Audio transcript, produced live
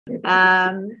Do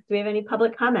we have any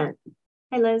public comment?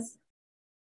 Hi, Liz.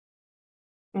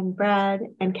 And Brad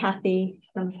and Kathy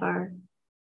from far.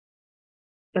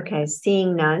 Okay,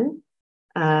 seeing none.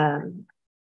 We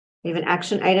have an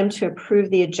action item to approve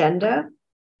the agenda.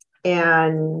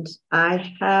 And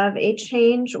I have a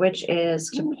change, which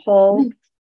is to pull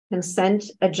consent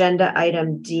agenda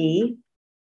item D,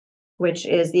 which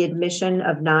is the admission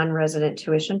of non-resident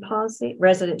tuition policy,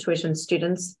 resident tuition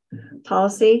students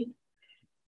policy.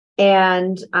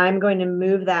 And I'm going to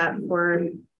move that for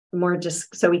more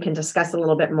just so we can discuss a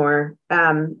little bit more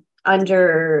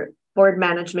under board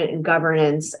management and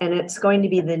governance. And it's going to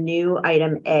be the new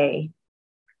item A.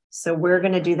 So we're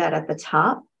going to do that at the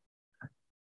top.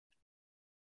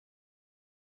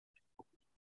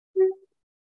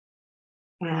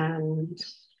 And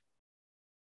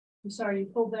I'm sorry, you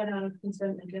pulled that out of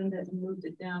consent agenda and moved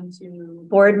it down to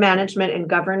board management and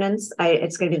governance.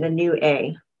 It's going to be the new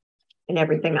A, and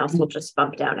everything else will just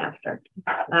bump down after.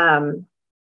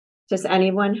 Does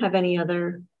anyone have any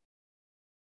other?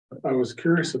 I was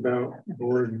curious about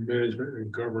board management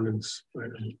and governance,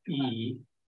 item E.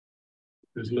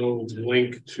 There's no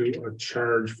link to a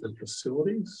charge for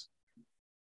facilities.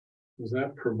 Was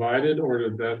that provided, or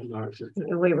did that not?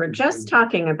 We were just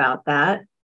talking about that.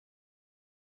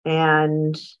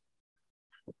 And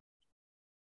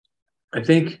I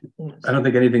don't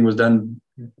think anything was done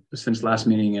since last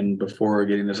meeting and before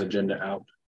getting this agenda out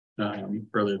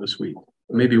earlier this week.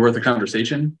 Maybe worth a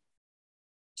conversation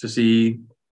to see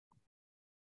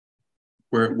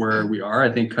where we are.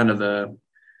 I think kind of the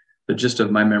gist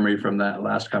of my memory from that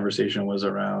last conversation was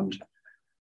around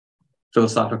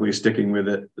philosophically sticking with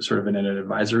it sort of in an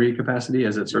advisory capacity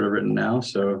as it's sort of written now.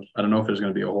 So I don't know if there's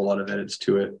going to be a whole lot of edits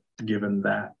to it given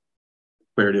that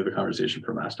clarity of the conversation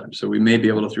from last time. So we may be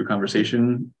able to, through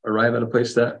conversation, arrive at a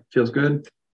place that feels good,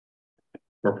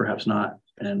 or perhaps not,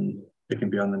 and it can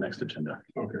be on the next agenda.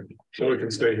 Okay, so it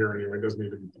can stay here anyway. It doesn't need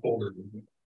to be pulled or anything.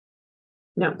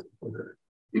 No.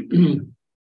 Okay.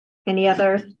 Any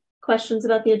other questions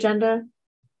about the agenda?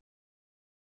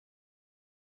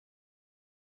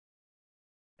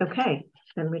 Okay,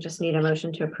 then we just need a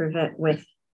motion to approve it with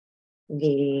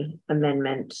the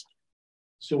amendment.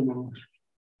 So moved.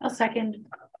 I'll second.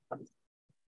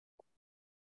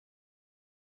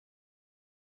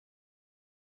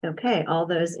 Okay, all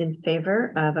those in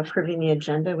favor of approving the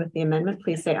agenda with the amendment,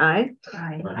 please say aye.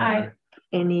 Aye. Aye.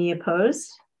 Any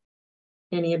opposed?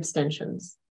 Any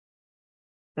abstentions?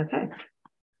 Okay.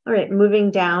 All right,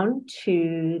 moving down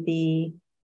to the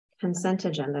consent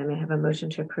agenda. I may have a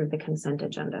motion to approve the consent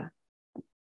agenda.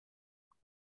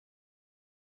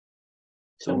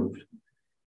 So moved.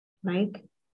 Mike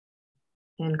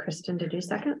and Kristen, did you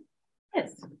second?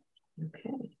 Yes.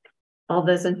 Okay. All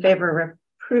those in favor of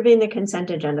approving the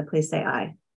consent agenda, please say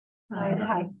aye. Aye.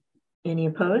 Aye. Any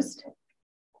opposed?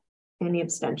 Any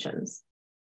abstentions?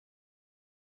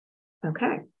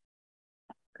 Okay.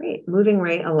 Great. Moving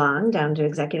right along down to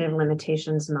executive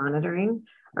limitations monitoring.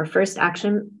 Our first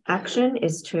action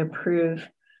is to approve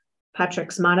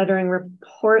Patrick's monitoring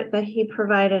report that he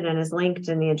provided and is linked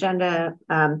in the agenda.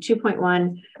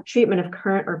 2.1, treatment of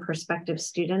current or prospective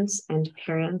students and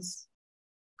parents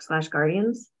 /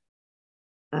 guardians.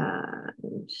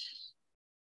 And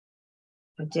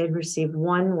I did receive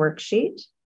one worksheet.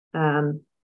 But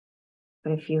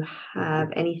if you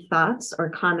have any thoughts or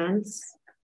comments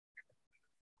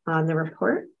on the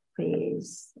report,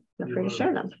 please feel free to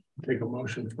share them. Take a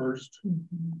motion first.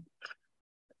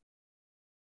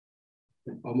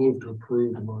 I'll move to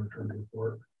approve the monitoring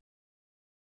report.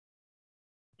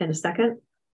 In a second.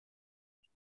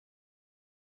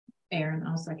 Aaron,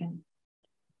 I'll second.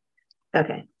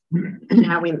 Okay.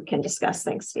 Now we can discuss.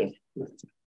 Thanks, Steve.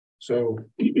 So,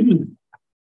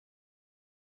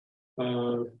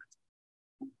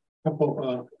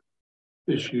 couple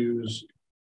issues.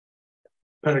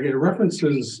 Patrick, it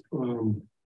references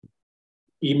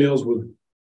emails with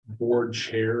board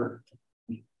chair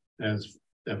as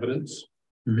evidence,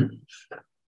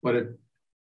 but it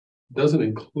doesn't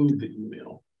include the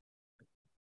email.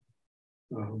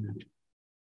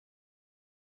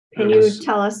 Can you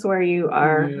tell us where you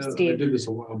are, Steve? I did this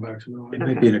a while back. So it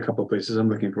might be in a couple of places. I'm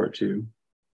looking for it too.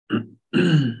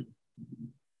 So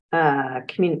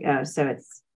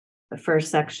it's the first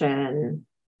section,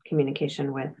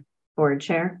 communication with board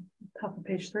chair. Top of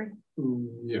page 3.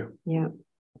 Yeah. Yeah.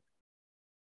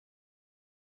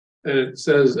 And it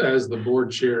says, as the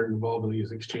board chair involved in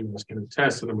these exchanges can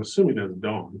attest, and I'm assuming that's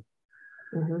Dawn.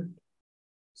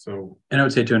 So, and I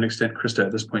would say to an extent, Krista,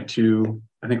 at this point too,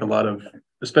 I think a lot of,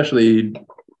 especially,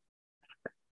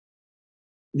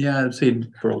 I'd say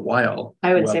for a while.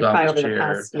 I would say probably over the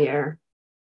past year.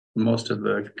 most of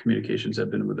the communications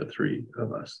have been with the three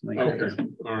of us. Like, Okay,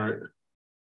 all right.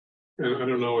 And I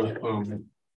don't know if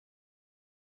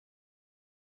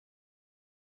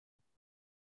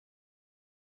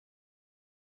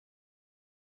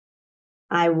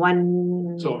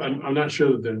so I'm not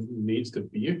sure that there needs to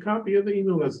be a copy of the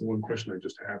email. That's the one question I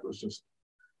just had, was just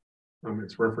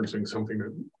it's referencing something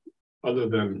that other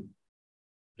than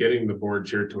getting the board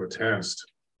chair to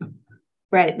attest.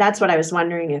 Right. That's what I was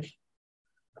wondering if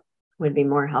would be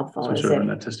more helpful. Some sort of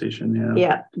an attestation,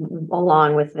 yeah.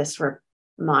 Along with this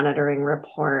monitoring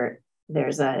report,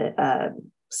 there's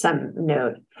some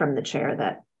note from the chair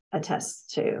that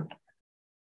attests to.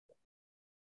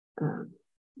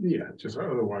 Yeah, just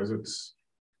otherwise it's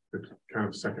kind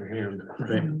of secondhand.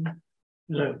 right?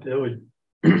 That would,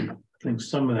 I think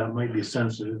some of that might be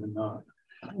sensitive and not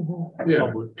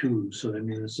public too. So I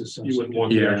mean, this is You wouldn't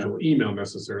want the actual email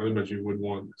necessarily, but you would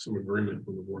want some agreement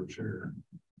from the board chair.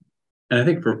 And I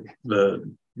think for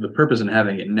the purpose in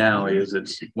having it now is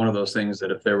it's one of those things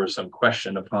that if there was some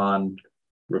question upon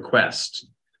request,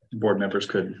 board members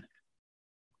could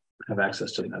have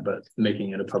access to that, but making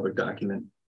it a public document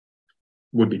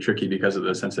would be tricky because of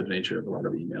the sensitive nature of a lot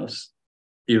of emails.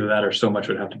 Either that or so much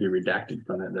would have to be redacted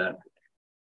from it that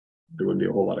there wouldn't be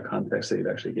a whole lot of context that you'd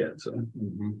actually get. So,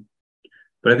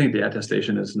 but I think the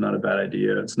attestation is not a bad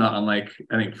idea. It's not unlike,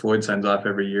 I think Floyd signs off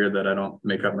every year that I don't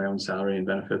make up my own salary and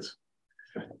benefits.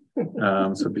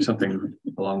 So it'd be something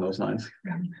along those lines.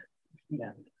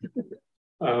 Yeah.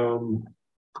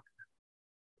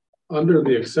 Under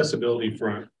the accessibility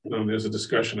front, there's a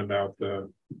discussion about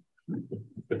the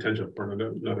potential for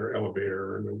another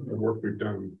elevator and the work we've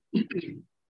done.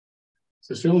 Is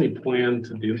there still any plan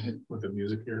to deal with the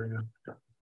music area?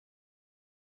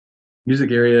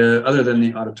 Music area, other than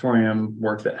the auditorium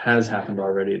work that has happened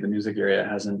already, the music area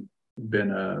hasn't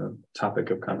been a topic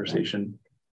of conversation.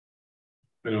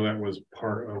 I know that was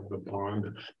part of the bond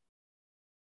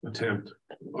attempt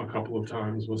a couple of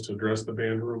times, was to address the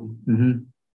band room.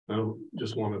 I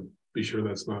just want to be sure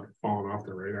that's not falling off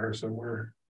the radar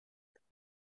somewhere.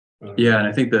 Yeah, and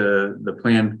I think the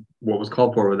plan, what was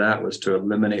called for with that was to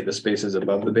eliminate the spaces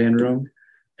above the band room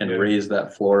and raise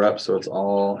that floor up so it's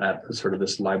all at sort of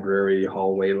this library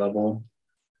hallway level.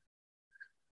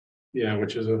 Yeah,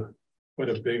 which is quite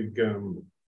a big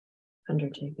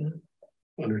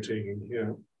Undertaking.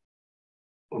 Yeah.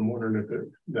 I'm wondering if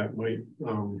that might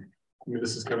I mean,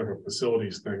 this is kind of a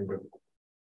facilities thing, but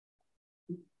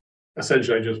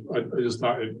essentially I just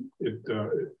thought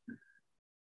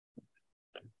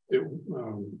it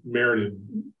merited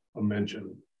a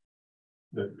mention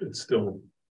that it's still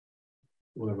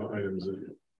one of the items that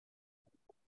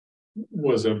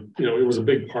was it was a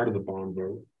big part of the bond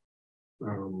vote.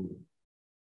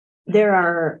 There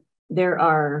are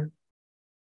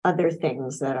other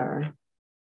things that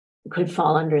could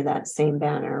fall under that same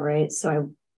banner, right?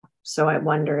 So I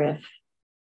wonder if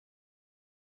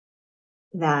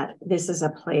that this is a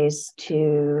place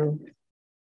to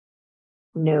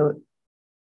note,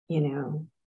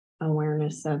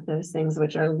 awareness of those things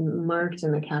which are marked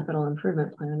in the capital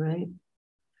improvement plan, right?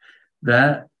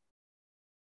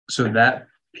 So that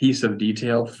piece of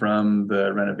detail from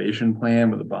the renovation plan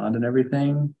with the bond and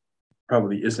everything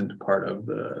probably isn't part of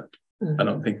the, I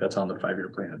don't think that's on the 5-year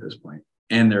plan at this point.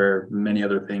 And there are many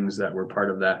other things that were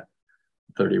part of that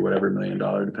 30 whatever $million,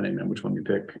 depending on which one you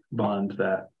pick, bond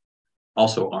that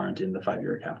also aren't in the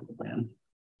 5-year capital plan.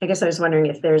 I guess I was wondering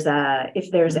if there's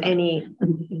any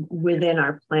within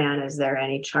our plan, is there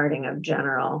any charting of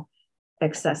general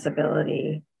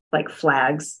accessibility, like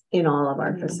flags in all of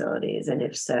our facilities? And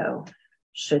if so,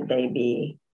 should they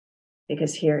be,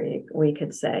 because here we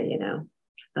could say,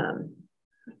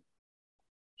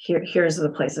 here's the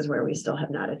places where we still have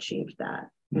not achieved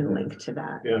that and link to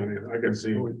that. Yeah, I mean, I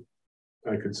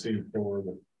could see for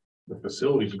the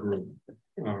facilities group,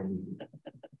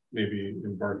 maybe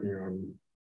embarking on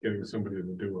getting somebody to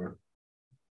do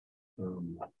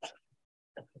an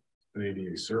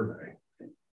ADA survey.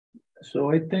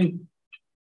 So I think,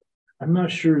 I'm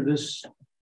not sure this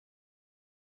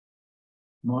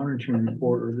monitoring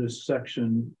report or this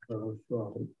section of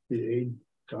the aid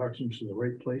documents is the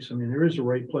right place. I mean, there is a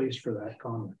right place for that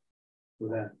comment, for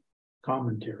that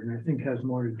commentary, and I think has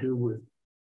more to do with,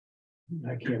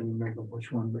 I can't remember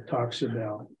which one, but talks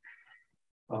about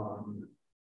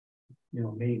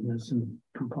maintenance and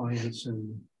compliance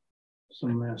and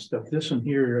some of that stuff. This one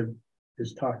here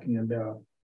is talking about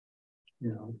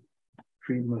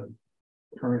treatment of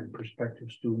current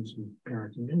prospective students and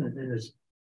parents, and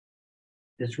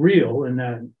it's real in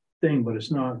that thing, but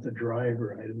it's not the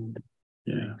driver item.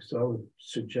 Yeah. So I would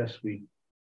suggest we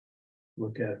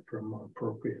look at from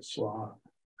appropriate slot.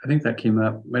 I think that came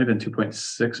up, might have been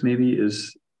 2.6 maybe,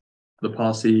 is the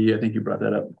policy. I think you brought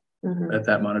that up at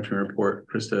that monitoring report,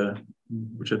 Krista,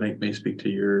 which I think may speak to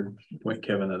your point,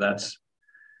 Kevin, that's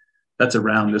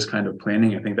around this kind of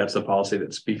planning. I think that's the policy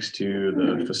that speaks to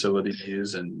the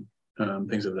facilities and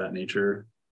things of that nature.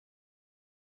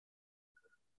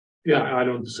 Yeah, I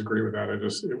don't disagree with that. It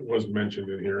was mentioned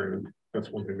in here, and that's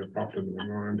one thing that popped into my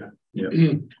mind. Yeah.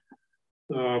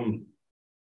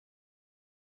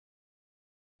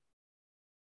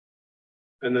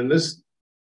 And then this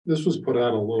was put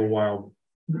out a little while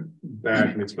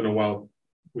back, and it's been a while.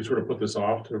 We sort of put this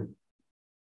off to,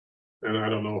 and I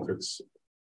don't know if it's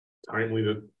timely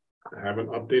to have an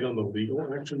update on the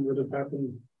legal action that have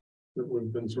happened, that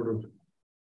we've been sort of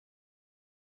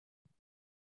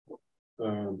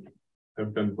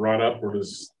have been brought up, or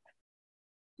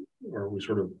are we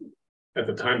sort of at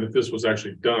the time that this was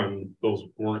actually done, those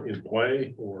weren't in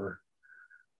play, or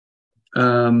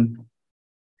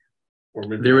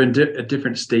maybe they were at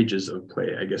different stages of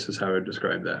play, I guess is how I would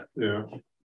describe that. Yeah.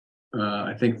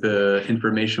 I think the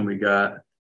information we got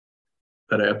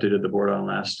that I updated the board on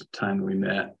last time we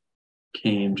met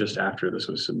came just after this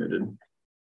was submitted.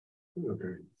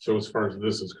 Okay, so as far as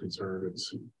this is concerned,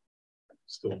 it's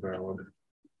still valid.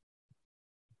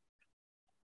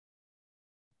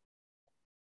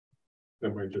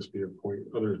 That might just be a point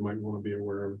others might want to be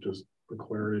aware of, just for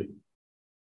clarity.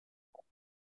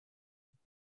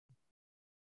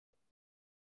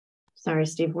 Sorry,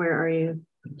 Steve, where are you?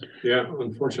 Yeah,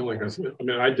 unfortunately,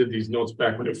 I did these notes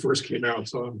back when it first came out,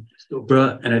 so I'm still.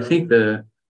 Well, and I think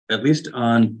at least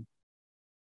on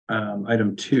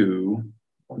item 2,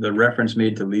 the reference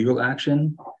made to legal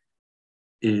action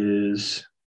is,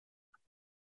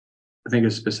 I think,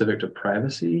 is specific to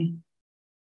privacy.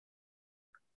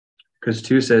 Because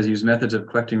 2 says use methods of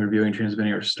collecting, reviewing,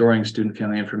 transmitting, or storing student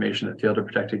family information that fail to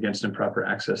protect against improper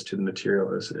access to the material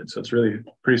elicited. So it's really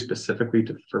pretty specifically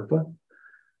to FERPA,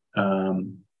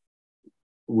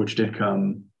 which did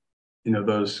come,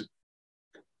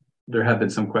 there have been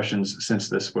some questions since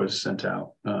this was sent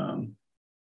out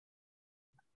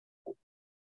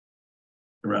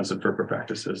around some FERPA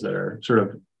practices that are sort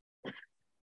of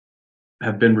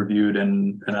have been reviewed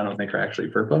and I don't think are actually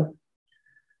FERPA.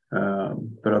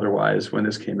 But otherwise, when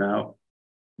this came out,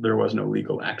 there was no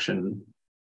legal action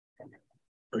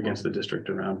against the district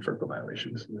around FERPA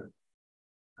violations.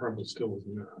 Probably still is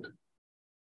not.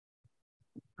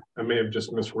 I may have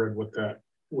just misread what that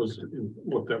was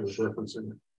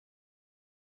referencing.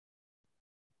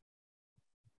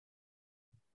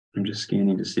 I'm just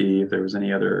scanning to see if there was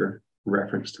any other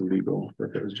reference to legal, or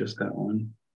if it was just that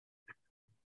one.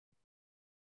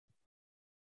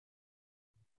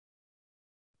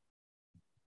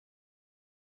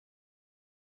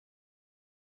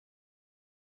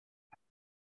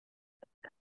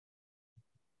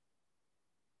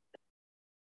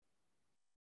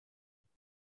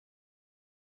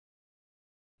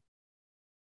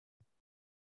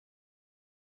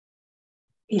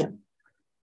 Yeah.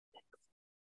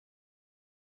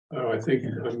 Oh, I think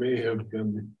I may have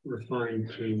been referring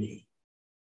to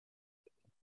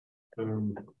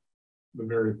the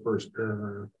very first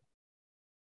paragraph.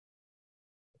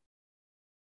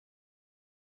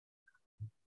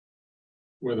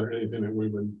 Whether anything that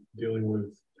we've been dealing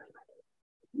with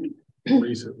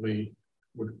recently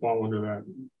would fall under that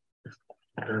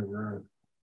paragraph.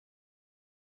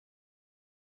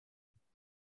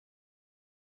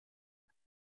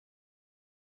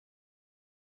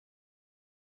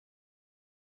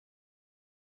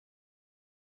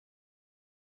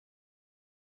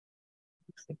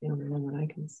 Looks like the only one that I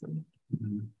can see.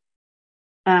 Mm-hmm.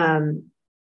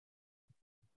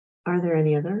 Are there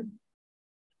any other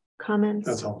comments?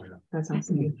 That's all. Yeah. That's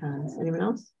awesome. Anyone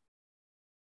else?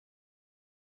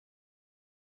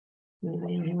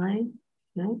 Anybody on the line?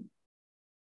 No?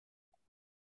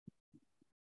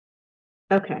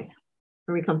 Okay.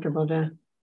 Are we comfortable to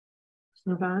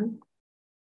move on?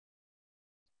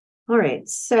 All right.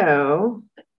 So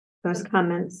those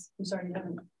comments. I'm sorry, you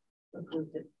haven't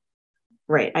approved it.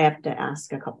 Right. I have to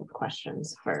ask a couple of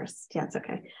questions first. Yeah, it's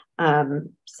okay.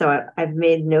 So I've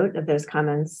made note of those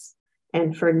comments.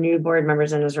 And for new board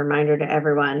members, and as a reminder to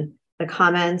everyone, the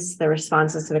comments, the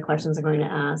responses to the questions I'm going to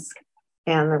ask,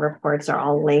 and the reports are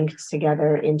all linked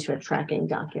together into a tracking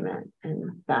document.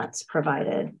 And that's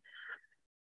provided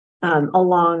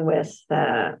along with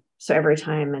so every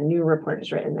time a new report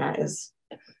is written, that is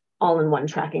all in one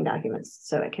tracking document,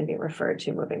 so it can be referred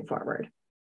to moving forward.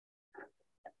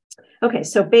 Okay,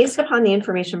 so based upon the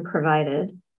information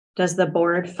provided, does the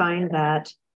board find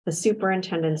that the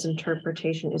superintendent's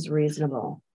interpretation is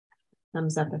reasonable?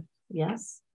 Thumbs up if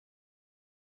yes.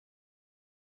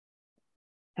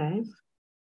 Okay.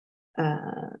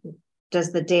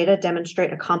 Does the data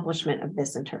demonstrate accomplishment of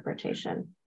this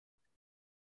interpretation?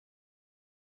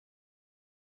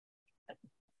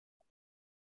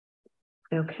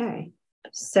 Okay,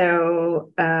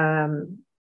 so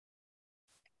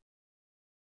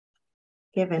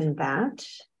given that,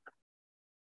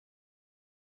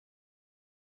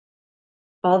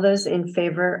 all those in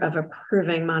favor of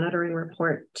approving monitoring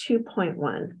report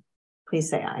 2.1, please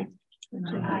say aye.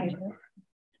 Aye.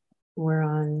 We're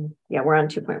on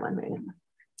 2.1 right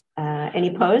now.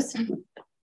 Any opposed?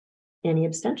 Any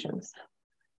abstentions?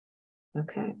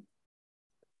 Okay.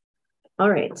 All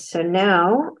right, so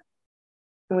now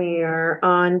we are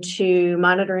on to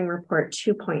monitoring report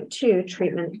 2.2,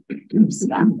 treatment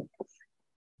staff.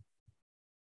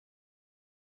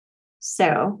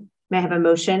 So may I have a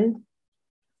motion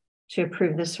to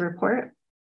approve this report?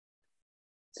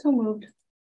 So moved.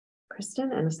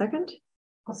 Kristen, and a second?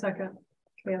 I'll second.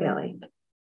 Bailey.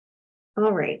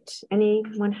 All right.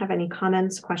 Anyone have any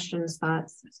comments, questions,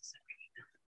 thoughts?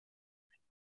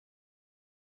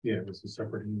 Yeah, it was a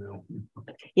separate email.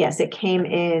 Yes, it came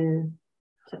in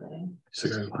today.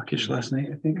 6 o'clock-ish last night,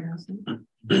 I think.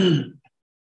 Maybe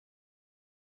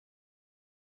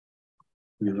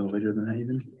a little later than that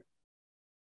even.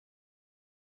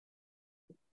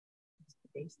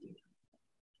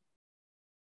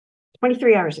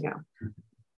 "23 hours ago."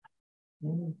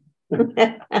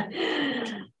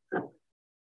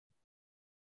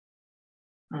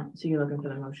 So you're looking for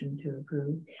the motion to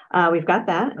approve? We've got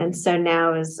that. And so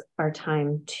now is our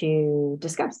time to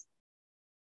discuss.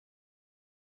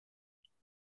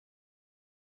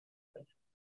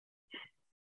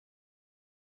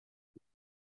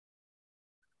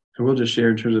 I will just share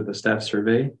in terms of the staff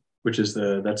survey, which is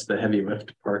that's the heavy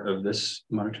lift part of this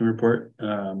monitoring report.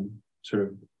 Sort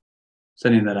of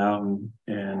sending that out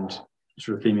and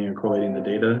sort of theming and correlating the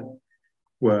data.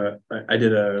 Well, I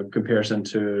did a comparison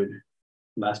to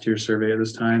last year's survey at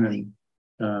this time, and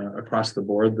across the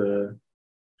board,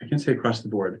 I can say across the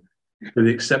board, with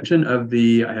the exception of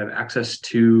I have access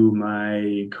to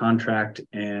my contract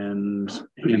and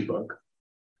handbook.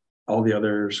 All the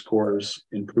other scores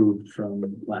improved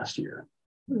from last year.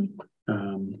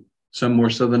 Some more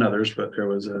so than others, but there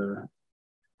was a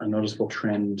noticeable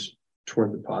trend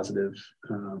toward the positive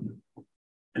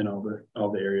in all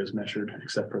the areas measured,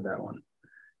 except for that one.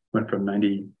 Went from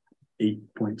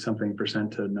 98 point something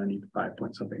percent to 95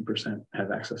 point something percent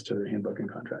have access to their handbook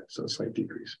and contract. So a slight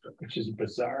decrease, but Which is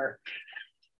bizarre.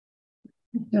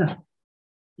 yeah.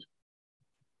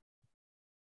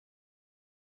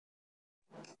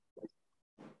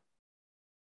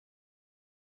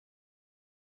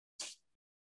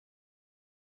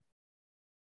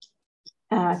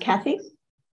 Kathy?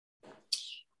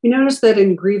 You notice that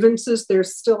in grievances,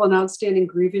 there's still an outstanding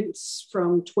grievance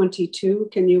from 22.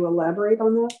 Can you elaborate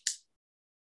on that?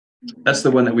 That's the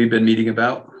one that we've been meeting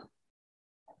about.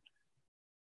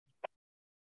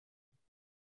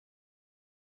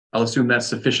 I'll assume that's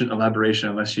sufficient elaboration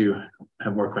unless you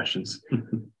have more questions.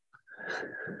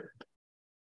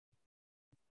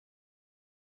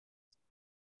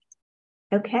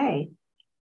 Okay.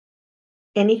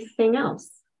 Anything else?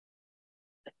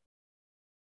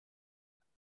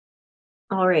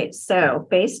 All right, so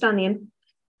based on the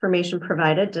information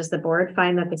provided, does the board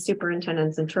find that the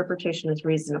superintendent's interpretation is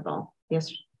reasonable?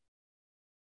 Yes.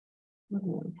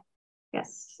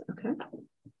 Yes, okay.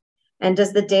 And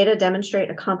does the data demonstrate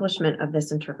accomplishment of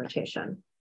this interpretation?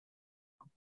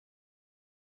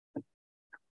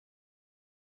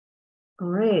 All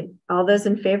right, all those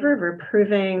in favor of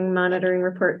approving monitoring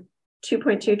report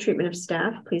 2.2, treatment of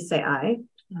staff, please say aye.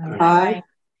 Aye.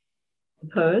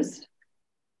 Opposed?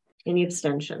 Any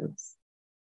abstentions?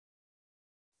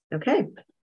 Okay,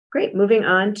 great. Moving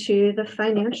on to the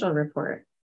financial report.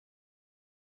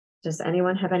 Does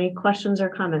anyone have any questions or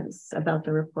comments about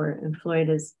the report? And Floyd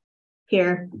is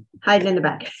here, hiding in the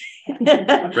back. Ready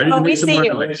to make some more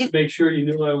noise. Just make sure you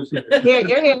knew I was here. Here,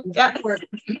 you're here. Yeah.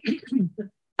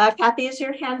 Kathy, is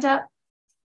your hand up?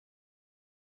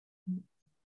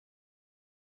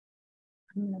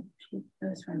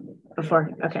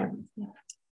 Before, okay.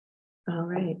 All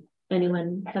right.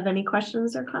 Anyone have any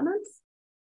questions or comments?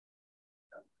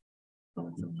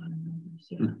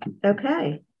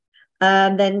 Okay.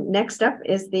 Then next up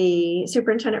is the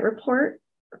superintendent report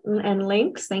and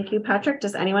links. Thank you, Patrick.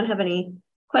 Does anyone have any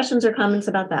questions or comments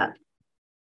about that?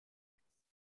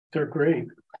 They're great.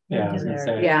 Yeah, I was gonna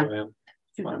say. Yeah.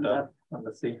 On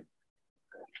the C.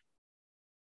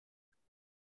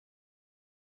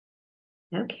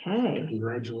 Okay.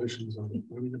 Congratulations on it.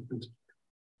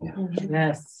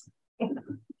 Yes.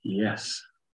 Yes.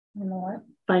 You know what?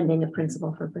 Finding a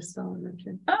principal for Bristol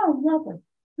Elementary. Oh, lovely.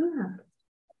 Yeah.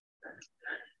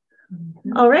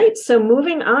 All right, so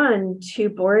moving on to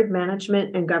board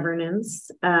management and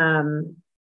governance.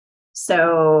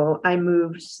 So I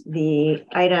moved the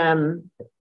item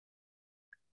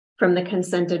from the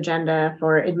consent agenda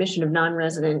for admission of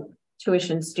non-resident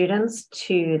tuition students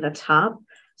to the top.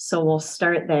 So we'll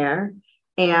start there.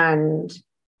 And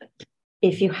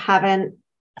if you haven't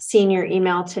seen your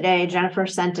email today, Jennifer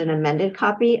sent an amended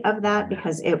copy of that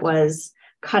because it was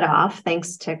cut off.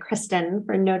 Thanks to Kristen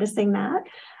for noticing that.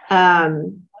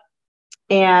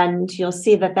 And you'll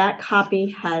see that that copy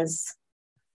has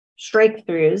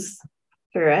strike-throughs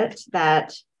through it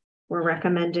that were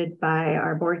recommended by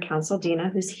our board counsel, Dina,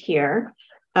 who's here.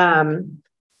 And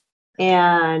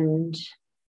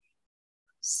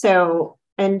so,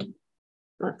 and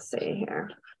let's see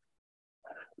here.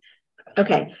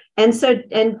 Okay, and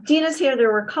Dina's here.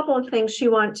 There were a couple of things she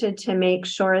wanted to make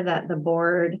sure that the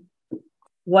board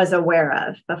was aware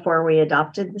of before we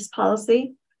adopted this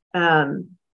policy. And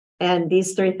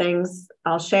these three things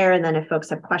I'll share, and then if folks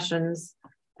have questions,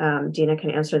 Dina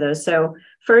can answer those. So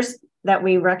first, that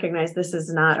we recognize this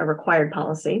is not a required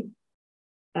policy.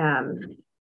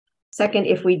 Second,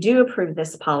 if we do approve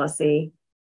this policy,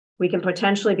 we can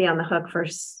potentially be on the hook for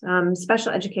some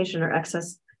special education or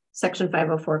excess Section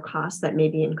 504 costs that may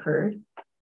be incurred.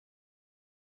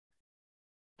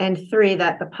 And three,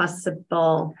 that the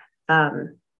possible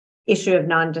issue of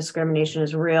non-discrimination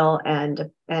is real and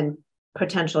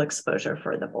potential exposure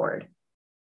for the board.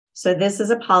 So this is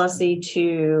a policy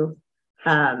to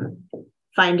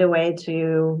find a way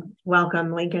to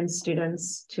welcome Lincoln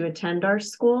students to attend our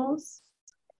schools,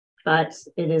 but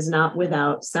it is not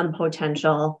without some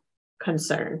potential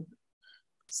concern.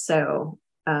 So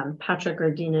Patrick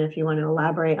or Dina, if you want to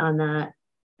elaborate on that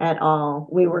at all,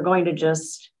 we were going to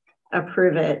just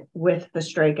approve it with the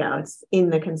strikeouts in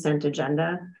the consent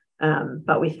agenda,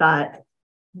 but we thought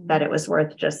that it was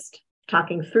worth just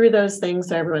talking through those things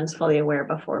so everyone's fully aware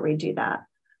before we do that.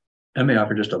 I may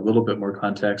offer just a little bit more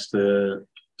context.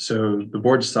 So the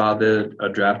board saw a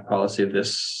draft policy of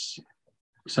this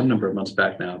some number of months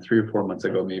back now, 3 or 4 months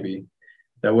ago maybe.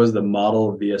 That was the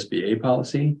model VSBA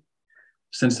policy.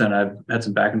 Since then, I've had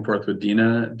some back and forth with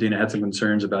Dina. Dina had some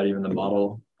concerns about even the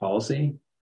model policy.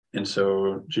 And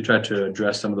so she tried to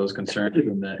address some of those concerns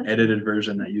in the edited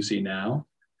version that you see now.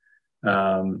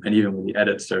 And even with the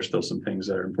edits, there's still some things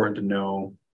that are important to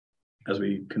know as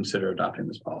we consider adopting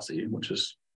this policy, which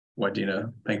is why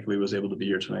Dina thankfully was able to be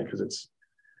here tonight, because it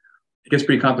gets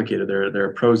pretty complicated. There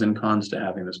are pros and cons to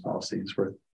having this policy. It's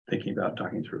worth thinking about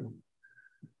talking through.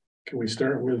 Can we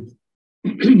start with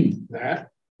that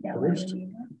first?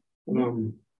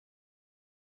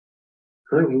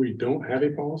 Currently, we don't have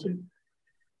a policy.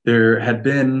 There had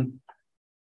been, I'm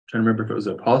trying to remember if it was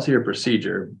a policy or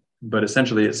procedure, but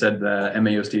essentially it said that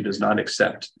MAUSD does not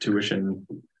accept tuition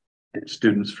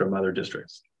students from other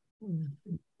districts.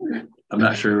 I'm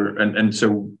not sure. And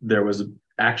so there was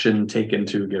action taken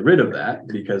to get rid of that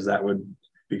because that would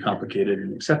be complicated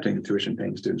in accepting tuition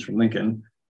paying students from Lincoln,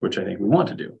 which I think we want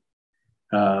to do.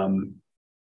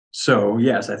 So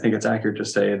yes, I think it's accurate to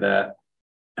say that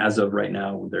as of right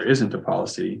now, there isn't a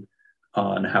policy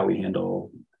on how we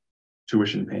handle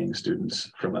tuition paying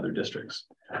students from other districts.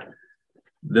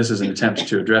 This is an attempt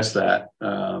to address that.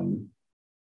 And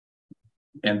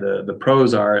the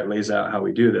pros are, it lays out how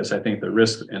we do this. I think the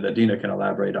risk, and that Dina can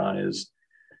elaborate on, is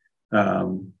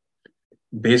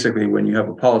basically when you have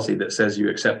a policy that says you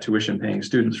accept tuition paying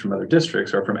students from other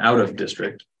districts or from out of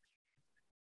district,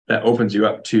 that opens you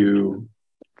up to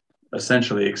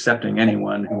essentially accepting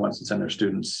anyone who wants to send their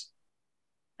students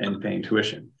and paying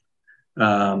tuition.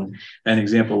 An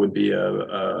example would be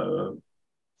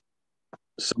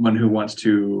someone who wants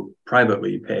to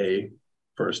privately pay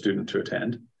for a student to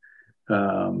attend.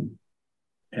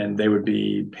 And they would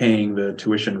be paying the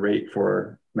tuition rate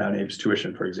for Mount Abe's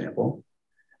tuition, for example,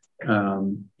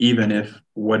 even if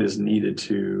what is needed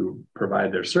to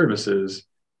provide their services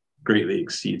greatly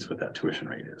exceeds what that tuition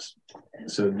rate is.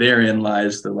 So therein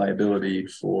lies the liability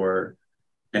for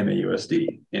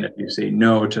MAUSD. And if you say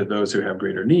no to those who have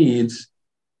greater needs,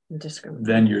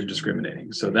 then you're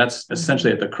discriminating. So that's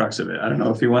essentially at the crux of it. I don't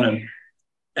know if you want to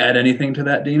add anything to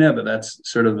that, Dina, but that's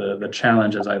sort of the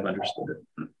challenge as I've understood it.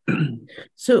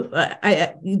 So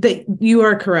you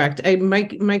are correct.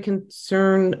 My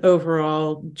concern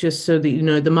overall, just so that you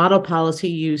know, the model policy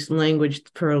used language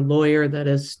for a lawyer that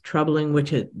is troubling,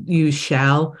 which it used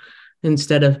shall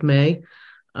instead of may.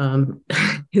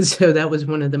 So that was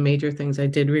one of the major things I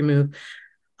did remove.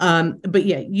 But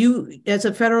yeah, you as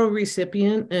a federal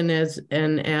recipient and as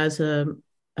a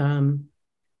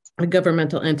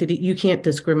governmental entity, you can't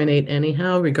discriminate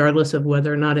anyhow, regardless of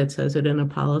whether or not it says it in a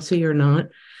policy or not.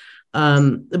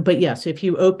 But yes, if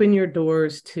you open your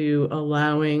doors to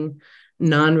allowing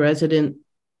non-resident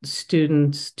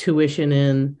students tuition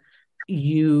in,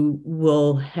 you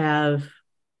will have,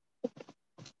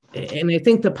 and I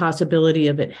think the possibility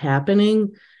of it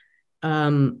happening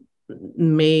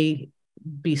may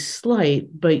be slight,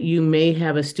 but you may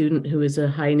have a student who is a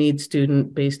high need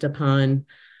student based upon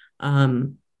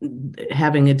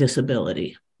having a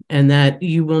disability, and that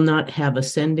you will not have a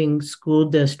sending school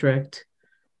district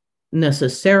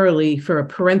necessarily for a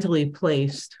parentally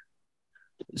placed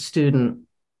student.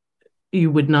 You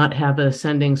would not have a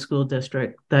sending school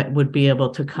district that would be able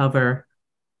to cover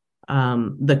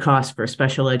the cost for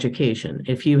special education.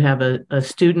 If you have a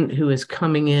student who is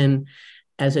coming in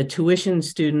as a tuition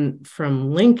student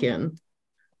from Lincoln,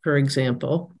 for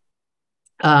example,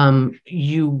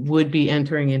 you would be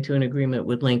entering into an agreement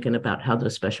with Lincoln about how the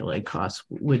special ed costs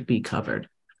would be covered.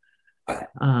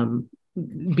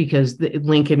 Because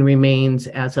Lincoln remains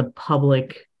as a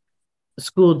public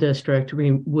school district,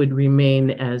 would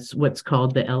remain as what's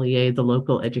called the LEA, the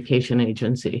local education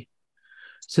agency.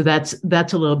 So that's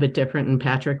a little bit different. And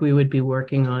Patrick, we would be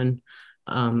working on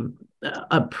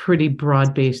a pretty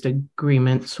broad-based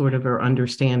agreement, sort of, or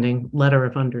letter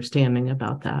of understanding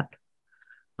about that.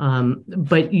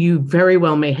 But you very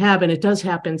well may have, and it does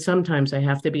happen sometimes, I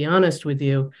have to be honest with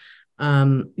you,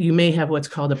 you may have what's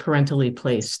called a parentally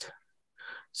placed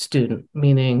student,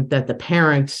 meaning that the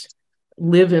parents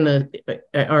live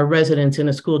are residents in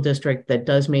a school district that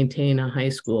does maintain a high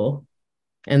school,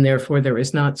 and therefore there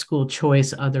is not school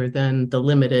choice other than the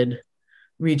limited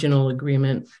regional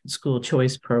agreement school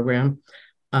choice program.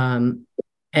 And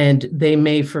they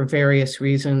may, for various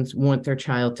reasons, want their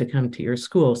child to come to your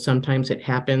school. Sometimes it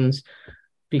happens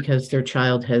because their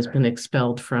child has been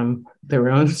expelled from their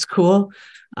own school.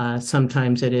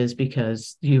 Sometimes it is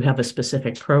because you have a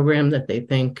specific program that they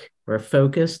think, or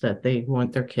focus that they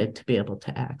want their kid to be able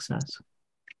to access.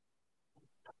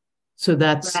 So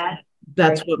that's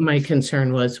what my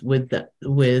concern was with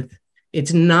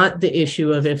it's not the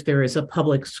issue of if there is a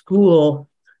public school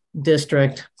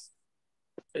district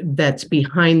that's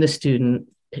behind the student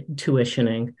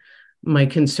tuitioning. My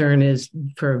concern is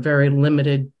for a very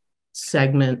limited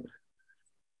segment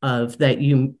of that,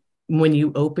 when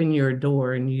you open your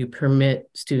door and you permit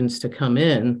students to come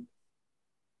in,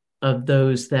 of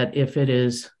those that if it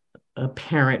is a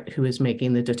parent who is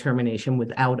making the determination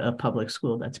without a public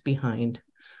school that's behind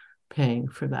paying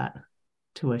for that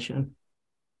tuition.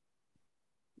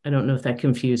 I don't know if that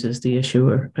confuses the issue,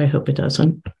 or I hope it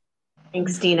doesn't.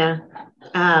 Thanks, Dina.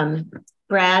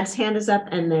 Brad's hand is up,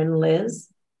 and then Liz.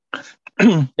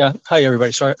 Yeah. Hi,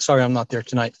 everybody. Sorry, I'm not there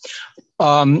tonight.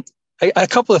 A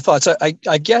couple of thoughts.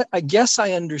 I guess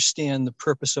I understand the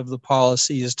purpose of the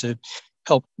policy is to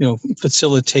help,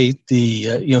 facilitate the,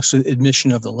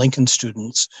 admission of the Lincoln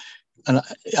students. And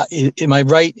am I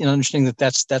right in understanding that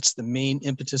that's the main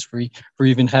impetus for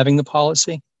even having the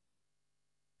policy?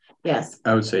 Yes.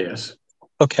 I would say yes.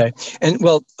 Okay. And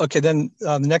then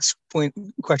the next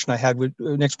question I want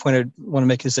to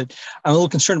make is that I'm a little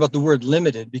concerned about the word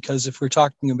limited, because if we're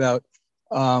talking about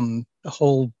a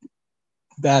whole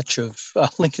batch of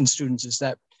Lincoln students, does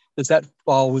that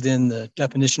fall within the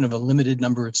definition of a limited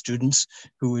number of students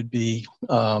who would be,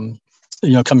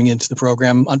 coming into the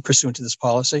program pursuant to this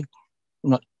policy?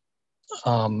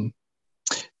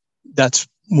 That's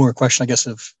more a question, I guess,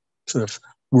 of sort of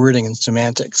wording and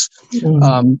semantics.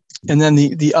 Mm-hmm. And then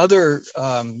the other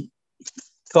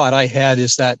thought I had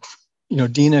is that,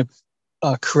 Dina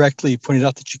correctly pointed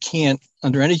out that you can't,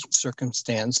 under any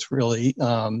circumstance, really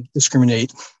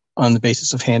discriminate on the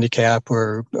basis of handicap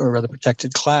or other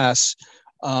protected class.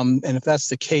 And if that's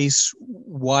the case,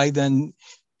 why then,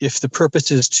 if the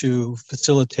purpose is to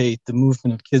facilitate the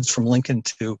movement of kids from Lincoln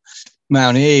to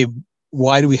Mount Abe,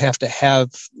 why do we have to have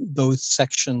those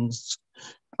sections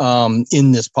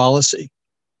in this policy?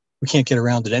 We can't get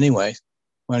around it anyway.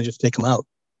 Why don't you just take them out?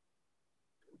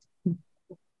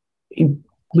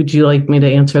 Would you like me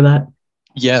to answer that?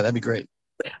 Yeah, that'd be great.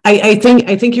 I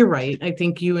think you're right. I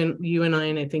think you and I,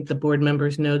 and I think the board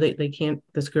members know that they can't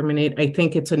discriminate. I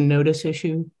think it's a notice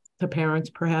issue to parents,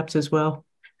 perhaps, as well.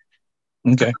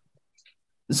 Okay.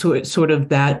 So it's sort of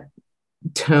that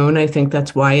tone. I think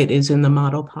that's why it is in the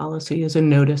model policy, is a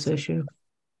notice issue.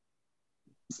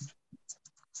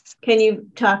 Can you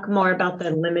talk more about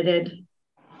the limited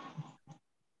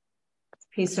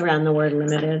piece around the word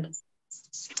limited?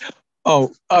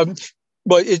 Oh,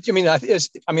 Well,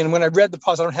 I mean, when I read the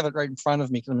policy, I don't have it right in front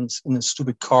of me because I'm in a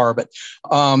stupid car. But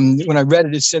when I read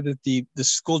it, it said that the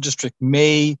school district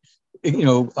may,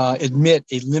 admit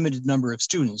a limited number of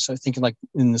students. I think like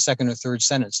in the second or third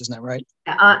sentence, isn't that right?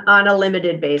 On a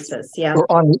limited basis, yeah.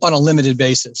 Or on a limited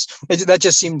basis. That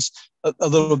just seems a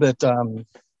little bit,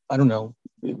 I don't know,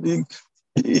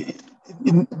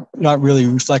 not really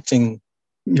reflecting,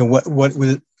 what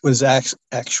was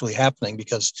actually happening,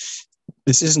 because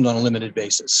this isn't on a limited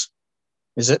basis,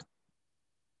 is it?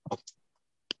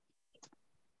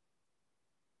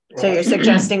 So you're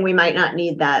suggesting we might not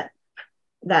need that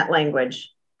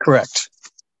language? Correct.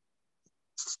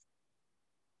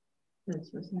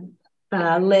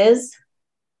 Liz?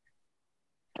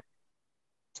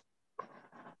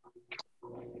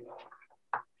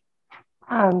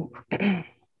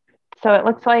 So it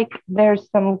looks like there's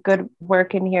some good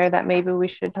work in here that maybe we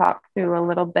should talk through a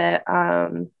little bit.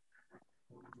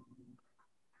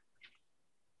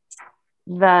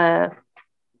 The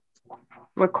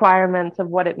requirements of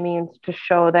what it means to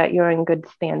show that you're in good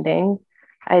standing.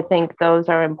 I think those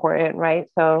are important, right?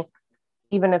 So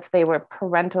even if they were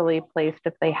parentally placed,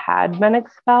 if they had been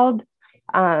expelled,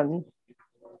 that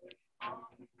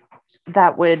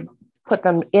would put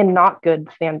them in not good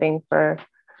standing for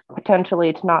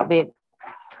potentially to not be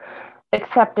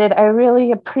accepted. I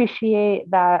really appreciate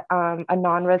that a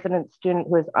non-resident student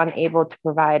who is unable to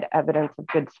provide evidence of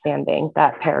good standing,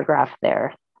 that paragraph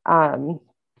there.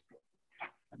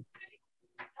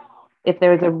 If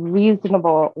there's a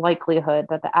reasonable likelihood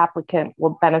that the applicant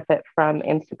will benefit from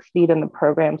and succeed in the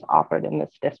programs offered in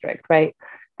this district, right?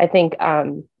 I think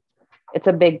it's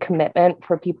a big commitment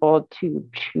for people to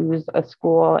choose a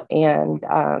school, and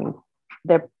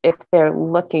if they're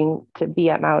looking to be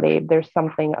at Mount Abe, there's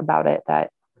something about it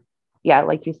that, yeah,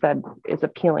 like you said, is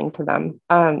appealing to them.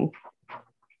 And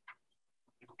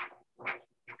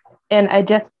I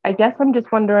guess I'm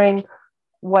just wondering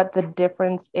what the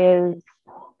difference is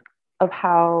of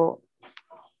how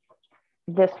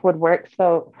this would work.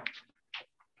 So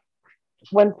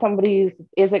when is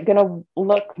it going to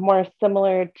look more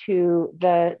similar to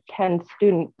the 10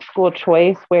 student school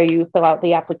choice where you fill out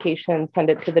the application, send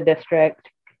it to the district,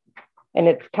 and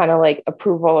it's kind of like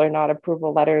approval or not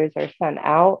approval letters are sent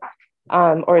out?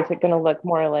 Or is it going to look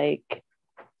more like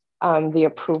the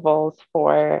approvals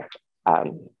for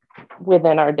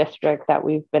within our district that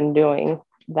we've been doing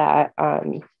that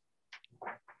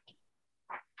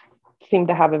seem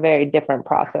to have a very different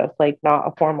process, like not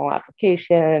a formal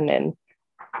application? And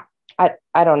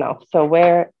I don't know. So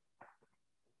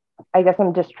I guess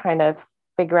I'm just trying to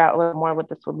figure out a little more what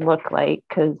this would look like,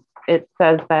 because it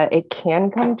says that it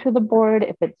can come to the board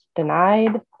if it's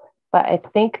denied, but I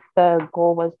think the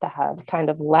goal was to have kind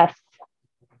of less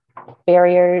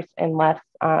barriers and less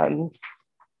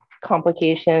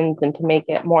complications, and to make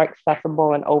it more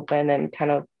accessible and open and kind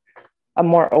of a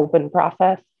more open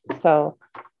process. So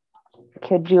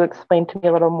could you explain to me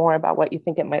a little more about what you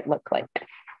think it might look like?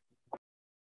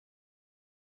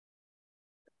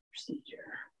 Procedure.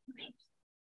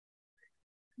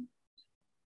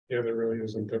 Yeah, there really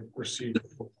isn't a procedure.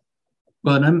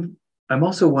 Well, and I'm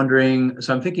also wondering,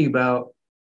 so I'm thinking about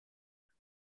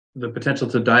the potential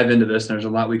to dive into this, and there's a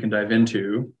lot we can dive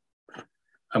into.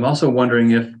 I'm also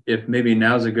wondering if maybe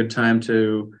now's a good time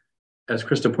to, as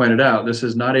Krista pointed out, this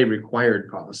is not a required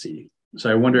policy.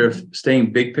 So I wonder if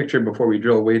staying big picture before we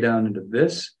drill way down into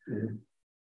this,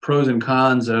 pros and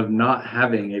cons of not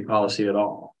having a policy at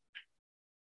all.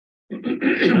 I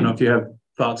don't know if you have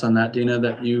thoughts on that, Dina,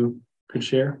 that you could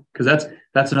share, because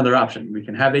that's another option. We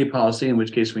can have a policy, in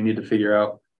which case we need to figure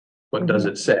out what does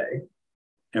it say,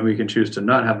 and we can choose to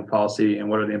not have a policy, and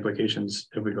what are the implications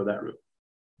if we go that route.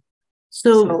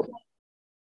 So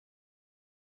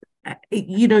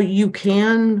you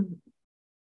can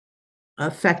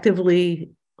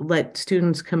effectively let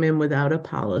students come in without a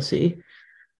policy.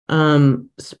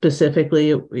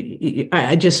 Specifically,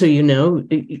 I just so you know,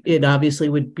 it obviously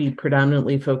would be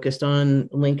predominantly focused on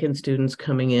Lincoln students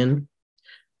coming in.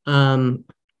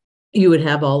 You would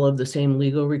have all of the same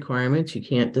legal requirements. You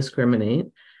can't discriminate.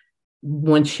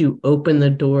 Once you open the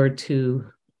door to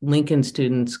Lincoln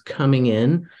students coming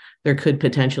in, there could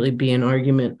potentially be an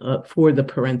argument for the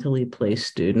parentally placed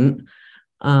student.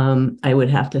 I would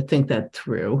have to think that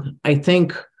through. I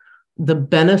think the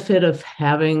benefit of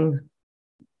having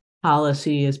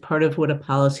policy as part of what a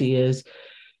policy is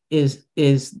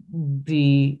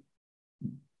the,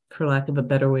 for lack of a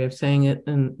better way of saying it,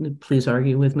 and please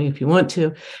argue with me if you want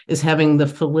to, is having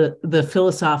the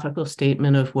philosophical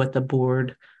statement of what the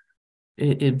board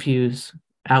it views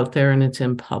out there, and it's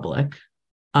in public.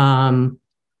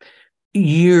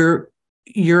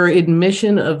 your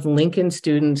admission of Lincoln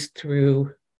students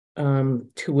through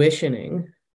tuitioning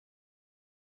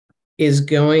is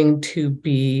going to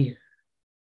be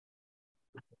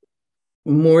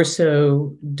more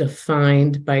so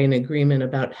defined by an agreement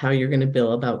about how you're going to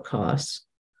bill about costs,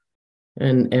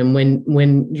 and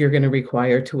when you're going to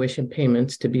require tuition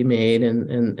payments to be made,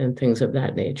 and things of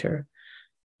that nature.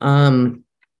 And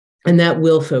that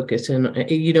will focus, and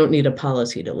you don't need a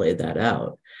policy to lay that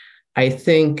out. I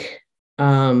think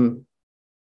the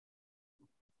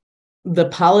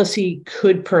policy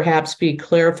could perhaps be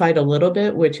clarified a little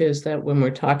bit, which is that when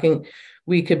we're talking,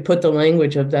 we could put the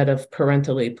language of that of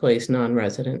parentally placed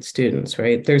non-resident students,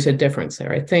 right? There's a difference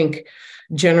there. I think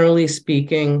generally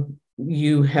speaking,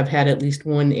 you have had at least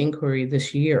one inquiry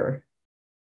this year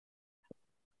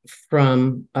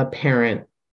from a parent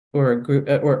or a group,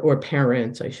 or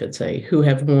parents, I should say, who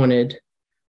have wanted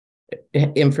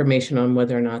information on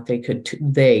whether or not they could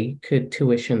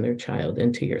tuition their child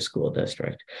into your school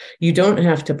district. You don't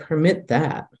have to permit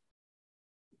that.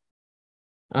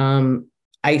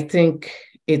 I think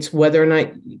it's whether or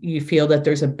not you feel that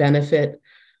there's a benefit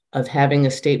of having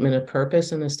a statement of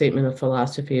purpose and a statement of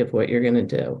philosophy of what you're going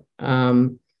to do.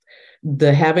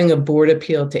 The having a board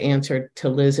appeal to answer to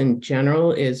Liz in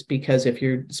general is because if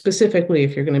you're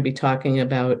going to be talking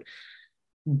about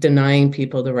denying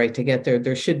people the right to get there,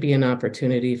 there should be an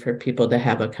opportunity for people to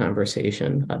have a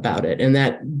conversation about it. And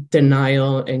that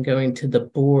denial and going to the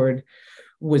board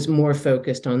was more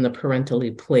focused on the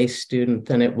parentally placed student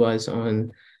than it was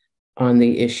on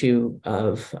the issue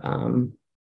of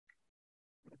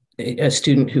a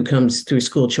student who comes through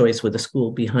school choice with a school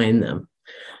behind them.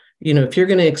 You know, if you're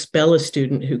going to expel a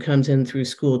student who comes in through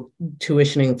school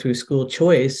tuitioning through school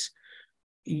choice,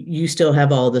 you still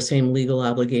have all the same legal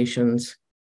obligations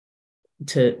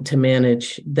to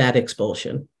manage that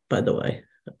expulsion, by the way.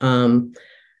 And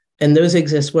those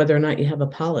exist whether or not you have a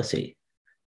policy.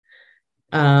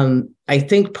 I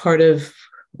think part of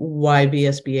why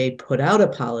VSBA put out a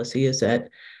policy is that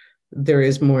there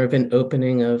is more of an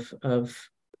opening of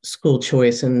school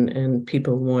choice and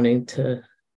people wanting to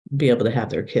be able to have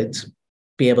their kids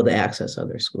be able to access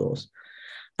other schools.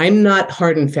 I'm not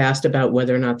hard and fast about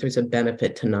whether or not there's a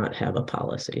benefit to not have a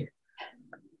policy.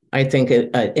 I think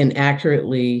an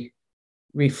accurately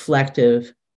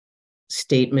reflective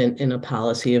statement in a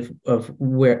policy of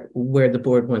where the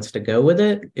board wants to go with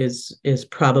it is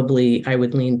probably, I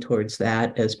would lean towards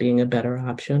that as being a better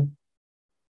option.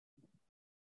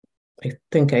 I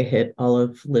think I hit all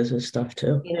of Liz's stuff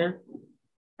too. Yeah.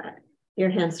 Your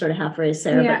hand's sort of half raised,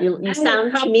 Sarah, Yeah, but you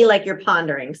sound to me like you're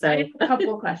pondering. So I have a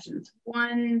couple of questions.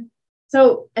 One,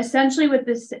 so essentially what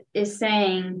this is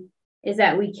saying is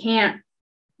that we can't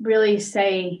really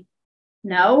say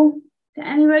no to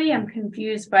anybody. I'm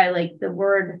confused by like the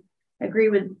word, agree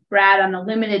with Brad on a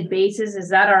limited basis. Is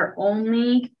that our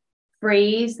only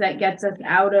phrase that gets us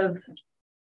out of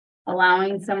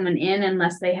allowing someone in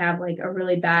unless they have like a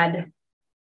really bad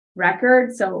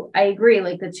record? So I agree,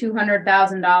 like the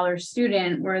 $200,000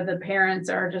 student where the parents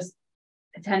are just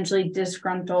potentially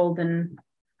disgruntled and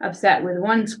upset with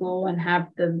one school and have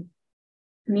the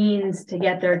means to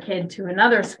get their kid to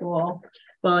another school.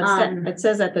 Well, it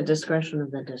says at the discretion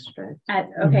of the district.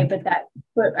 Okay,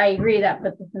 but I agree that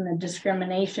puts us in the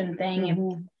discrimination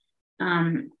thing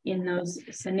in those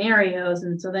scenarios,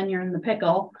 and so then you're in the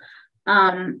pickle.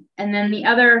 And then the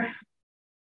other,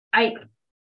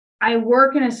 I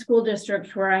work in a school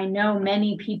district where I know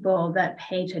many people that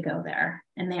pay to go there,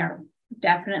 and they are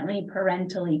definitely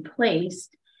parentally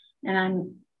placed.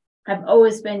 And I've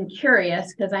always been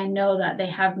curious because I know that they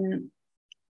haven't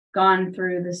gone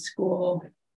through the school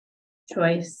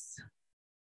choice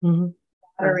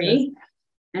lottery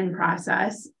and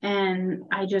process. And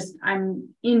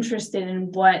I'm interested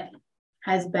in what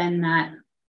has been that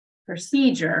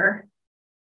procedure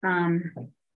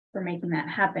for making that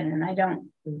happen. And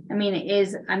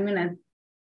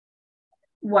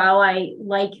while I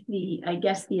like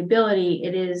the ability,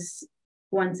 it is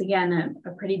once again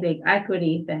a pretty big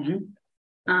equity thing,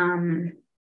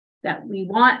 that we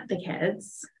want the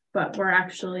kids, but we're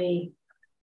actually,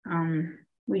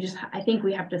 I think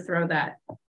we have to throw that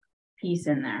piece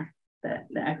in there, the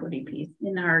equity piece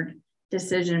in our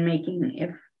decision making,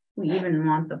 if we even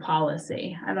want the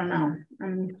policy. I don't know.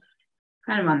 I'm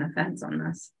kind of on the fence on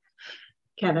this.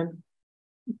 Kevin?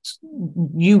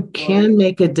 You can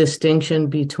make a distinction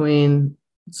between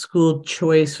school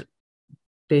choice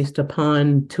based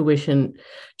upon tuitioning,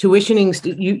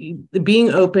 being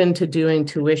open to doing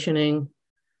tuitioning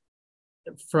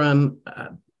from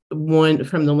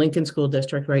the Lincoln School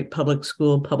District, right? Public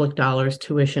school, public dollars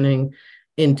tuitioning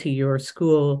into your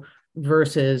school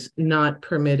versus not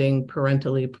permitting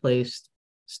parentally placed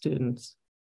students.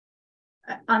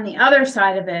 On the other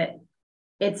side of it,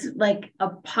 it's like a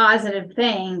positive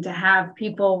thing to have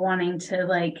people wanting to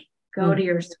like go to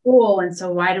your school. And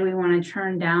so why do we want to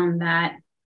turn down that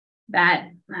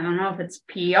I don't know if it's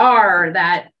PR or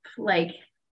that like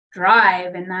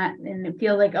drive and it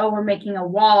feel like, oh, we're making a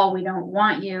wall. We don't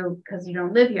want you because you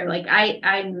don't live here. Like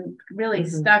I'm really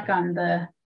stuck on the,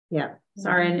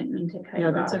 sorry, I didn't mean to cut you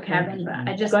off, okay. Kevin, but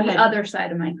I just, the other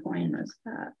side of my coin was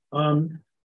that.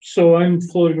 So I'm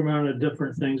floating around at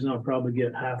different things and I'll probably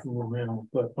get half of them in,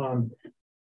 but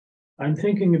I'm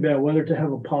thinking about whether to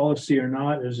have a policy or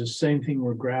not is the same thing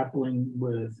we're grappling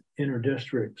with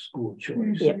inter-district school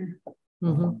choice.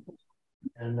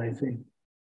 And I think,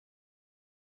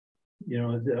 you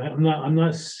know, I'm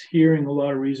not hearing a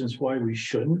lot of reasons why we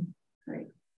shouldn't. Right.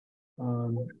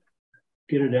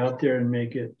 Get it out there and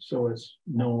make it so it's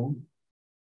known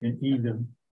and even.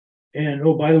 And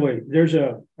oh, by the way,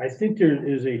 I think there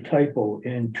is a typo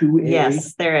in 2A.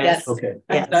 Yes, there is. Yes. Okay.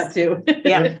 I've got to.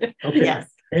 Yeah. Okay. Yes.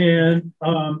 And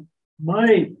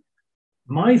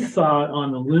my thought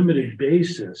on the limited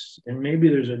basis, and maybe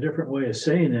there's a different way of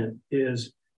saying it,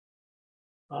 is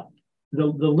the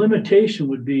limitation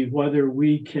would be whether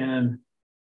we can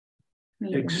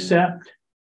accept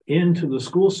into the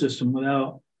school system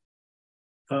without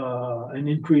an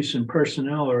increase in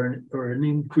personnel or an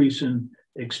increase in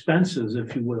expenses,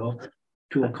 if you will,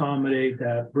 to accommodate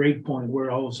that break point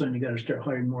where all of a sudden you got to start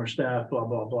hiring more staff, blah,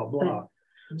 blah, blah, blah.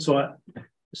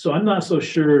 So I'm not so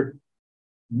sure.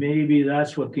 Maybe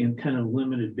that's what the intent of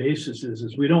limited basis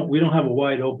is we don't have a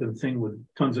wide open thing with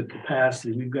tons of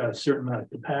capacity. We've got a certain amount of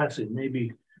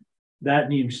capacity.Maybe that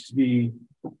needs to be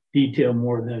detailed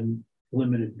more than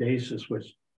limited basis,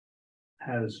 which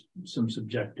has some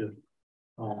subjective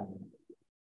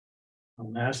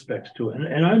aspects to it.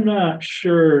 And I'm not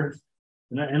sure,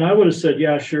 and I would have said,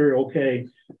 yeah, sure, okay,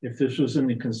 if this was in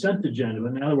the consent agenda,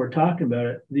 but now that we're talking about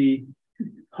it, the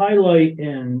highlight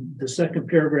in the second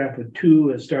paragraph of 2,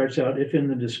 it starts out, if in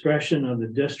the discretion of the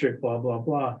district, blah, blah,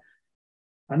 blah.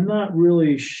 I'm not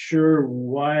really sure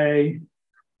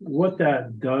what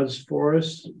that does for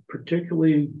us,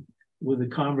 particularly with the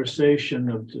conversation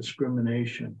of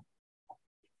discrimination.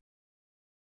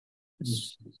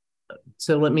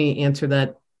 So let me answer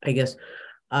that, I guess.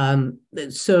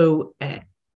 So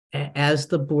as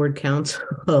the board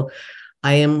counsel,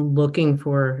 I am looking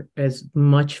for as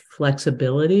much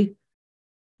flexibility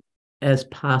as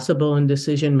possible in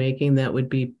decision making that would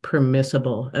be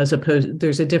permissible, as opposed,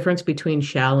 there's a difference between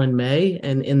shall and may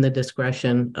and in the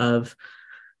discretion of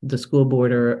the school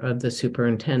board or of the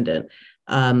superintendent.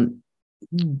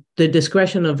 The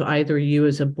discretion of either you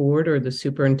as a board or the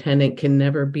superintendent can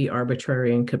never be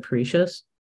arbitrary and capricious.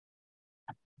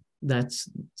 That's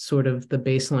sort of the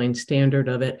baseline standard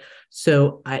of it.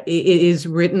 So it is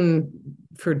written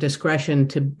for discretion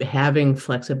to having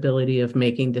flexibility of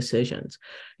making decisions.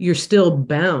 You're still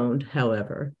bound,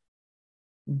 however,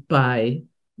 by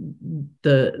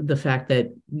the fact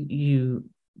that you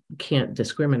can't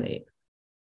discriminate.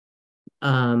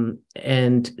 That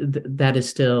is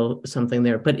still something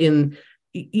there. But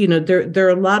there are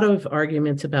a lot of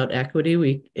arguments about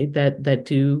equity that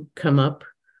do come up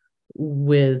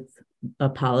with a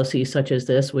policy such as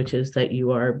this, which is that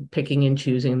you are picking and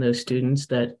choosing those students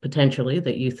that potentially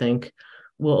that you think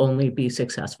will only be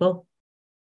successful.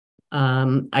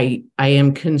 I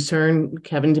am concerned,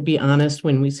 Kevin, to be honest,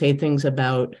 when we say things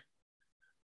about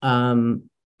hiring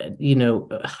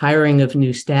of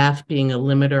new staff being a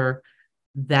limiter,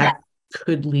 that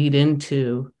could lead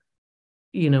into,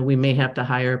 we may have to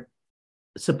hire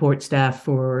support staff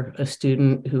for a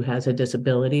student who has a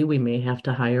disability. We may have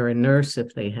to hire a nurse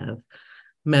if they have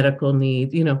medical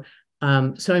needs,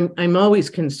 so I'm always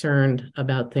concerned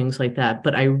about things like that,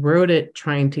 but I wrote it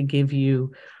trying to give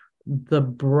you the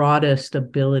broadest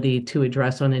ability to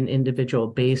address on an individual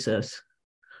basis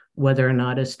whether or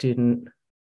not a student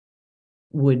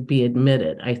would be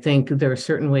admitted. I think there are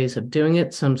certain ways of doing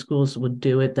it. Some schools would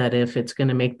do it that if it's going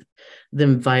to make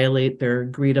them violate their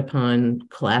agreed upon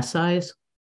class size,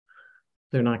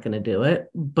 they're not going to do it.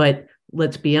 But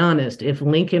let's be honest, if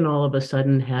Lincoln all of a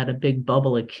sudden had a big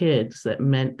bubble of kids, that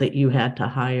meant that you had to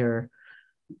hire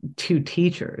 2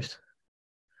 teachers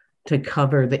to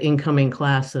cover the incoming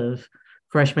class of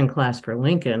freshman class for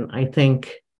Lincoln, I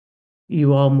think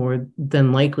you all more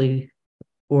than likely,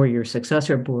 or your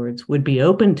successor boards, would be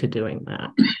open to doing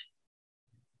that.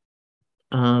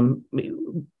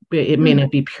 It may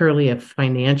not be purely a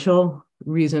financial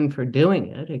reason for doing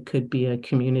it. It could be a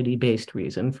community-based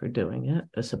reason for doing it,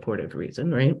 a supportive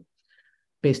reason, right?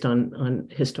 Based on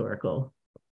historical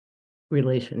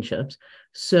relationships.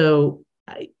 So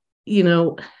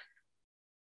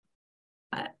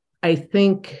I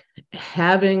think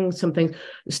having something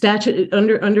statute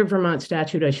under Vermont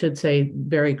statute, I should say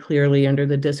very clearly under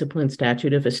the discipline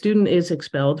statute, if a student is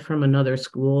expelled from another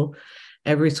school,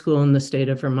 every school in the state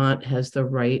of Vermont has the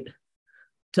right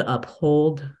to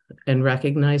uphold and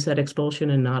recognize that expulsion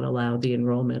and not allow the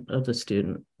enrollment of the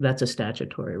student. That's a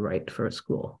statutory right for a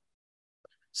school.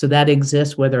 So that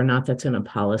exists whether or not that's in a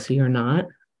policy or not.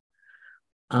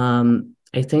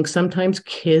 I think sometimes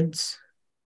kids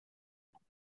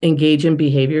engage in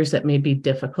behaviors that may be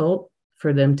difficult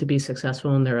for them to be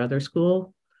successful in their other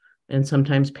school. And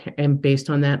sometimes, and based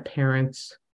on that,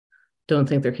 parents don't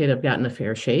think their kid have gotten a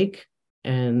fair shake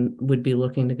and would be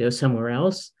looking to go somewhere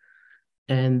else.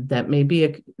 And that may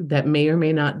be that may or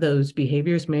may not, those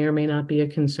behaviors may or may not be a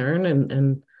concern.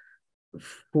 And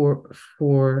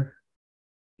for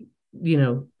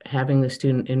having the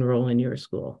student enroll in your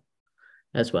school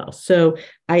as well. So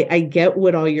I get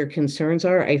what all your concerns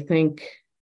are. I think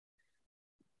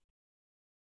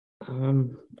I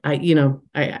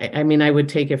would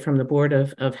take it from the board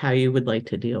of how you would like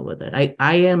to deal with it.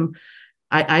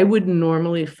 I would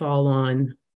normally fall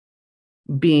on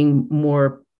being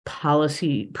more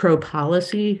pro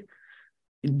policy,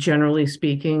 generally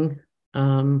speaking,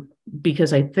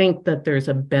 because I think that there's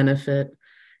a benefit,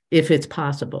 if it's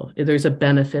possible, if there's a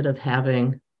benefit of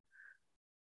having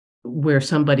where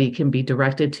somebody can be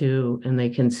directed to and they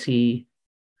can see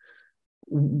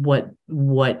what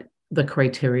the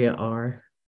criteria are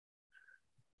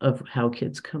of how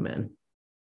kids come in.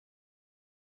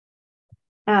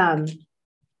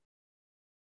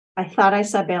 I thought I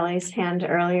saw Bailey's hand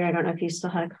earlier. I don't know if you still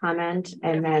had a comment,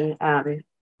 and then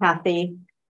Kathy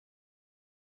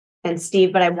and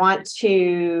Steve, but I want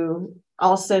to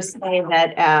also say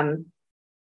that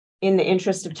in the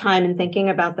interest of time and thinking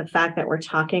about the fact that we're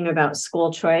talking about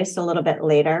school choice a little bit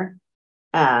later,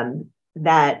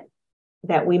 that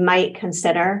we might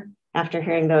consider, after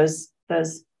hearing those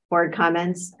board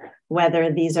comments,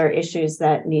 whether these are issues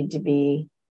that need to be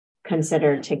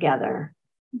considered together,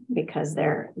 because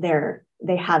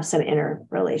they have some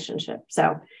interrelationship.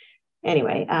 So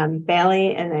anyway,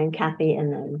 Bailey, and then Kathy,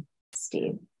 and then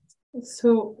Steve.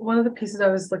 So one of the pieces I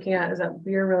was looking at is that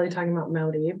we're really talking about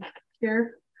Mausd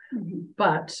here,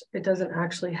 but it doesn't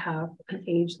actually have an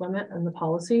age limit in the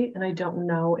policy. And I don't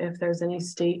know if there's any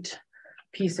state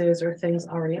pieces or things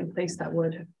already in place that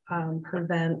would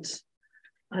prevent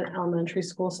an elementary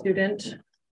school student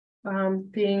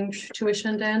being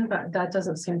tuitioned in, but that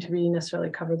doesn't seem to be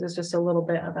necessarily covered. There's just a little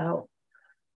bit about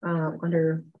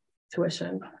under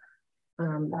tuition.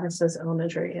 This says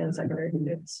elementary and secondary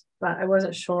students, but I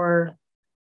wasn't sure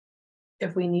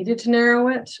if we needed to narrow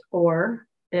it, or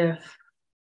if,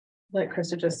 like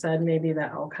Krista just said, maybe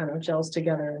that all kind of gels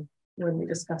together when we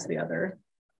discuss the other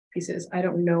pieces. I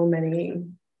don't know many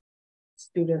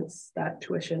students that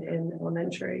tuition in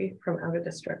elementary from out of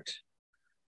district.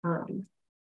 I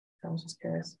was just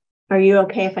curious. Are you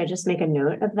okay if I just make a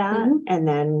note of that, and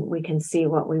then we can see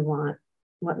what we want,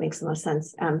 what makes the most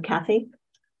sense? Kathy?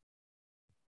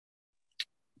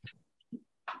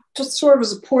 Just sort of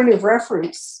as a point of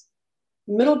reference,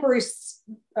 Middlebury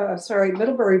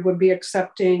would be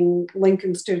accepting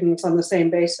Lincoln students on the same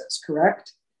basis,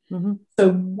 correct?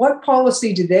 So what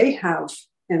policy do they have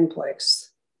in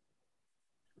place?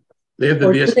 They have the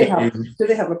VSBA. Do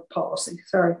they have a policy?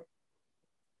 Sorry.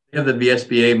 They have the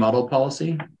VSBA model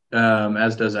policy,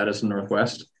 as does Addison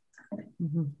Northwest,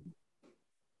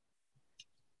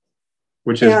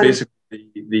 which is basically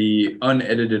the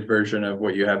unedited version of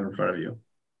what you have in front of you.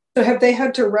 So have they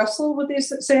had to wrestle with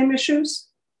these same issues?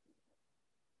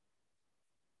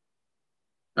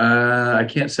 I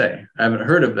can't say. I haven't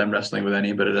heard of them wrestling with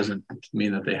any, but it doesn't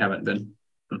mean that they haven't been.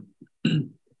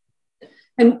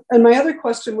 And my other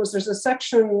question was, there's a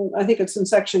section, I think it's in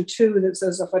section 2, that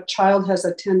says if a child has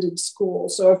attended school.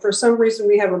 So if for some reason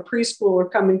we have a preschooler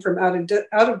coming from out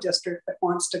of district that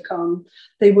wants to come,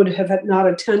 they would have not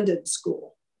attended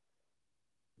school.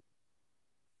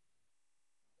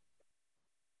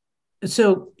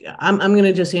 So I'm going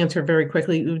to just answer very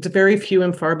quickly. It's very few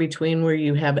and far between where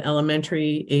you have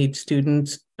elementary age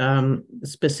students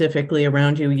specifically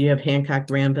around you. You have Hancock,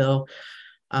 Granville,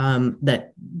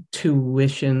 that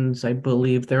tuitions, I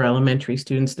believe they're elementary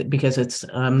students because it's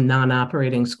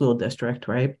non-operating school district,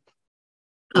 right?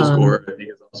 Score, I think,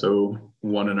 is also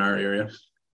one in our area.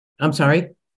 I'm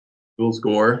sorry? School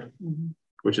Score,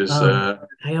 which is I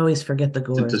always forget the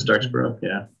Gores. to Starksboro,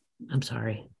 yeah. I'm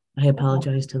sorry. I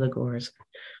apologize to the Gores.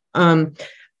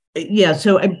 Yeah,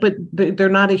 so but they're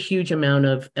not a huge amount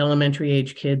of elementary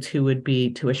age kids who would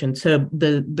be tuition. So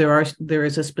there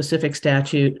is a specific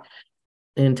statute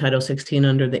in Title 16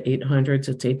 under the 800s,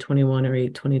 it's 821 or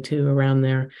 822 around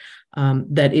there,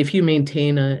 that if you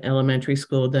maintain an elementary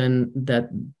school, then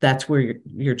that's where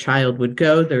your child would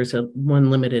go. There's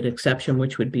one limited exception,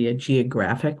 which would be a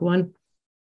geographic one.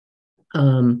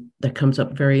 That comes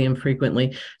up very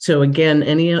infrequently. So again,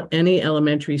 any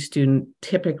elementary student,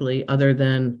 typically, other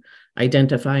than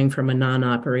identifying from a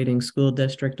non-operating school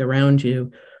district around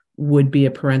you, would be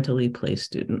a parentally placed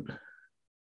student.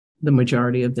 The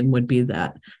majority of them would be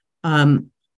that.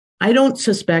 I don't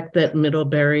suspect that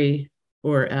Middlebury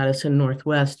or Addison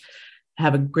Northwest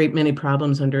have a great many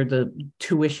problems under the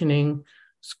tuitioning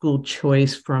school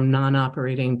choice from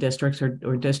non-operating districts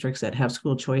or districts that have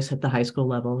school choice at the high school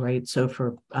level, right? So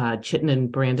for Chittenden,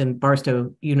 Brandon,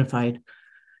 Barstow Unified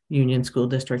Union School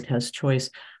District has choice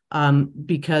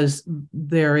because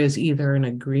there is either an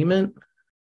agreement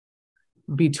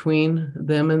between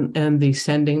them and the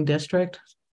sending district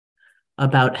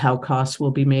about how costs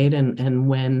will be made and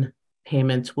when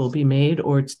payments will be made,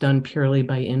 or it's done purely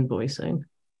by invoicing.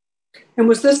 And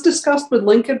was this discussed with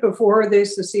Lincoln before they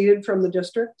seceded from the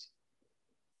district?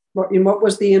 What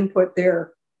was the input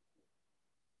there?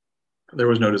 There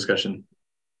was no discussion.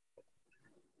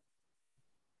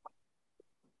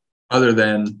 Other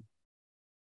than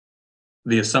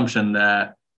the assumption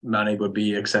that Mount Abe would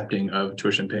be accepting of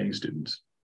tuition paying students.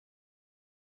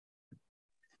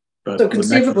 But so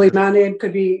conceivably Mount Abe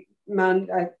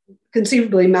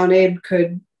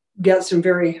could get some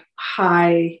very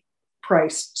high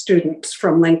price students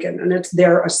from Lincoln, and it's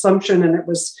their assumption, and it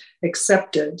was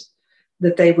accepted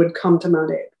that they would come to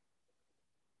Mount Abe.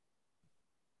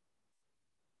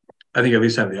 I think at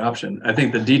least have the option. I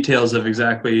think the details of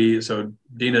exactly, so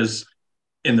Dina's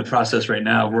in the process right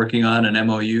now working on an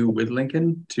MOU with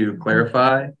Lincoln to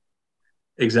clarify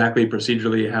exactly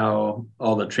procedurally how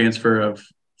all the transfer of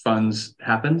funds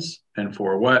happens and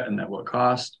for what and at what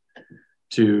cost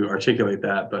to articulate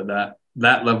that, but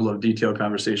that level of detailed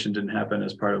conversation didn't happen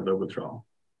as part of the withdrawal.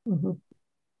 Mm-hmm.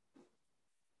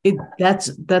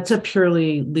 That's a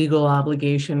purely legal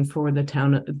obligation for the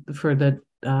town, for the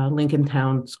Lincoln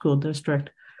Town School District,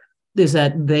 is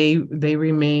that they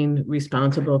remain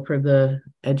responsible for the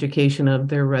education of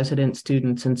their resident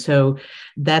students, and so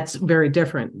that's very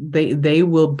different. They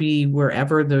will be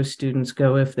wherever those students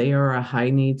go. If they are a high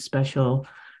need special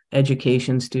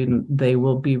education student, they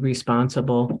will be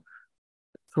responsible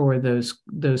for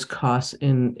those costs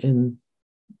in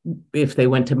if they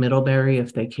went to Middlebury,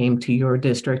 if they came to your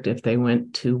district, if they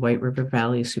went to White River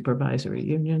Valley Supervisory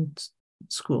Union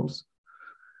schools.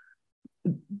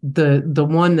 The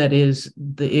one that is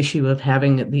the issue of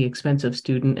having the expensive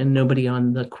student and nobody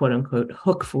on the quote unquote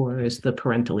hook for is the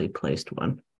parentally placed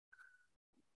one.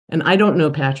 And I don't know,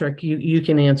 Patrick, you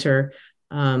can answer.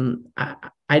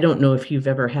 I don't know if you've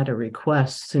ever had a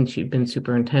request since you've been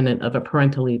superintendent of a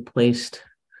parentally placed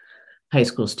high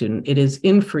school student. It is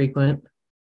infrequent,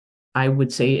 I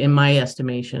would say, in my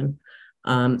estimation.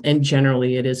 And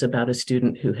generally it is about a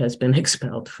student who has been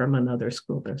expelled from another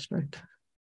school district.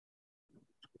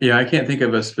 Yeah, I can't think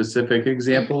of a specific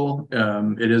example.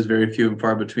 It is very few and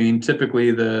far between.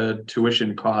 Typically, the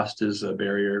tuition cost is a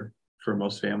barrier for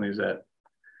most families at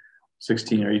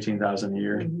 $16,000 or $18,000 a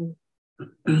year.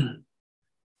 Mm-hmm.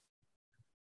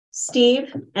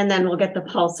 Steve, and then we'll get the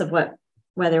pulse of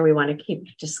whether we want to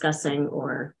keep discussing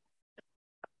or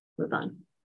move on.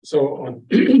 So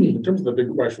in terms of the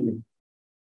big question,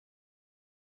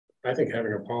 I think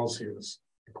having a policy is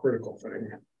a critical thing.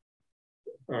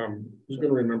 Who's going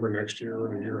to remember next year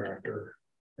or the year after,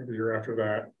 or the year after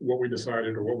that, what we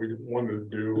decided or what we wanted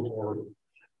to do, or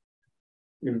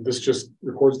this just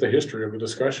records the history of the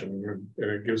discussion, and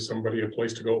it gives somebody a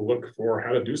place to go look for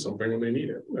how to do something when they need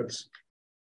it. That's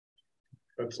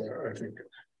I think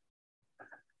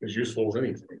as useful as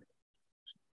anything.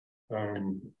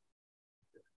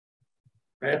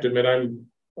 I have to admit I'm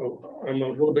a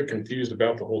little bit confused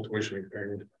about the whole tuition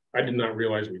thing. I did not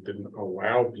realize we didn't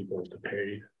allow people to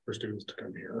pay for students to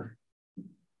come here.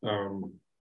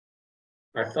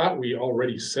 I thought we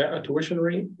already set a tuition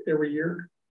rate every year.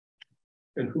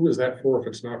 And who is that for if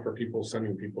it's not for people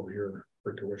sending people here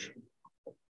for tuition?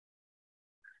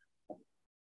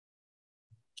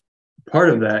 Part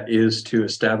of that is to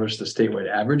establish the statewide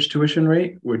average tuition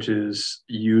rate, which is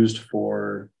used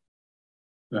for,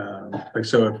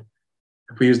 so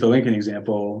if we use the Lincoln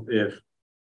example,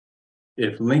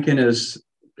 if Lincoln is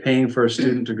paying for a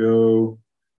student to go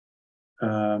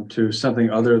to something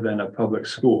other than a public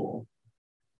school,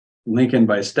 Lincoln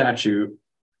by statute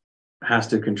has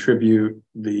to contribute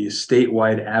the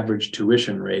statewide average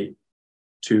tuition rate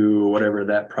to whatever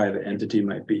that private entity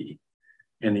might be.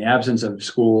 In the absence of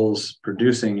schools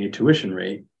producing a tuition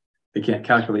rate, they can't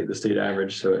calculate the state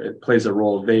average, so it plays a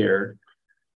role there.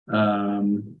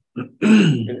 And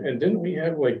didn't we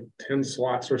have like 10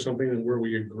 slots or something where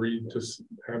we agreed to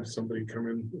have somebody come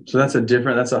in? So that's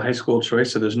a high school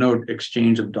choice. So there's no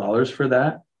exchange of dollars for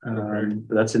that.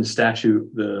 That's in statute,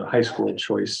 the high school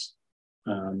choice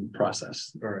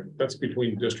process. All right, that's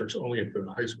between districts only at the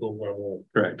high school level.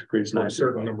 Correct. Grades For 9 a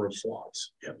certain number of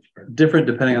slots. Yep. Different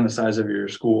depending on the size of your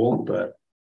school, but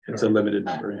it's a limited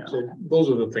number. Yeah. So those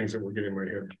are the things that were getting my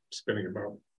head spinning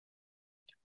about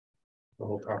the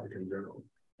whole topic in general.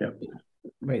 Yep.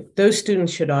 Right. Those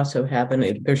students should also have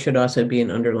there should also be an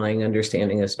underlying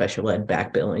understanding of special ed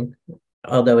back billing,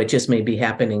 although it just may be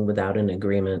happening without an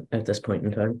agreement at this point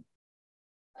in time,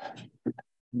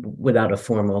 without a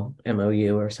formal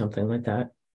MOU or something like that.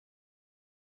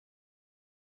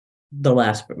 The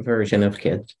last version of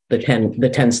kids, the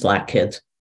 10 Slack kids.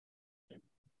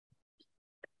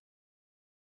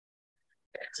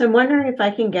 So I'm wondering if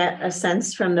I can get a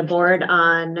sense from the board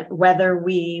on whether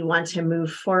we want to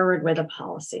move forward with a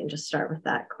policy, and just start with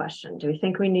that question. Do we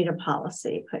think we need a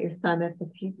policy? Put your thumb up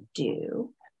if you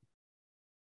do.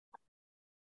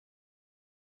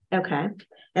 Okay.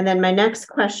 And then my next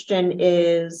question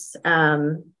is, are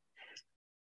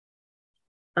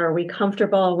we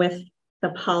comfortable with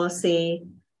the policy,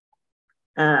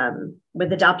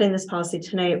 with adopting this policy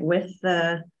tonight with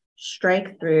the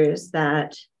strike throughs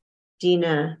that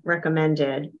Dina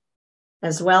recommended,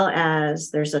 as well as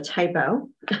there's a typo,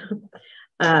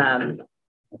 a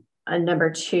number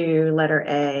 2, letter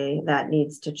A, that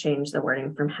needs to change the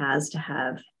wording from has to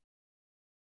have.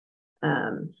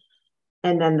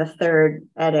 And then the third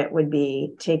edit would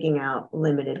be taking out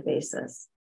limited basis.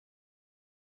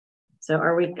 So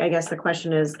are we, I guess the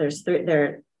question is, there's 3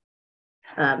 there.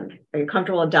 Are you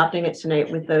comfortable adopting it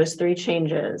tonight with those 3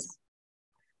 changes?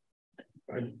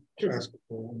 I ask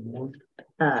for one more.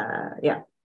 Yeah.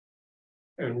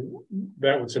 And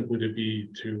that would simply be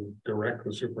to direct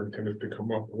the superintendent to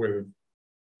come up with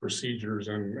procedures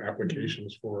and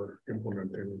applications for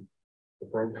implementing the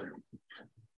program.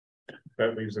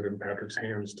 That leaves it in Patrick's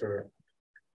hands to.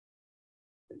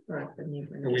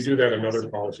 And we do that in other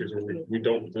policies where we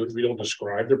don't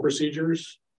describe the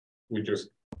procedures. We just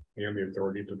hand the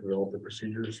authority to develop the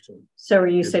procedures. So are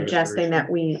you suggesting that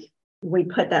we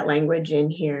put that language in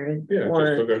here? Yeah, or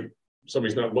just so that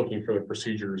somebody's not looking for the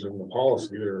procedures in the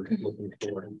policy, they're looking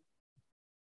for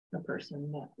the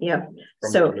person. Yep.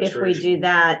 So if we do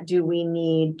that, do we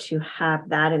need to have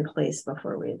that in place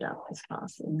before we adopt this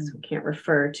policy? So we can't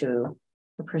refer to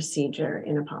the procedure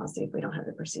in a policy if we don't have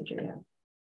the procedure yet.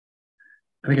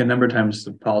 I think a number of times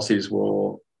the policies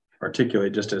will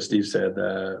articulate, just as Steve said,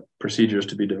 the procedures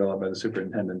to be developed by the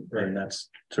superintendent, right? And that's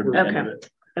sort of the end of it.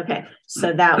 Okay,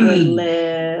 so that would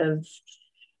live.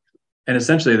 And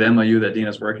essentially the MOU that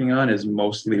Dina's working on is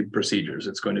mostly procedures.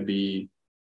 It's going to be,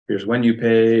 here's when you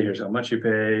pay, here's how much you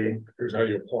pay, here's how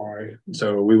you apply.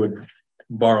 So we would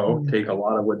take a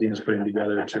lot of what Dina's putting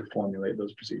together to formulate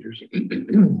those procedures.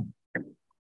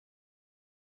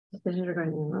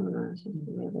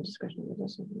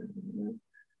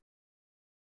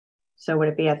 So would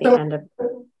it be at the end of?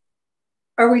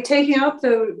 Are we taking out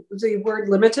the word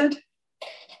limited?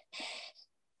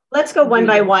 Let's go one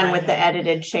by one with the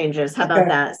edited changes. How about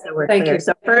that? So we're clear.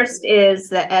 So first is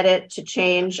the edit to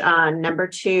change on number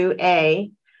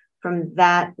 2A from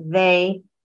that they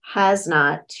has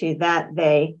not to that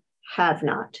they have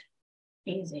not.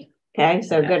 Easy. Okay,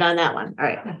 so good on that one. All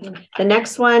right. The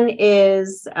next one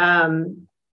is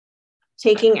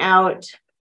taking out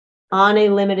on a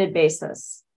limited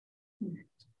basis.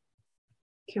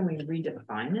 Can we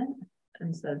redefine it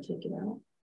instead of take it out?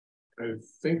 I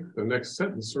think the next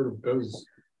sentence sort of does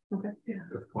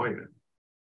define it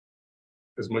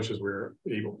as much as we're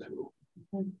able to.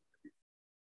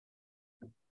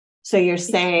 So you're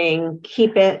saying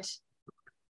keep it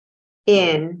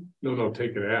in. No,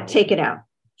 take it out. Take it out.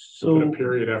 So put a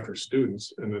period after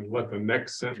students and then let the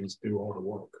next sentence do all the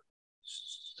work.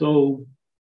 So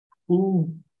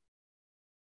who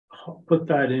put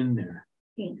that in there?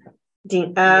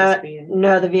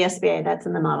 No, the VSBA, that's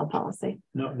in the model policy.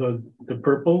 No, the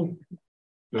purple?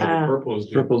 No, the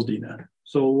purple's Dina.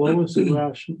 So what was the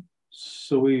rationale?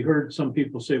 So we heard some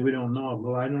people say we don't know.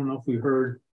 Well, I don't know if we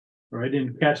heard, or I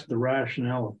didn't catch the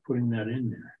rationale of putting that in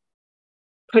there.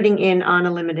 Putting in on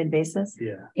a limited basis?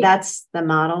 Yeah. That's the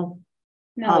model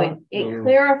No, it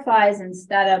clarifies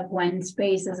instead of when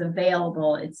space is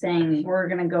available, it's saying we're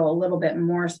gonna go a little bit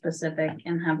more specific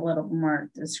and have a little more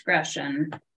discretion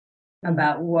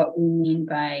about what we mean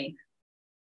by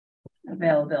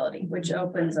availability, which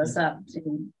opens us up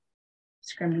to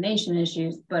discrimination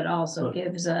issues, but also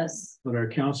gives us. But our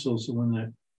council is the one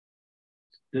that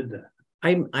did that.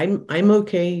 I'm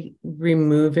okay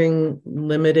removing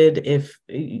limited if,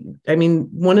 I mean,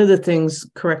 one of the things,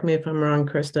 correct me if I'm wrong,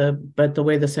 Krista, but the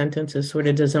way the sentence is sort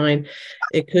of designed,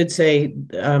 it could say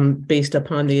based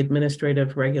upon the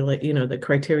administrative the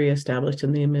criteria established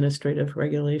in the administrative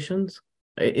regulations.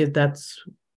 If that's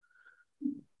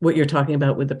what you're talking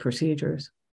about with the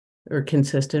procedures, or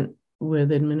consistent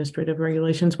with administrative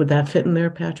regulations, would that fit in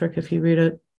there, Patrick, if you read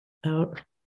it out?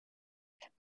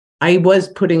 I was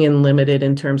putting in limited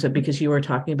in terms of, because you were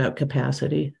talking about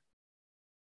capacity.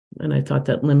 And I thought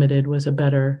that limited was a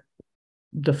better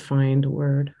defined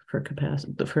word for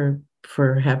capacity,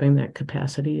 for having that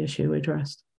capacity issue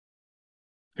addressed.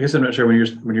 I guess I'm not sure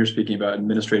when you're speaking about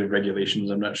administrative regulations,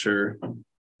 I'm not sure.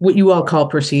 What you all call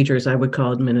procedures, I would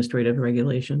call administrative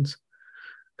regulations.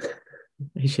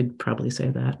 I should probably say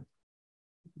that.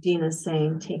 Dina's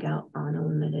saying take out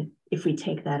unlimited. If we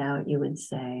take that out, you would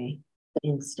say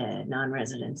instead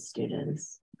non-resident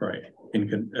students. Right.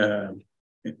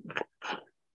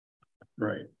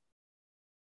 Right.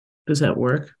 Does that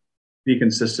work? Be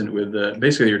consistent with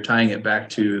basically you're tying it back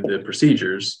to the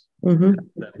procedures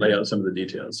that lay out some of the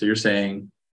details. So you're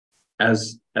saying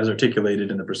as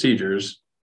articulated in the procedures,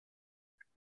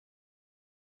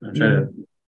 I'm trying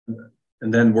to,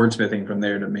 and then wordsmithing from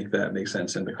there to make that make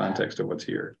sense in the context of what's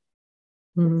here.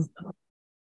 Of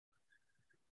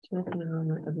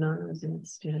non-resident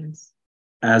students.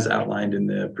 As outlined in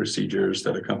the procedures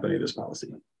that accompany this policy.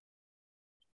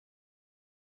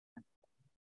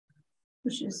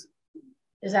 Which is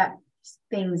that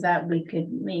things that we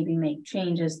could maybe make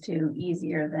changes to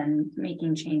easier than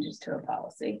making changes to a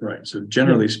policy. Right. So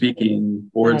generally speaking,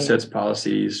 board sets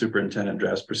policies, superintendent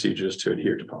drafts procedures to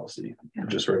adhere to policy,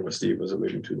 which is sort of what Steve was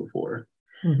alluding to before.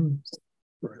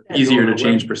 Easier to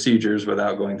change procedures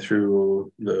without going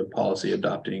through the policy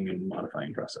adopting and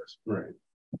modifying process. Right.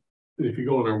 If you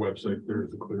go on our website,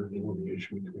 there's a clear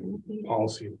delineation between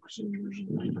policy and procedures.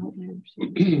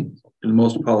 And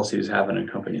most policies have an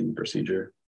accompanying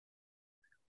procedure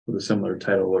with a similar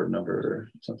title or number or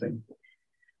something.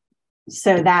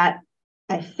 So that,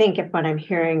 I think if what I'm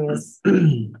hearing is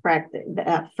correct,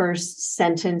 that first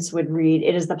sentence would read,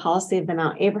 it is the policy of the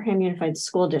Mount Abraham Unified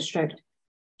School District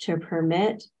to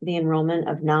permit the enrollment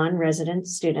of non-resident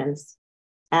students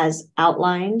as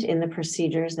outlined in the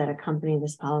procedures that accompany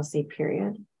this policy,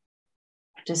 period.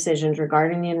 Decisions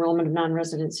regarding the enrollment of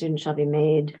non-resident students shall be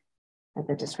made at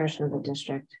the discretion of the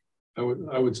district. I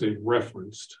would say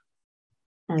referenced.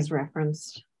 As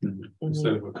referenced.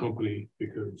 Instead of accompany,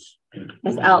 because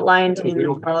as outlined in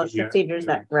the procedures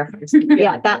that reference.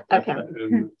 Yeah, that, okay.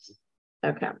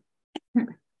 Okay.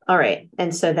 All right.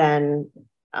 And so then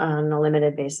on a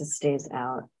limited basis stays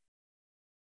out.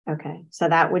 Okay, so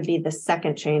that would be the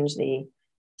second change. The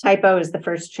typo is the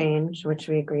first change, which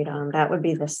we agreed on. That would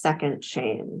be the second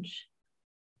change.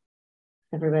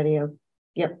 Everybody,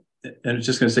 yep. And it's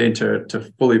just going to say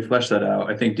to fully flesh that out,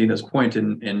 I think Dina's point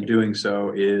in doing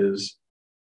so is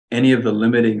any of the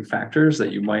limiting factors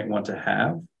that you might want to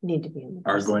have need to be in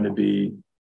are going to be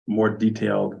more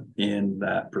detailed in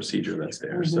that procedure that's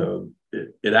there. So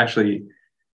it actually,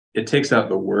 it takes out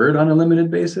the words on a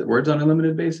limited basis,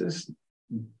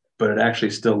 but it actually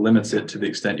still limits it to the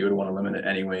extent you would want to limit it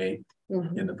anyway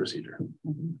in the procedure.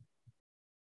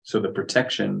 So the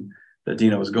protection that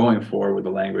Dina was going for with the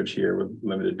language here with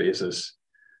limited basis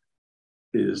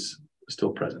is still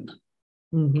present.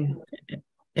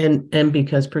 And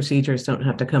because procedures don't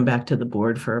have to come back to the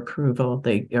board for approval,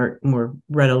 they are more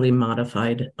readily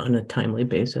modified on a timely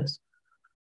basis.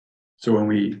 So when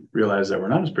we realize that we're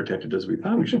not as protected as we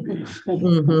thought we should be.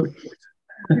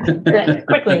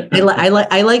 Quickly.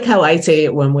 I like how I say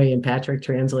it one way and Patrick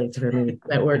translates for me.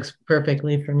 That works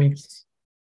perfectly for me.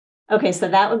 Okay, so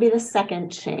that would be the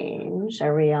second change.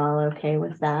 Are we all okay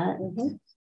with that?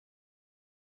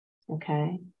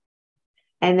 Okay.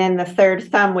 And then the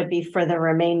third thumb would be for the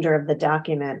remainder of the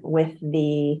document with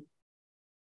the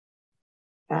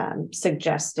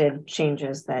suggested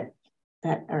changes that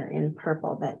are in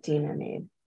purple that Dina made.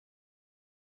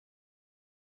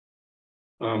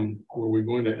 Were we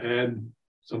going to add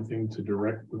something to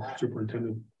direct the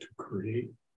superintendent to create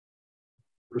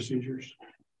procedures?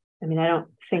 I mean, I don't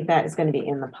think that is going to be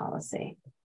in the policy.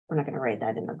 We're not going to write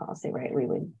that in the policy, right? We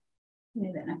would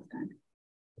maybe that next time.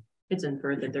 It's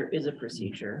inferred that there is a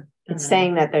procedure. It's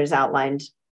saying that there's outlined.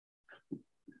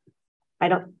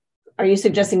 Are you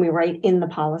suggesting we write in the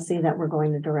policy that we're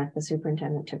going to direct the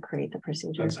superintendent to create the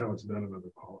procedure? That's how it's done in other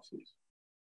policies.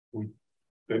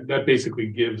 That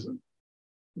basically defines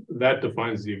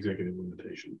the executive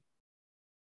limitation.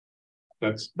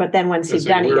 But then once you've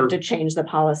done it, you have to change the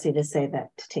policy to say that,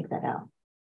 to take that out.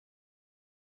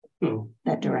 No.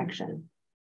 That direction.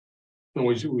 No,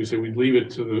 we say we leave it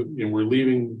to the, we're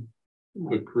leaving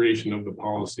the creation of the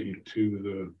policy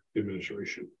to the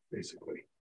administration, basically.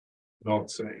 Without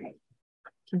saying.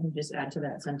 Can you just add to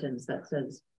that sentence that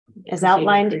says as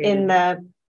outlined in the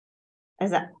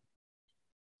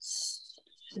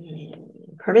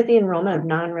permit the enrollment of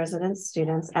non-resident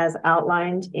students as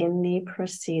outlined in the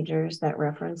procedures that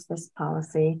reference this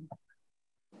policy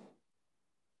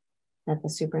that the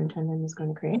superintendent is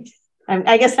going to create.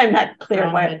 I guess I'm not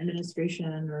clear what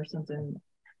administration or something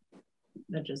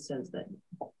that just says that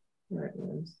where it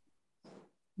is,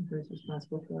 who's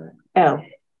responsible for it. Oh,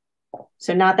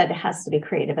 so not that it has to be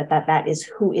created, but that is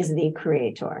who is the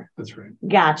creator. That's right.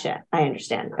 Gotcha. I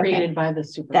understand. Created by the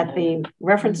superintendent. That the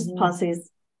references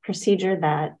policies procedure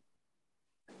that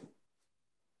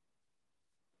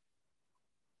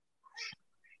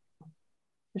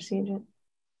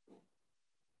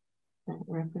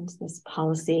reference this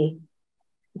policy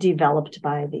developed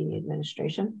by the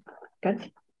administration. Good.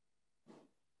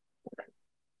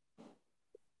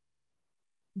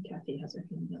 Kathy has her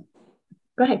hand up.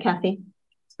 Go ahead, Kathy.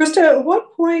 Krista, at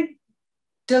what point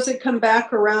does it come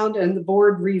back around and the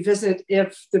board revisit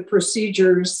if the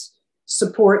procedures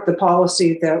support the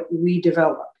policy that we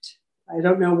developed? I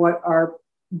don't know what our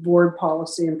board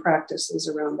policy and practice is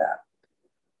around that.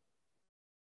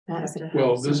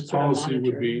 Well, this policy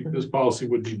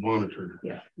would be monitored.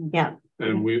 Yeah.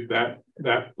 And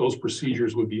those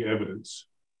procedures would be evidence.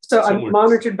 So I'm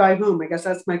monitored by whom? I guess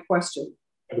that's my question.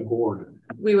 The board.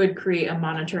 We would create a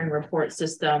monitoring report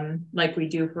system like we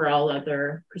do for all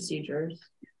other procedures.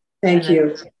 Thank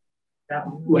you.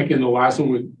 Like in the last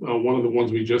one, one of the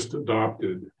ones we just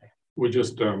adopted, we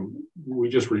just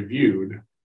reviewed.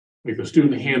 Like the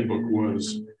student handbook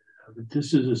was.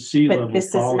 This is a C-level But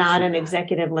this policy. is not an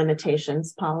executive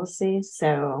limitations policy,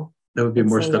 so that would be a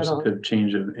more substantive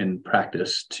change in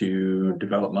practice to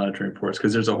develop monitoring reports,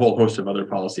 because there's a whole host of other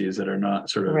policies that are not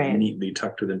sort of neatly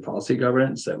tucked within policy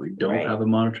governance that we don't have a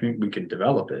monitoring. We can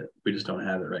develop it. We just don't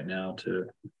have it right now to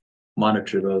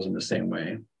monitor those in the same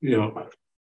way. Yeah.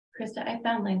 Krista, I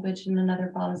found language in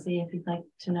another policy if you'd like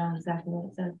to know exactly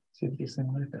what it says.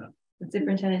 The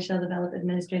superintendent shall develop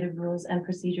administrative rules and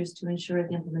procedures to ensure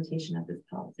the implementation of this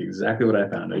policy. Exactly what I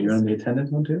found. Are you on the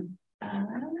attendance one too? I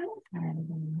don't know.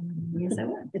 Yes, I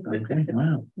would. Okay,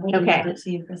 wow. okay.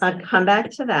 I'll come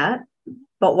back to that.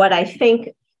 But what I think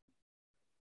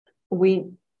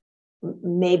we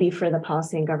maybe for the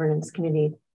policy and governance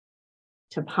committee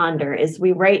to ponder is we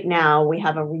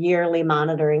have a yearly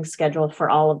monitoring schedule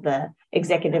for all of the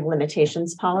executive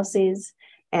limitations policies,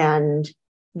 and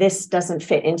this doesn't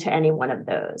fit into any one of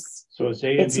those. So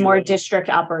it's more district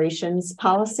operations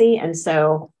policy. And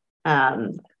so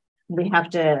we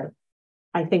have to,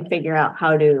 I think, figure out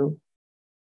how to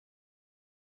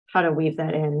weave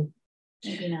that in.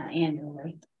 Maybe not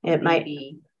annually. It might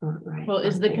be. Right. Well,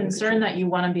 is the concern that you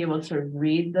want to be able to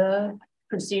read the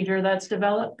procedure that's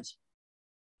developed?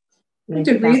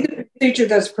 To read the procedure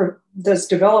that's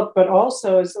developed, but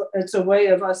also it's a way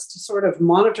of us to sort of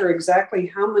monitor exactly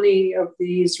how many of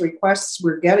these requests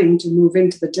we're getting to move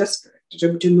into the district,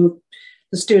 to move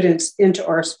the students into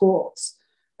our schools.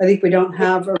 I think we don't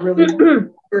have a really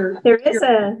there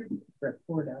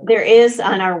is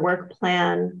on our work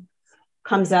plan,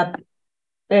 comes up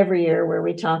every year where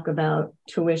we talk about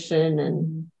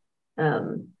tuition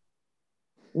and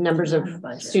numbers of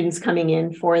students coming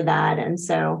in for that. And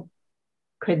so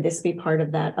could this be part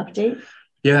of that update?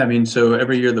 Yeah, I mean, so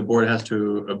every year the board has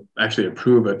to actually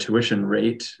approve a tuition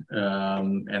rate,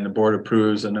 and the board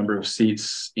approves a number of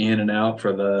seats in and out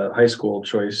for the high school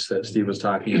choice that Steve was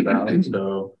talking about.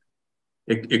 So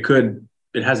it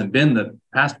hasn't been the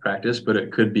past practice, but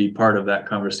it could be part of that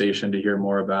conversation to hear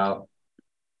more about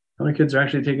how many kids are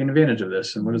actually taking advantage of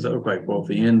this and what does that look like, both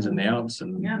the ins and the outs.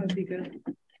 And yeah, that'd be good.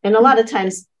 And a lot of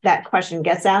times that question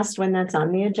gets asked when that's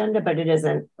on the agenda, but it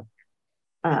isn't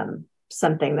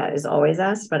something that is always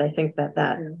asked. But I think that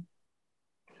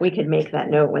we could make that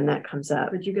note when that comes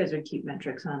up. But you guys would keep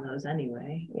metrics on those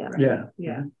anyway. Yeah. Right?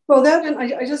 Yeah. Well, that, and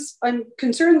I'm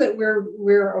concerned that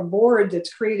we're a board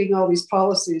that's creating all these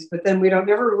policies, but then we don't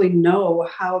ever really know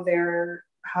how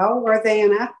are they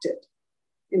enacted.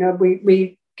 You know,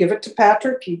 we give it to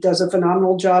Patrick. He does a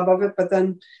phenomenal job of it. But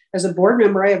then as a board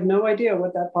member, I have no idea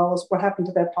what happened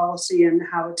to that policy and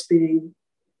how it's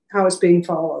being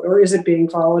followed, or is it being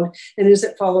followed, and is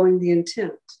it following the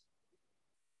intent?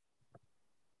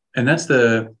 And that's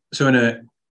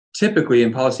typically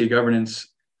in policy governance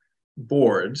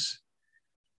boards,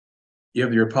 you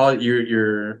have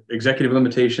your executive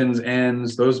limitations, and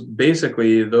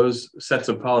those sets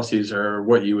of policies are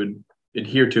what you would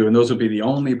adhere to, and those would be the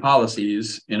only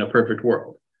policies in a perfect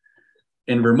world.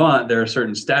 In Vermont, there are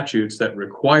certain statutes that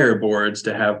require boards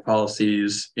to have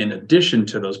policies in addition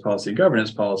to those policy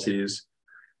governance policies.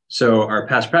 So our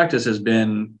past practice has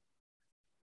been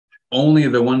only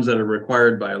the ones that are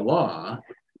required by law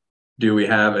do we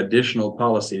have additional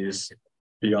policies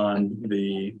beyond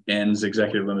the ends,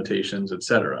 executive limitations, et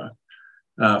cetera,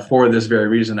 for this very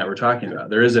reason that we're talking about.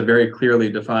 There is a very clearly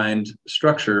defined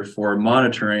structure for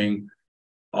monitoring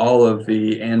all of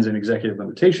the ends and executive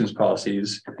limitations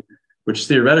policies, which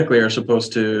theoretically are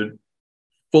supposed to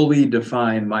fully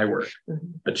define my work.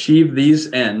 Achieve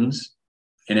these ends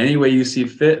in any way you see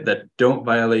fit that don't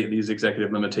violate these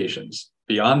executive limitations.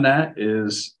 Beyond that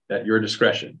is at your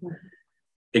discretion.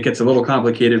 It gets a little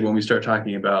complicated when we start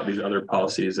talking about these other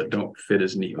policies that don't fit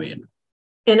as neatly in.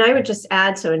 And I would just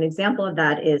add, so an example of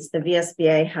that is the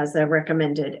VSBA has a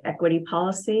recommended equity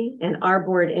policy, and our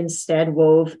board instead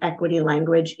wove equity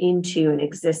language into an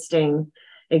existing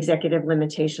executive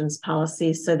limitations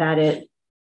policy so that it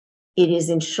is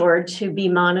ensured to be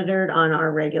monitored on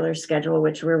our regular schedule,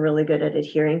 which we're really good at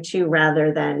adhering to,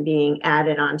 rather than being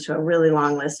added onto a really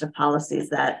long list of policies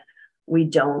that we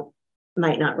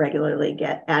might not regularly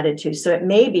get added to. So it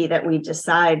may be that we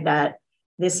decide that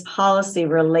this policy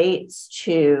relates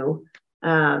to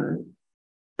an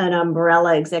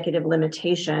umbrella executive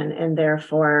limitation, and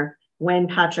therefore when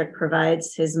Patrick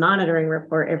provides his monitoring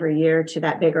report every year to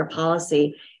that bigger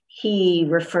policy, he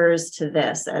refers to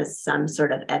this as some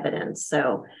sort of evidence.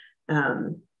 So,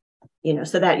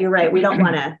 so that you're right, we don't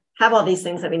want to have all these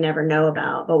things that we never know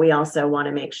about, but we also want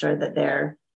to make sure that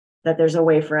there's a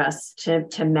way for us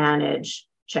to manage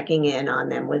checking in on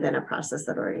them within a process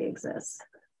that already exists.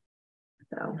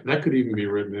 So that could even be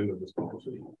written into this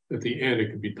policy. At the end,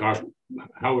 it could be talked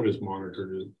how it is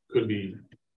monitored. It could be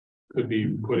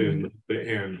put in the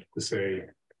end to say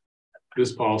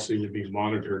this policy would be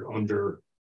monitored under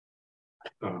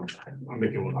I'm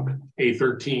making one up,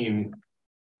 A13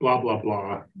 blah blah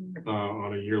blah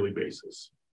on a yearly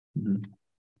basis.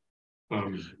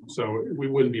 So we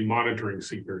wouldn't be monitoring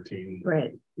C13,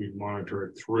 right? We'd monitor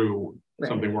it through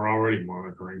something we're already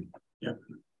monitoring. Yep.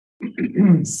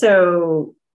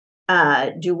 So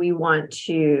do we want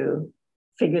to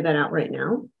figure that out right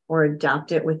now, or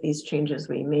adopt it with these changes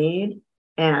we made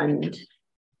and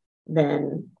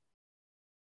then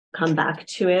come back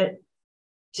to it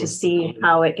to see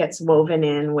how it gets woven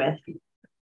in with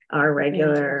our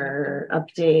regular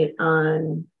update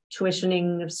on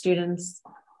tuitioning of students?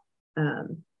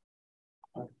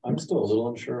 I'm still a little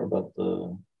unsure about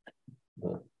the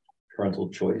parental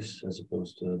choice as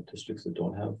opposed to districts that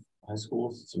don't have high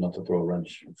schools. So not to throw a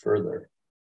wrench further,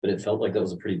 but it felt like that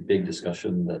was a pretty big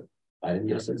discussion that I didn't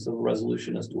get a sense of a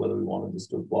resolution as to whether we wanted this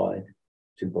to apply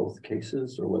to both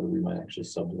cases or whether we might actually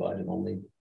subdivide and only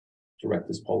direct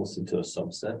this policy to a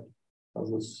subset of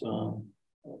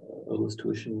those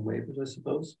tuition waivers, I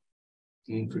suppose.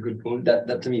 It's a good point.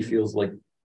 That to me feels like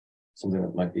something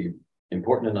that might be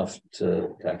important enough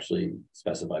to actually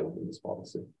specify within this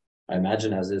policy. I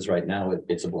imagine as is right now,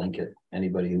 it's a blanket.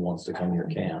 Anybody who wants to come here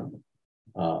can,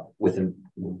 within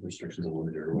restrictions of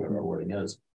limited or whatever our wording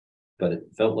is. But it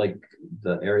felt like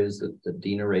the areas that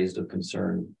Dina raised of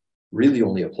concern really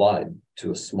only applied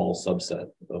to a small subset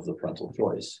of the parental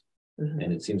choice.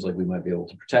 And it seems like we might be able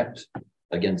to protect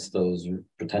against those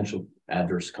potential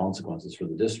adverse consequences for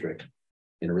the district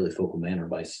in a really focal manner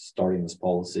by starting this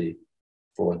policy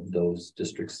for those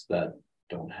districts that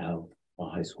don't have a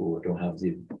high school or don't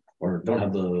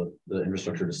have the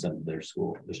infrastructure to send their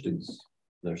students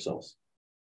themselves.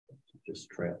 Just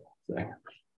trail there.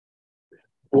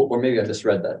 Or maybe I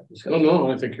misread that.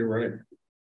 No, I think you're right.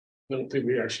 I don't think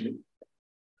we actually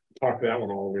talked that one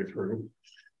all the way through.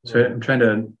 So I'm trying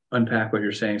to unpack what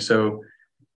you're saying. So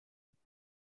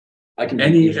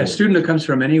a student that comes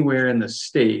from anywhere in the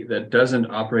state that doesn't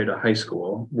operate a high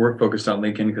school, we're focused on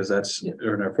Lincoln because that's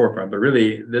in our forefront, but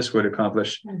really this would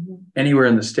accomplish anywhere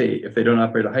in the state if they don't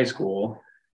operate a high school,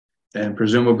 and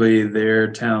presumably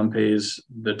their town pays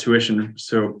the tuition.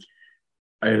 So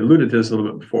I alluded to this a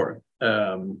little bit before.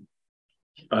 A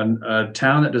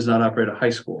town that does not operate a high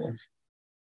school,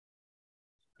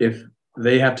 if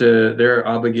they're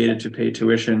obligated to pay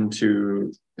tuition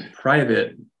to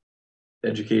private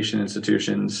education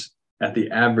institutions at the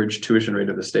average tuition rate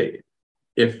of the state.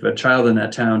 If a child in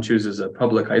that town chooses a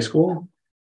public high school,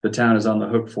 the town is on the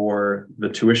hook for the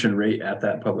tuition rate at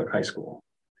that public high school.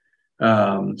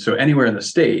 So anywhere in the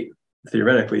state,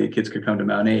 theoretically, kids could come to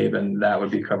Mount Abe and that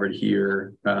would be covered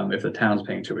here if the town's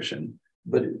paying tuition.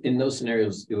 But in those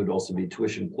scenarios, it would also be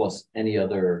tuition plus any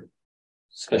other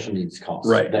special needs costs.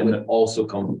 Right. That would also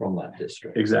come from that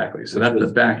district. Exactly. So that's the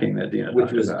backing that Dina which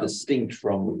talked was about. distinct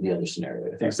from the other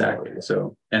scenario. Exactly.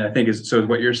 So, and I think so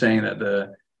what you're saying that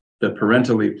the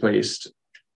parentally placed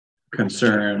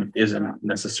concern isn't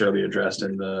necessarily addressed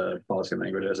in the policy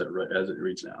language as it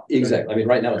reads now. Exactly. I mean,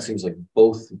 right now it seems like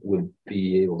both would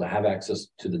be able to have access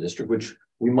to the district, which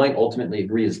we might ultimately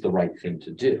agree is the right thing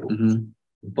to do. Mm-hmm.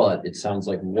 But it sounds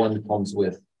like one comes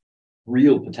with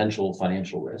real potential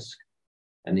financial risk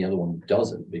and the other one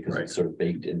doesn't, because it's sort of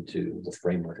baked into the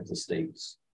framework of the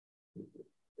state's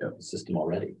system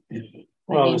already.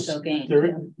 Well,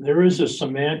 there is a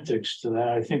semantics to that.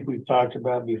 I think we've talked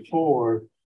about before.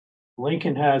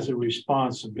 Lincoln has a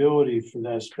responsibility for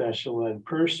that special ed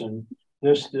person.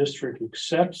 This district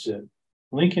accepts it.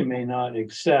 Lincoln may not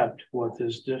accept what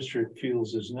this district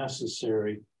feels is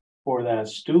necessary for that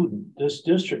student. This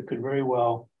district could very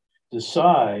well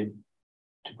decide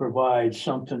to provide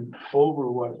something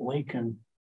over what Lincoln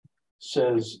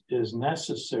says is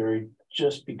necessary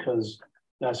just because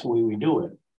that's the way we do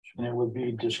it. And it would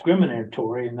be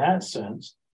discriminatory in that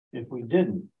sense if we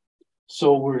didn't.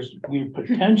 So we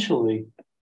potentially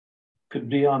could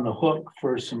be on the hook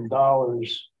for some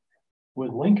dollars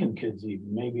with Lincoln kids,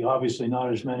 even maybe obviously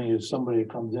not as many as somebody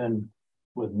that comes in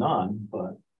with none,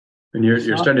 but. And you're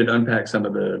starting to unpack some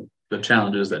of the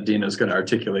challenges that Dina is going to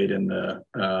articulate in the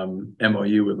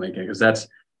MOU with Lincoln, because that's,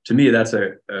 to me, that's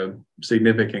a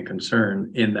significant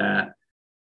concern in that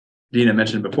Dina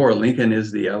mentioned before, Lincoln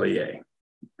is the LEA.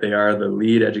 They are the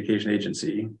lead education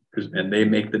agency, and they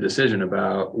make the decision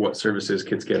about what services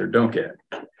kids get or don't get.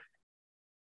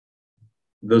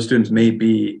 Those students may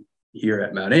be here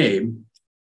at Mount Abe,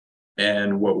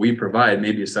 and what we provide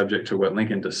may be subject to what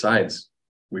Lincoln decides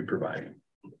we provide.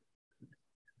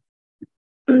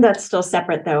 That's still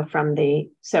separate though from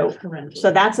so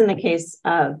that's in the case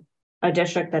of a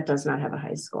district that does not have a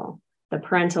high school. The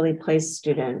parentally placed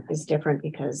student is different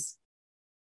because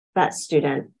that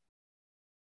student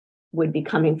would be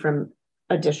coming from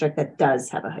a district that does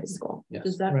have a high school. Yes.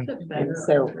 Does that fit better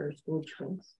under school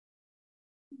choice?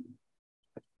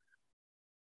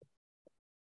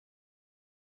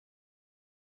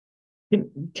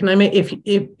 Can I make,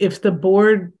 if the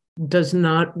board does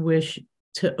not wish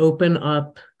to open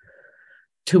up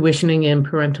tuitioning in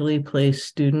parentally placed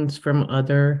students from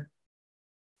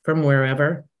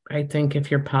wherever, I think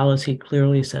if your policy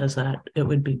clearly says that, it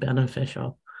would be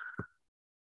beneficial.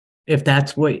 If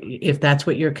that's what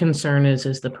your concern is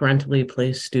the parentally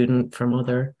placed student from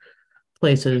other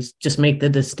places, just make the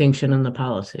distinction in the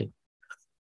policy.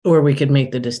 Or we could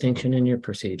make the distinction in your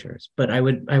procedures, but I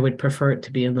would prefer it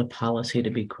to be in the policy,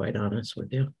 to be quite honest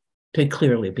with you, to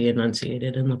clearly be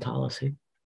enunciated in the policy.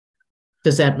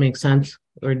 Does that make sense?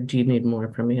 Or do you need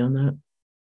more from me on that?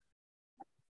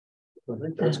 I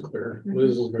think that's clear.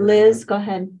 Liz, go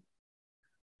ahead.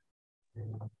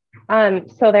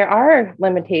 So there are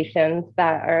limitations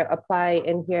that apply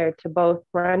in here to both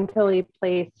parentally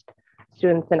placed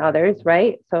students and others,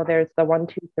 right? So there's the 1,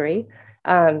 2, 3,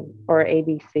 or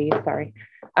ABC, sorry.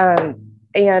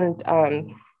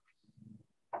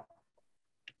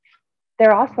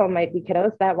 There also might be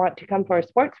kiddos that want to come for a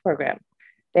sports program.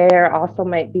 There also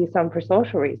might be some for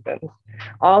social reasons.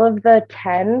 All of the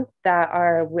 10 that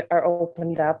are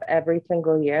opened up every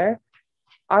single year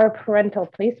are parental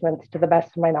placements, to the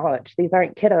best of my knowledge. These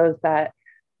aren't kiddos that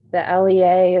the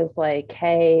LEA is like,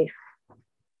 hey,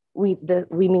 we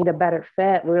need a better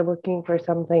fit. We're looking for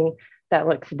something that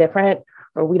looks different,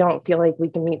 or we don't feel like we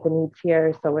can meet the needs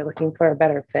here, so we're looking for a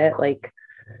better fit. Like,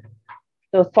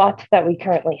 those slots that we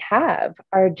currently have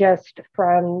are just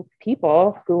from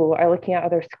people who are looking at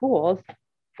other schools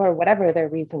for whatever their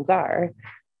reasons are.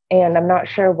 And I'm not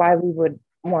sure why we would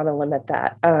want to limit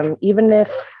that. Even if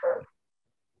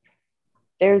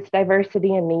there's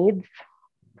diversity in needs,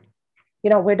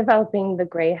 we're developing the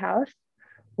Gray House,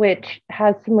 which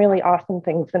has some really awesome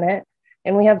things in it.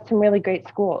 And we have some really great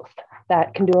schools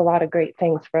that can do a lot of great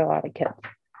things for a lot of kids.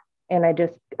 And I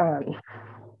just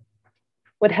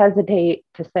would hesitate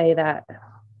to say that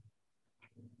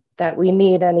we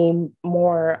need any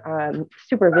more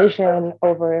supervision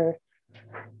over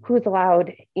who's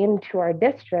allowed into our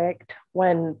district,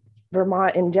 when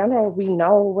Vermont in general, we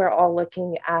know we're all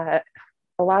looking at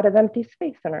a lot of empty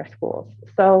space in our schools.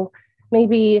 So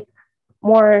maybe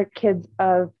more kids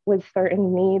with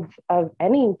certain needs of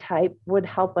any type would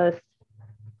help us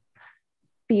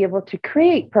be able to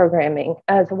create programming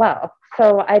as well.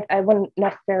 So I wouldn't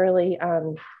necessarily,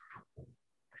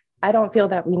 I don't feel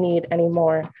that we need any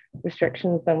more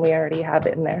restrictions than we already have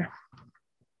in there.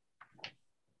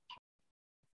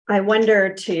 I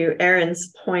wonder, to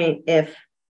Erin's point, if,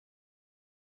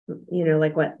 you know,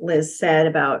 like what Liz said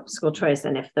about school choice,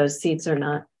 and if those seats are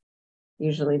not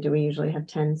usually, do we usually have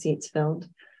 10 seats filled?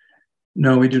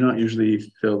 No, we do not usually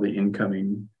fill the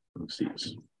incoming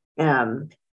seats.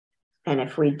 And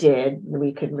if we did,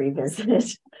 we could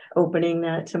revisit opening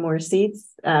that to more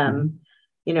seats.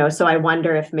 You know, so I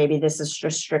wonder if maybe this is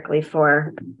just strictly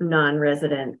for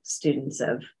non-resident students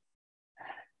of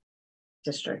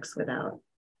districts without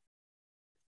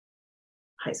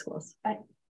high schools. Can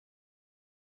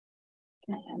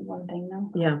I add one thing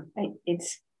though? Yeah.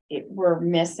 We're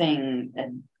missing,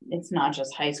 and it's not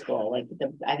just high school. Like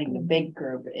I think the big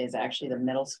group is actually the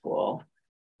middle school.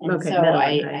 And okay, so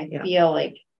I feel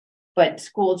like, but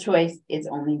school choice is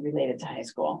only related to high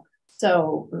school.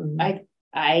 So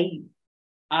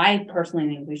I personally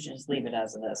think we should just leave it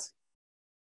as it is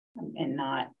and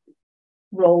not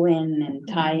roll in and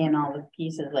tie in all the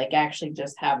pieces, like actually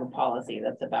just have a policy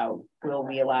that's about, will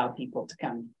we allow people to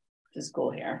come to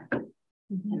school here?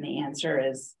 And the answer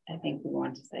is, I think we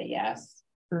want to say yes.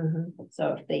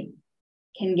 So if they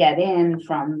can get in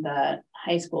from the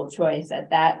high school choice at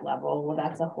that level, well,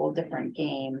 that's a whole different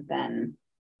game than,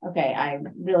 okay, I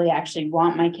really actually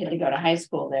want my kid to go to high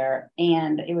school there.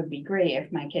 And it would be great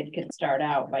if my kid could start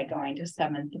out by going to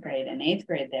 7th grade and 8th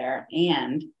grade there.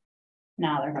 And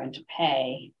now they're going to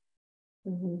pay.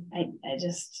 I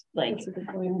just like,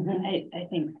 I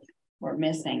think we're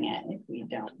missing it if we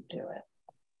don't do it.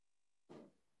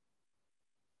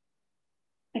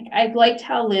 Like, I liked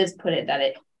how Liz put it, that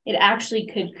it actually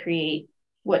could create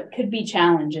what could be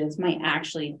challenges might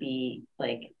actually be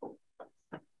like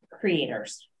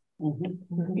creators.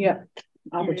 Yeah.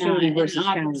 Opportunity versus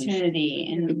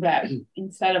opportunity, and that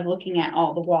instead of looking at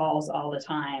all the walls all the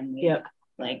time, we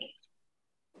like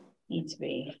need to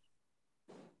be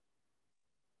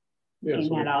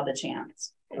looking at all the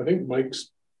chance. I think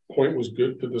Mike's point was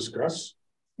good to discuss.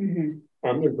 I'm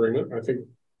in agreement. I think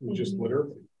we just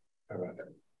literally have at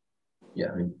it. Yeah,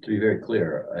 I mean, to be very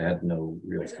clear, I had no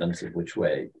real sense of which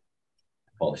way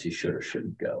policy should or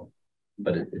shouldn't go,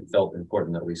 but it felt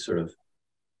important that we sort of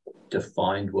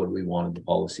defined what we wanted the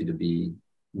policy to be,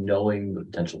 knowing the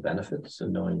potential benefits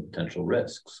and knowing potential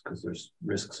risks, because there's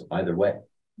risks either way,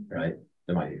 right?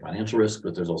 There might be financial risk,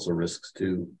 but there's also risks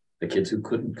to the kids who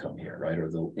couldn't come here, right? Or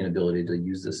the inability to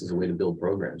use this as a way to build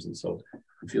programs. And so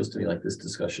it feels to me like this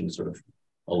discussion sort of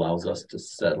allows us to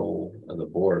settle as a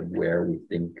board where we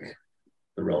think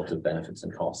the relative benefits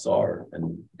and costs are,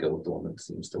 and go with the one that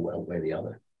seems to outweigh the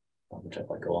other, which I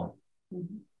might go on.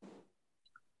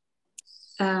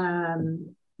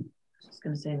 Just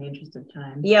going to say in the interest of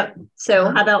time. Yep.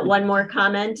 So how about one more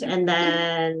comment and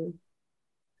then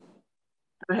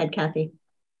go ahead, Kathy.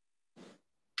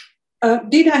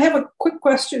 Dina, I have a quick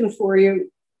question for you.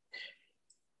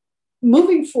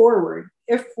 Moving forward,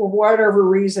 if for whatever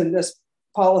reason this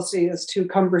policy is too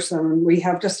cumbersome and we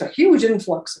have just a huge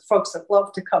influx of folks that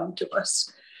love to come to us,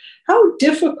 how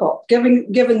difficult,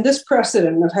 given this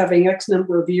precedent of having X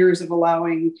number of years of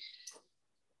allowing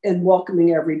and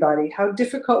welcoming everybody, how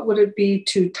difficult would it be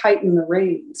to tighten the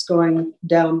reins going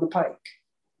down the pike?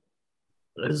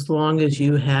 As long as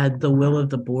you had the will of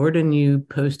the board and you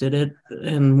posted it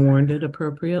and warned it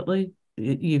appropriately,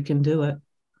 you can do it.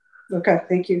 Okay,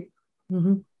 thank you.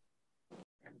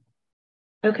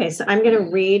 Okay, so I'm going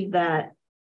to read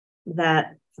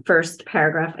that first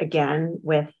paragraph again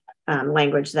with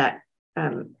language that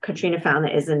Katrina found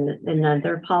that is in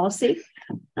another policy.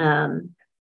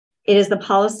 It is the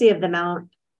policy of the Mount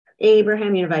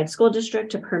Abraham Unified School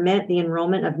District to permit the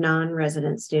enrollment of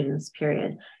non-resident students,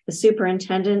 period. The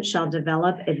superintendent shall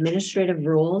develop administrative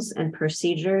rules and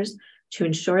procedures to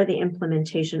ensure the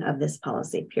implementation of this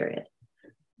policy, period.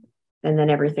 And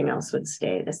then everything else would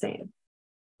stay the same.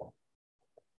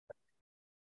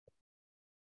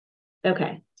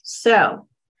 Okay, so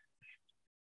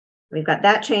we've got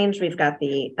that change, we've got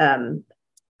the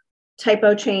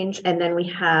typo change, and then we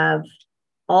have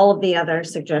all of the other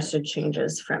suggested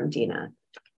changes from Dina.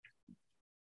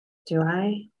 Do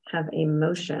I have a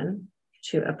motion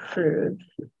to approve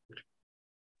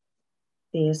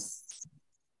this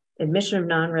admission of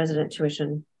non-resident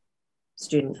tuition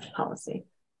student policy?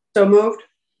 So moved.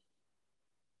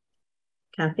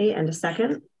 Kathy, and a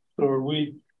second? So are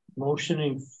we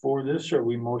motioning for this, or are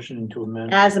we motioning to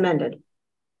amend? As amended.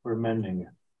 We're amending it.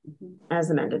 As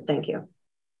amended, thank you.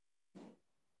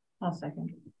 I'll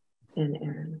second. And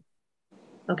Aaron.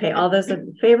 Okay, all those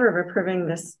in favor of approving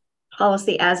this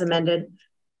policy as amended,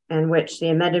 and which the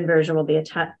amended version will be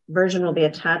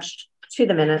attached to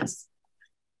the minutes,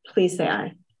 please say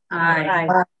aye.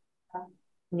 Aye.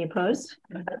 Any opposed?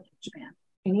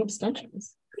 Any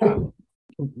abstentions? No.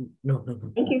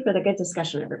 Thank you for the good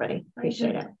discussion, everybody.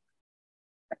 Appreciate it.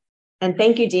 And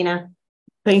thank you, Dina.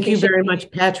 Thank you very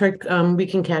much, Patrick. We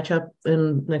can catch up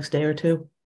in next day or two.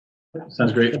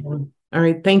 Sounds great. All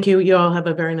right. Thank you. You all have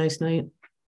a very nice night.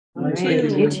 All right,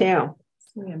 you too.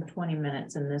 We have 20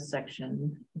 minutes in this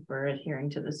section if we're adhering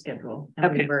to the schedule. And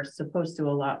Okay. we were supposed to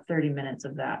allot 30 minutes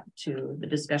of that to the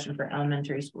discussion for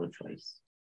elementary school choice.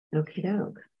 Okie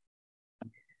doke.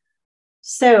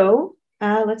 So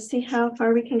let's see how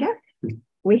far we can get.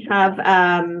 We have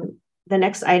the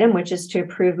next item, which is to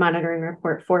approve monitoring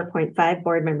report 4.5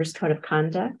 board members code of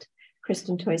conduct.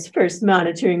 Kristen Toy's first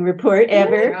monitoring report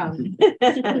ever.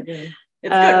 It's good,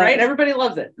 right? Everybody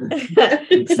loves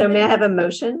it. So may I have a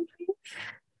motion?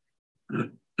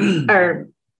 Or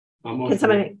can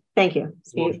somebody, thank you,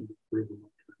 Steve.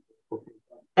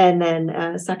 And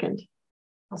then second.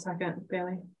 I'll second,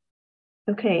 Bailey.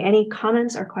 Okay, any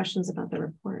comments or questions about the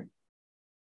report?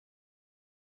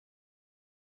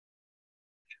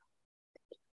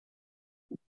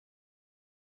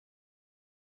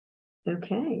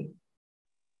 Okay.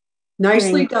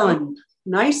 Nicely done.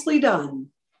 Nicely done.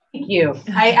 Thank you.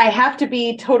 I have to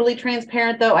be totally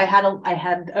transparent though. I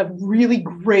had a really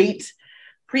great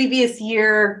previous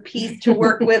year piece to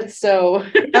work with. So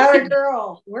Atta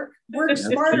girl. Work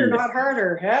smarter, not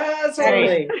harder. That's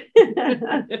right.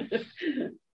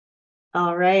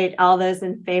 All right. All those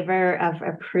in favor of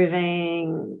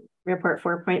approving report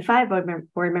 4.5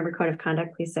 board member code of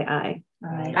conduct, please say aye.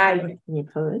 Aye. Any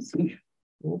opposed? Any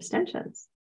abstentions?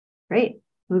 Great.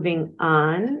 Moving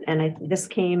on, and this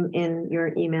came in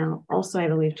your email also, I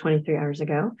believe, 23 hours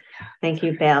ago. Thank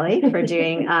you, Bailey, for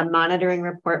doing monitoring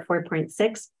report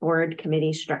 4.6 board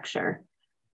committee structure.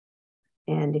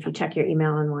 And if you check your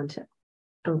email and want to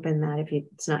open that, if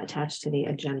it's not attached to the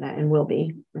agenda, and will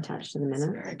be attached to the minutes.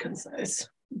 Very concise.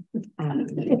 Take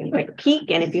a quick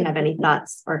peek, and if you have any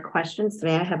thoughts or questions,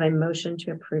 may I have a motion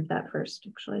to approve that first,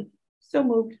 actually? So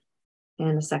moved.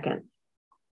 And a second.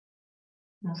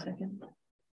 I'll second.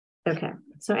 Okay,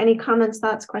 so any comments,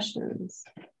 thoughts, questions?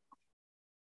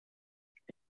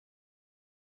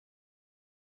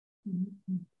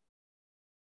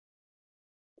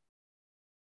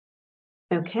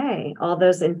 Okay, all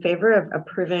those in favor of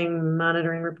approving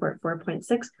monitoring report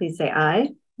 4.6, please say aye.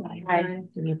 Aye.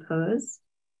 Any opposed?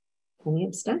 Any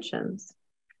abstentions?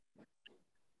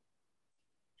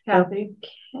 Kathy.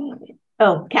 Okay.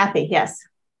 Oh, Kathy, yes.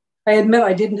 I admit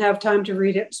I didn't have time to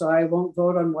read it, so I won't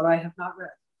vote on what I have not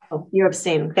read. Oh, you're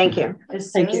abstaining. Thank you.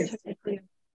 Thank you.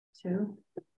 Too.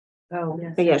 Oh,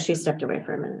 but yeah, she stepped away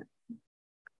for a minute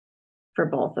for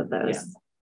both of those.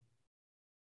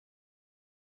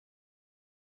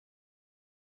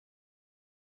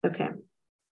 Yeah. Okay.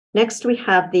 Next, we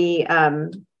have the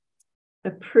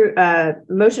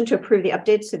motion to approve the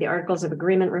updates to the articles of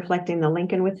agreement reflecting the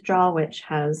Lincoln withdrawal, which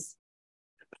has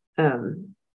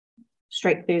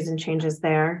strike throughs and changes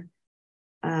there.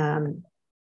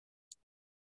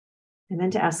 And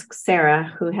then to ask Sarah,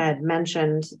 who had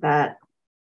mentioned that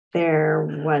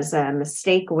there was a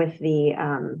mistake with the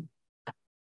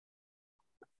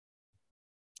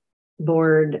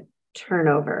board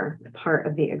turnover part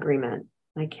of the agreement.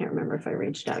 I can't remember if I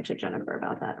reached out to Jennifer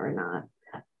about that or not.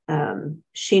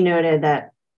 She noted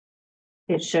that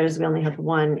it shows we only have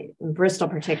one, in Bristol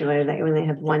particularly, that we only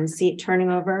have one seat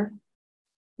turning over,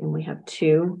 and we have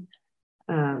two.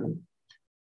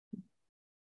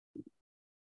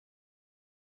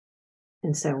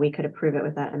 And so we could approve it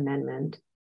with that amendment.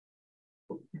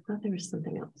 I thought there was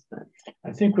something else, but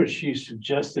I think what she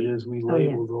suggested is we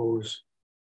label those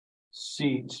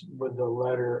seats with the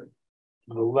letter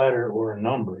or a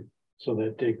number so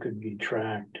that they could be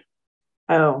tracked.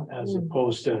 Oh, as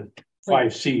opposed to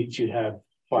 5 seats, you'd have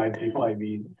 5A,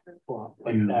 5B,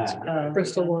 like that.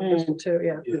 Bristol 1, Bristol 2,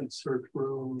 yeah. In search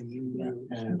room,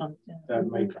 and that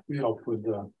might help with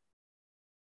the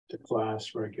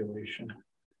class regulation.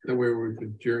 That way we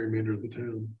could gerrymander the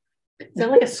town. Is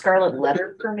that like a scarlet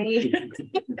letter for me?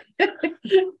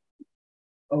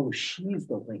 Oh, she's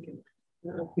the Lincoln.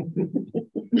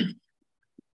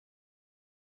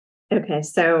 okay.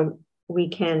 So we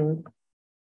can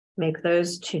make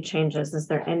those two changes. Is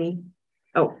there any?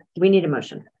 Oh, we need a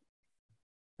motion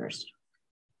first.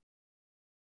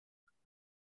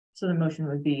 So the motion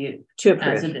would be to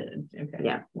approve. as it is. Okay.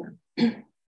 Yeah.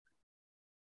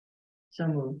 So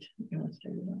moved.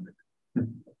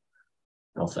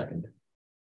 I'll second.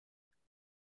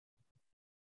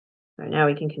 All right, now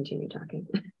we can continue talking.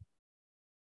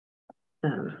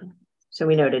 So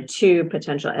we noted 2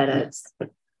 potential edits.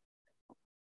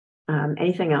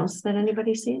 Anything else that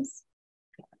anybody sees?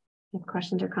 Have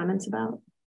questions or comments about?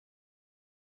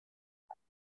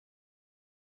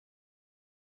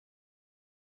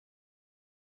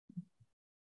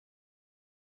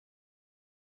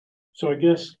 So I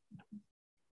guess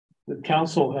the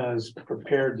council has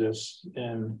prepared this,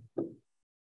 and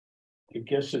I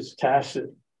guess it's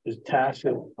tacit, that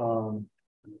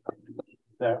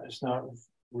it's not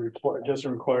required,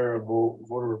 doesn't require a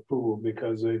voter approval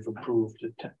because they've approved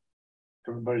it.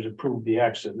 Everybody's approved the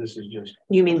exit. This is just.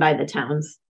 You mean by the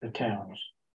towns? The towns.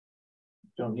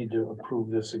 Don't need to approve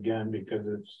this again because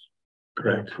it's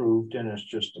correct approved, and it's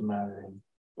just a matter of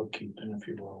bookkeeping, if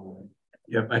you will.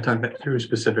 Yep, I talked that through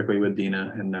specifically with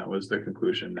Dina, and that was the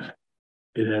conclusion that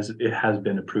it has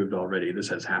been approved already. This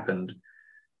has happened.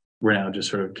 We're now just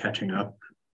sort of catching up,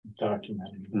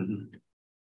 documenting. Mm-hmm.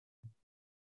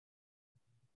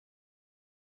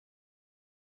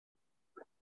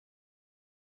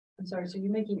 I'm sorry, so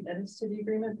you're making edits to the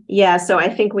agreement? Yeah, so I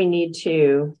think we need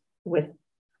to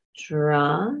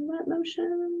withdraw that motion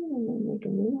and then make a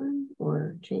new one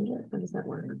or change it. How does that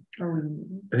work?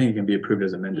 I think it can be approved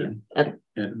as amended. Yeah. Okay.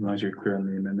 As long as you're clear on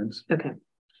the amendments. Okay.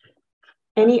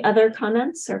 Any other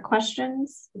comments or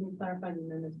questions? Can you clarify the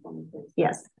amendments for me, please?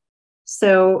 Yes.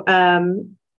 So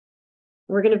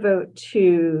we're going to vote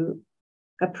to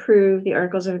approve the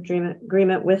Articles of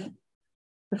Agreement with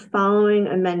the following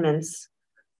amendments.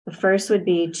 The first would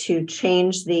be to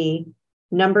change the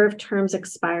number of terms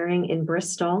expiring in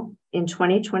Bristol in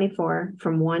 2024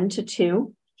 from 1 to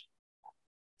 2.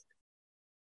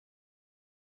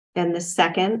 And the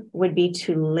second would be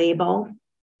to label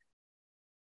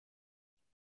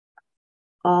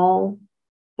all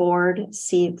board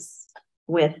seats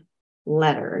with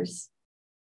letters.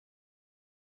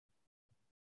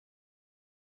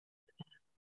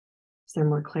 Is there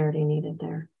more clarity needed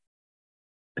there?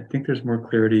 I think there's more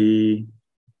clarity.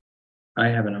 I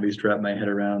haven't at least wrapped my head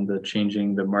around the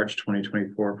changing the March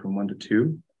 2024 from 1 to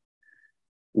 2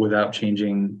 without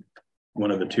changing one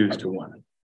of the 2s to 1.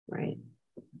 Right.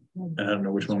 And I don't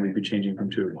know which one we'd be changing from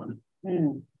 2 to 1.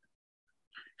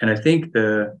 And I think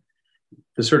the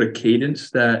sort of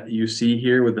cadence that you see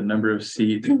here with the number of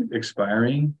seats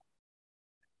expiring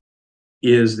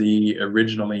is the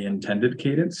originally intended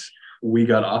cadence. We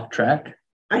got off track.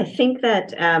 I think that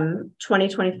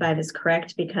 2025 is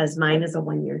correct because mine is a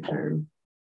 1-year term.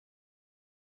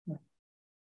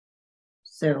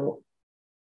 So,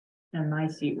 and my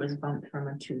seat was bumped from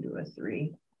a 2 to a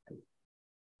 3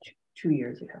 2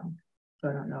 years ago. So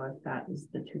I don't know if that is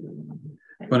the 2 to 1.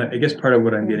 But I guess part of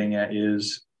what I'm getting at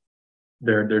is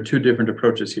there are 2 different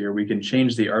approaches here. We can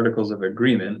change the Articles of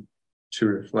Agreement to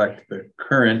reflect the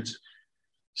current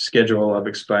schedule of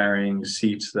expiring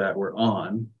seats that we're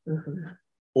on.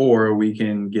 Or we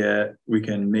can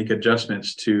make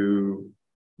adjustments to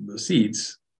the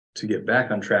seats to get back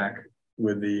on track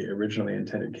with the originally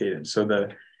intended cadence. So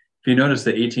if you notice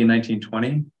the 18, 19,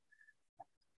 20,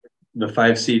 the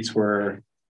 5 seats were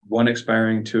 1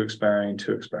 expiring, 2 expiring,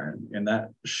 2 expiring. And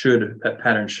that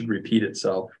pattern should repeat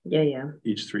itself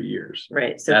each 3 years.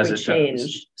 Right. So if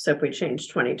we change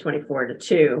 2024 to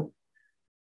 2,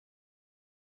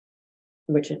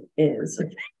 which it is,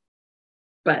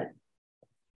 but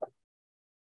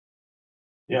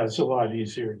yeah, it's a lot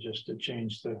easier just to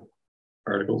change the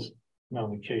articles. No,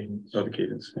 the cadence. Oh, the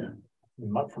cadence, yeah.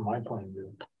 From my point of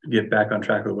view. Get back on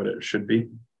track with what it should be.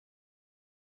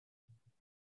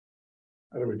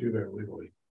 How do we do that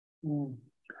legally?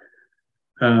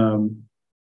 I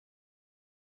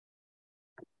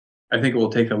think it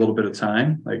will take a little bit of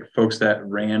time. Like folks that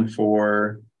ran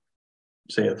for,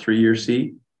 say, a 3-year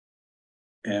seat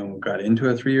and got into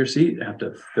a 3-year seat have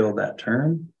to fill that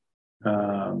term.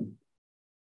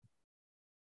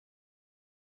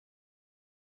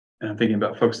 And I'm thinking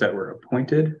about folks that were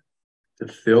appointed to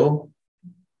fill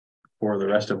for the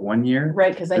rest of 1 year.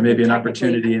 Right, because there may be an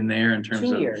opportunity in there in terms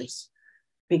 2 of years,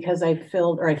 because I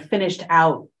finished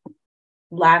out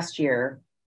last year,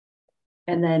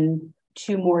 and then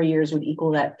 2 more years would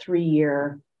equal that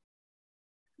 3-year.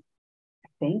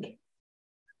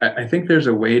 I think there's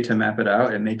a way to map it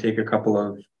out. It may take a couple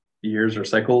of years or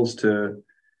cycles to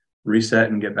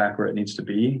reset and get back where it needs to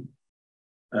be.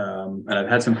 And I've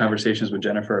had some conversations with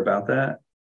Jennifer about that.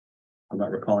 I'm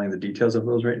not recalling the details of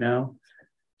those right now.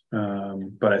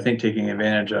 But I think taking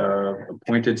advantage of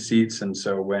appointed seats, and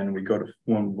so when we go to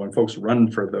when folks run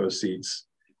for those seats,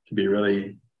 to be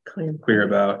really clear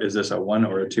about, is this a 1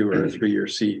 or a 2 or a 3-year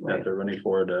seat that they're running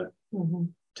for to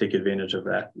take advantage of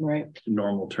that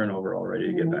normal turnover already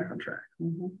to get back on track.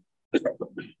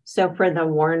 So for the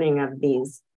warning of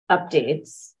these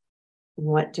updates,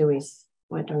 what do we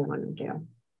want to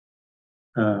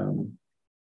do?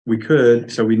 We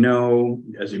could, so we know,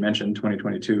 as you mentioned,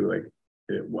 2022, like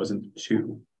it wasn't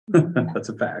 2. That's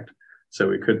a fact. So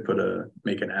we could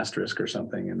make an asterisk or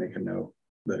something and make a note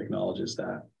that acknowledges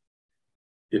that,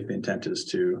 if the intent is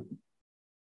to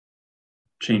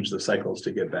change the cycles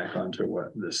to get back onto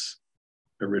what this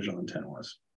original intent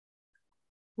was.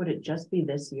 Would it just be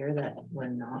this year that we're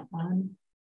not on?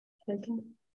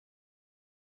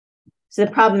 So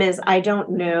the problem is, I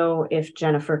don't know if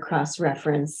Jennifer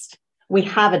cross-referenced. We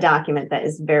have a document that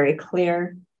is very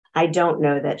clear. I don't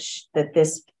know that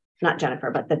this, not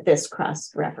Jennifer, but that this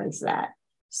cross-referenced that.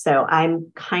 So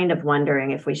I'm kind of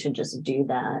wondering if we should just do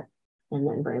that and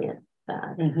then bring it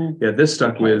back. Yeah, this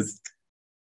stuck with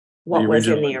what was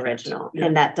in the original,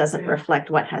 and that doesn't reflect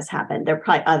what has happened. There are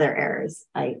probably other errors,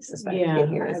 I suspect, in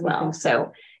here as well.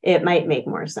 So it might make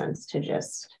more sense to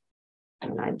just,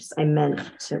 and I meant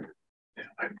to.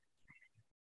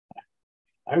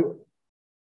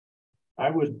 I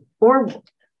would or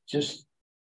just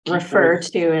refer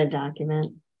to a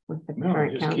document with the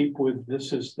current just count. keep with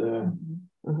this is the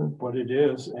what it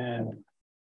is, and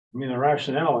I mean the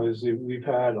rationale is that we've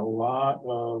had a lot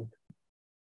of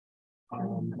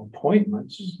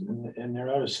appointments and they're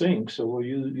out of sync, so we'll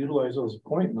utilize those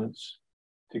appointments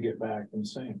to get back in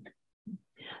sync.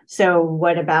 So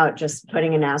what about just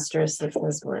putting an asterisk that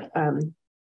says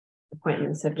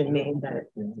appointments have been made? That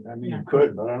I mean, you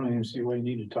could, but I don't even see why you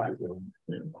need to type them.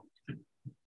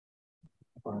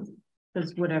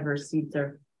 Because whatever seats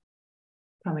are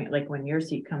coming, like when your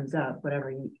seat comes up,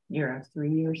 whatever you're a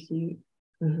 3-year seat,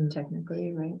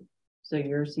 technically, right? So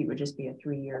your seat would just be a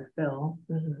 3-year fill,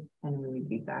 and we would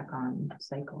be back on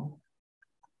cycle.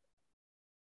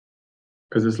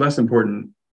 Because it's less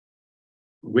important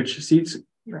which seats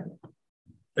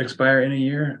expire in a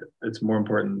year. It's more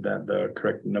important that the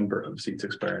correct number of seats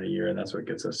expire in a year, and that's what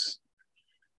gets us.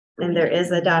 And there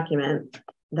is a document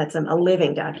that's a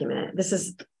living document. This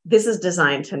is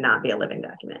designed to not be a living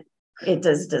document. It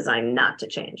is designed not to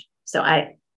change. So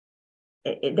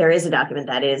there is a document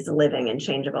that is living and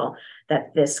changeable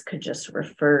that this could just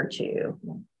refer to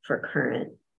for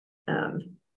current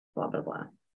blah blah blah.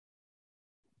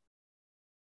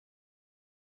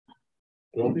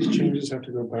 Do all these changes have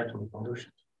to go back to the voters?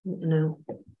 No.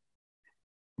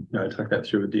 No, I talked that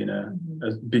through with Dina,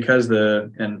 because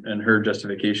and her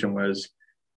justification was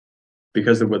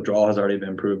because the withdrawal has already been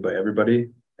approved by everybody,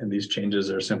 and these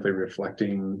changes are simply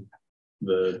reflecting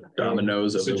the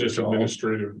dominoes of the just withdrawal.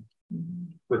 Administrative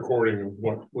recording of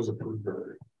what was approved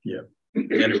earlier. Yeah,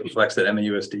 and it reflects that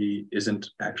MAUSD isn't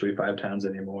actually 5 towns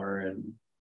anymore, and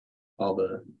all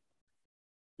the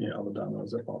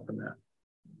dominoes that fall from that.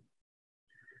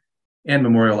 And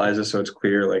memorializes, so it's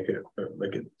clear, like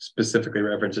it specifically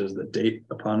references the date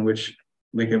upon which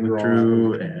Lincoln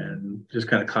withdrew, and just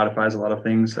kind of codifies a lot of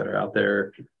things that are out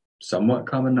there, somewhat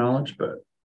common knowledge, but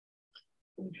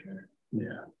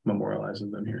yeah,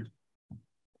 memorializes them here.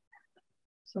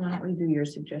 So why don't we do your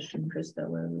suggestion, Krista,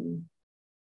 where we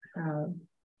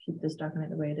keep this document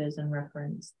the way it is and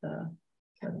reference the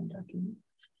southern document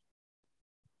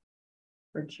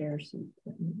for chair seat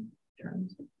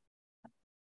terms.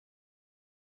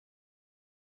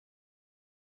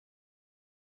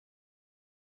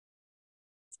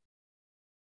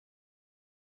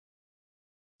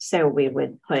 So we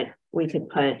could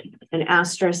put an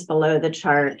asterisk below the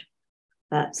chart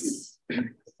that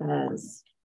says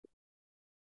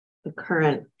the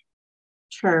current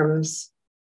terms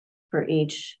for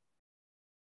each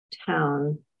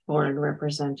town board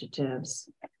representatives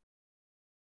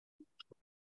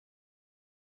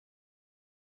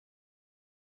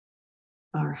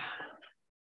are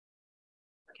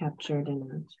captured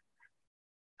in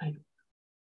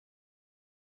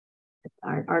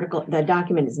our article. The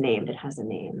document is named, it has a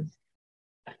name.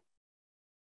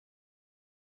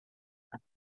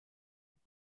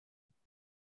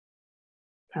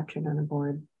 Captured on a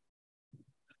board.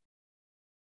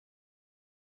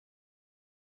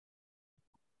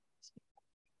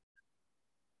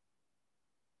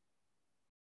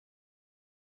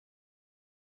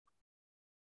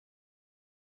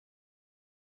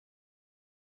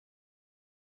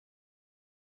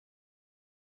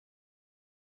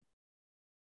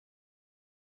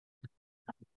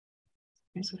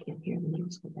 I also can't hear the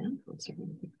news go down.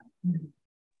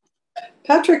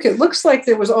 Patrick, it looks like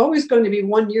there was always going to be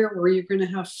 1 year where you're going to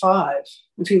have 5.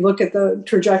 If you look at the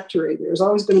trajectory, there's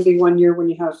always going to be 1 year when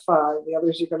you have 5. The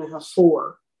others are going to have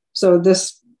 4. So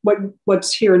this,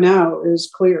 what's here now is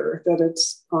clear that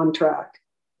it's on track.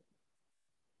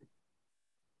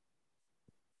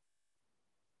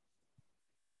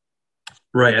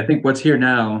 Right. I think what's here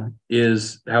now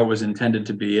is how it was intended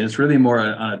to be. And it's really more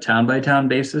on a town by town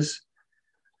basis.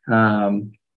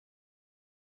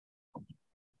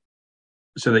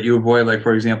 So that you avoid, like,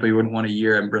 for example, you wouldn't want a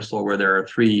year in Bristol where there are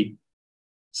 3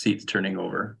 seats turning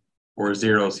over or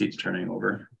 0 seats turning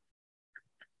over.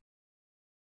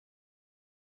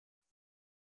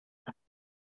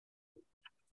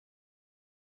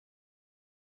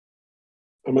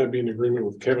 I might be in agreement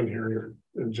with Kevin here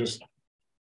and just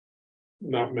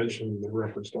not mention the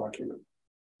reference document.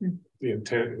 The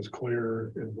intent is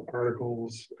clear in the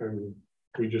articles, and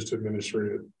we just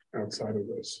administrate it outside of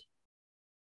this.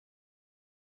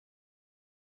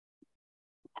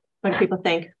 What do people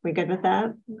think? We good with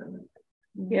that?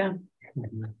 Yeah.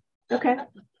 Okay.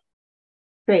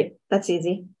 Great. That's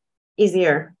easy.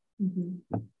 Easier.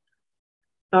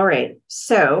 All right.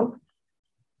 So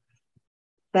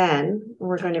then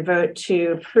we're going to vote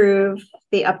to approve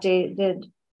the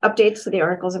updates to the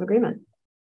Articles of Agreement.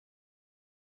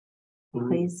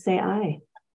 Please say aye.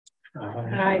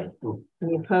 Aye.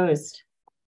 Any opposed?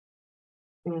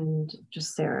 And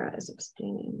just Sarah is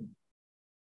abstaining.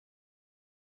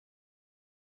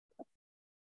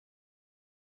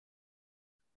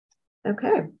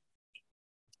 Okay.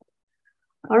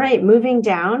 All right, moving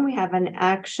down, we have an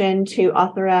action to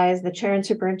authorize the chair and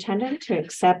superintendent to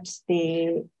accept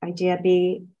the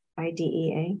IDEA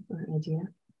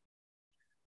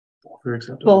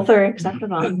both are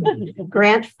acceptable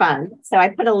grant fund. So I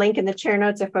put a link in the chair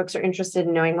notes if folks are interested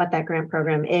in knowing what that grant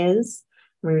program is.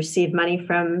 We receive money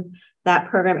from that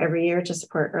program every year to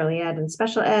support early ed and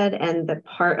special ed, and the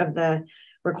part of the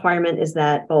requirement is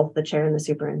that both the chair and the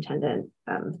superintendent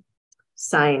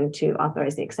sign to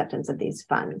authorize the acceptance of these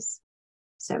funds.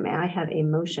 So may I have a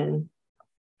motion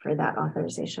for that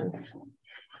authorization?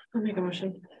 I'll make a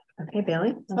motion. Okay,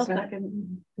 Bailey. I'll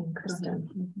second. And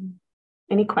Kristen.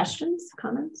 Any questions,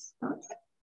 comments, thoughts?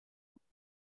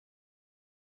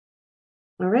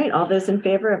 All right, all those in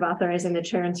favor of authorizing the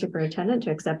chair and superintendent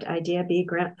to accept IDEA B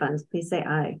grant funds, please say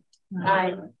aye.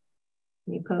 Aye.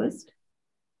 Any opposed?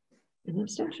 Any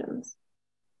abstentions?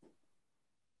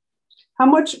 How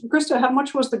much, Krista, how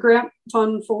much was the grant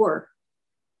fund for?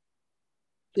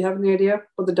 Do you have any idea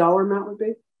what the dollar amount would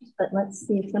be? But let's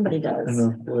see if somebody does. I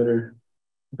don't know whether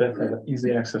Beth had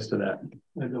easy access to that.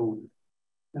 I don't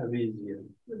have easy.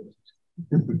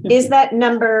 Is that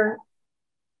number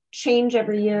change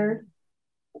every year?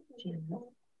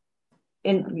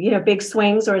 In, you know, big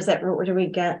swings, or is that, where do we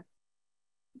get?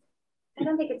 I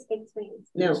don't think it's big swings.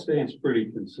 No. It stays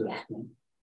pretty consistent.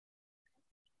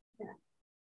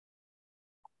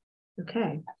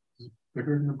 Okay.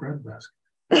 Bigger than the bread basket.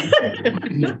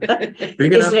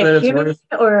 Big enough that it's worth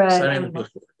or signing the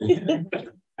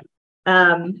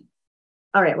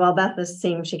all right, well, Beth is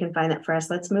seeing if she can find that for us.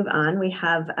 Let's move on. We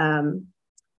have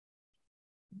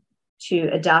to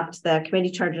adopt the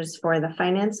committee charges for the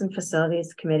Finance and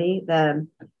Facilities Committee. The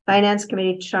Finance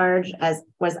Committee charge as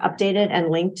was updated and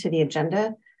linked to the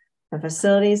agenda. The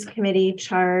Facilities Committee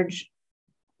charge,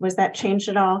 was that changed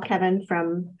at all, Kevin,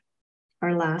 from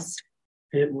our last?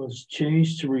 It was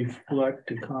changed to reflect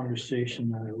the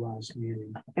conversation at our last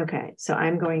meeting. Okay, so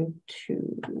I'm going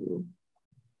to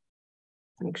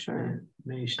make sure. It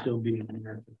may still be in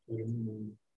there.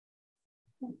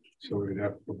 So we'd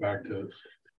have to go back to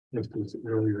this was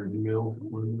earlier email.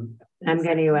 I'm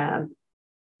going to,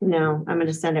 no, I'm going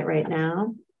to send it right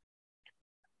now.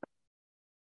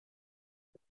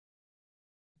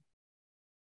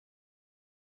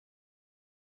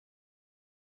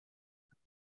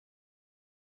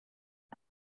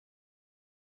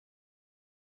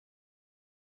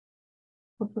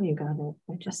 Hopefully you got it.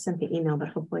 I just sent the email, but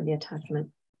hopefully the attachment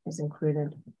is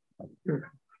included. Let's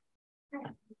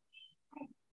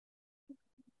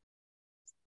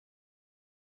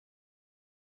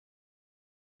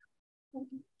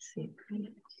see.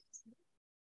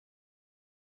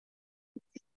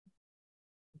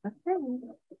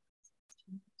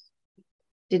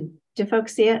 Did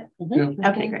folks see it? Yeah.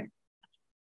 Okay, great.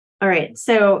 All right,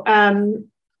 so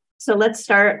so let's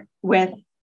start with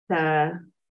the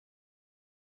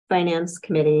Finance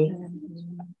Committee.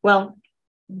 Well,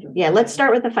 yeah, let's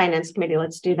start with the Finance Committee.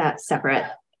 Let's do that separate.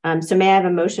 So may I have a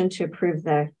motion to approve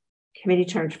the committee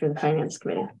charge for the Finance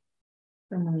Committee?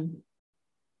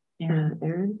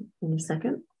 Aaron, in a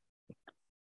second.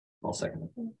 I'll second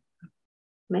it.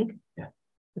 Mike? Yeah.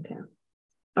 Okay.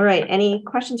 All right. Any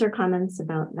questions or comments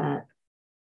about that?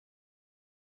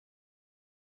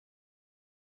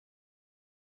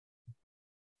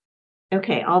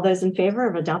 Okay, all those in favor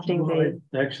of adopting the...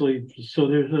 Actually, so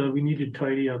there's we need to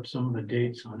tidy up some of the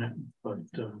dates on it, but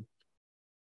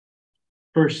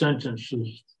first sentence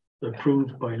is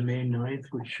approved by May 9th,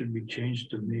 which should be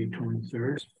changed to May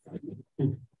 23rd. If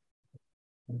you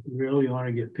really want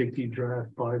to get picky, draft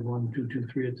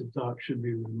 51223 at the top should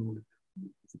be removed.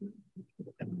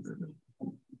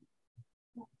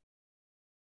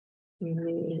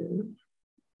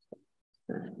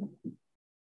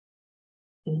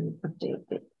 And update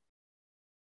it.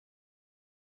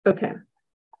 Okay.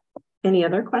 Any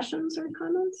other questions or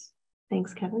comments?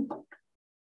 Thanks, Kevin.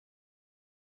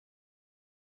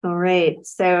 All right,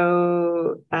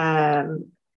 so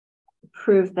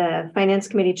approve the Finance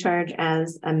Committee charge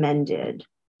as amended.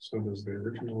 So does the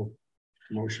original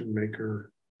motion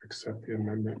maker accept the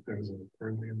amendment as a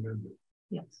friendly amendment?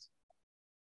 Yes.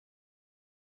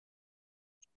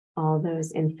 All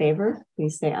those in favor,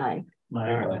 please say aye.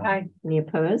 Aye. Any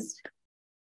opposed?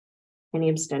 Any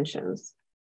abstentions?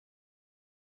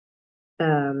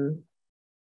 Okay,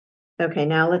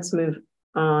 now let's move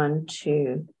on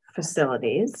to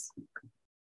facilities.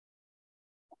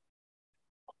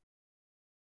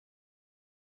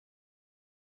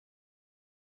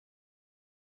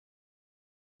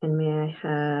 And may I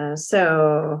have,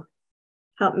 so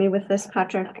help me with this,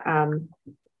 Patrick.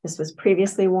 This was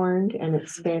previously warned and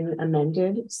it's been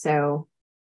amended. So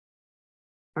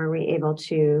are we able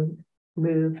to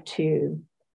move to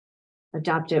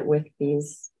adopt it with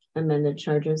these amended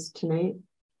charges tonight?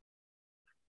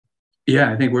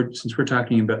 Yeah, I think since we're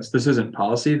talking about, this isn't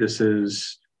policy, this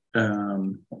is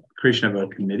creation of a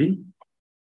committee.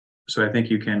 So I think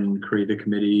you can create a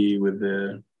committee with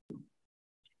the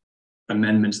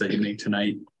amendments that you make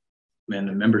tonight and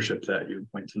the membership that you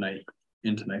appoint tonight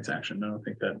in tonight's action. I don't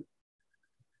think that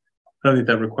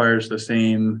requires the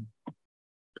same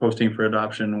posting for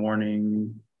adoption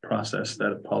warning process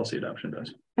that a policy adoption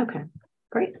does. Okay,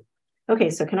 great. Okay,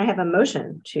 so can I have a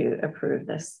motion to approve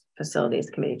this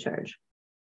facilities committee charge?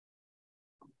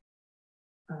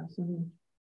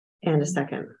 And a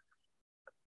second.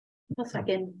 A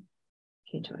second.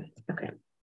 Okay, Joy. Okay.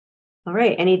 All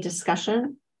right, any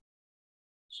discussion?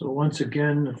 So once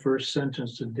again, the first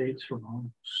sentence, the date's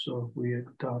wrong. So if we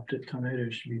adopt it tonight,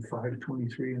 it should be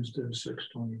 5/23 instead of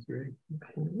 6/23.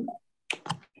 Okay.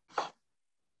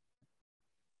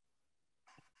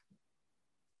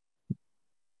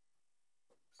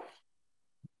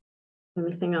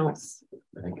 Anything else?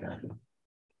 I think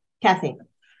Kathy.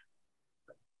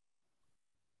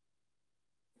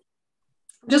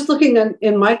 Just looking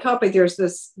in my copy, there's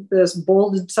this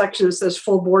bolded section that says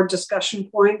full board discussion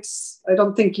points. I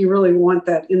don't think you really want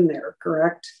that in there,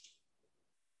 correct?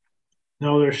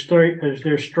 No, there's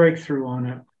strike through on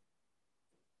it.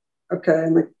 Okay,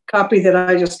 and the copy that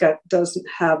I just got doesn't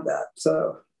have that,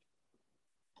 so.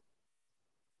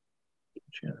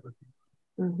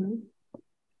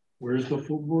 Where's the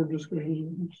full board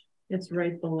discussion? It's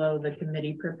right below the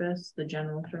committee purpose, the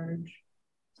general charge.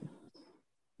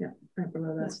 Yeah, right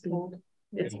below that. Bold.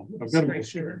 It's I've got them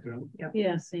straight down.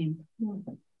 Yeah, same.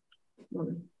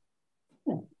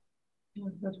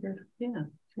 That's good. Yeah.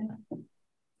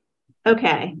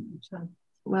 Okay.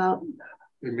 Well,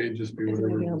 It may just be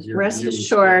whatever. rest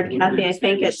assured, Kathy, I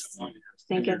think it's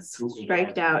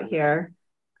striked out here.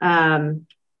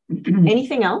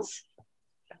 Anything else?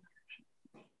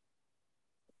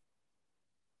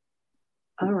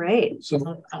 All right.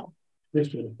 So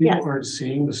if people aren't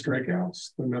seeing the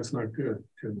strikeouts, then that's not good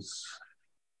because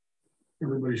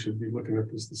everybody should be looking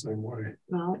at this the same way.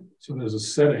 Well, so there's a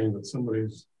setting that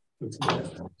somebody's that's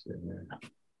published on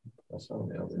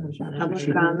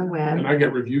the web. And I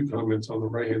get review comments on the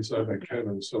right hand side by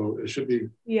Kevin, so it should be.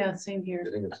 Yeah, same here.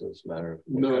 I think it's a matter of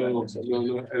No,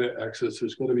 edit access.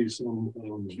 There's going to be some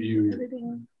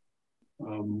view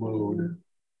mode.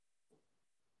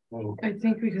 Oh. I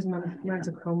think because mine's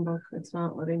a Chromebook, it's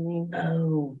not letting me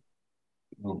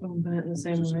open it in the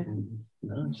same way.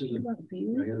 No, it's just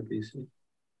regular PC.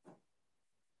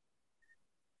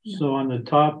 So on the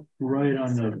top right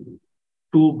on the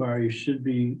toolbar, you should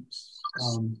be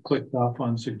clicked off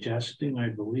on suggesting, I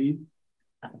believe.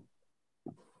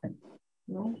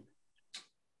 No.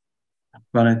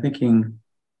 But I'm thinking,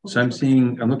 so I'm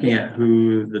looking at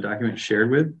who the document shared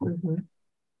with.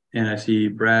 And I see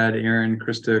Brad, Aaron,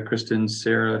 Krista, Kristen,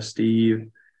 Sarah,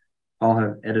 Steve, all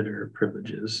have editor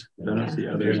privileges. I don't see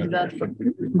others.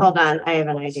 Hold on, I have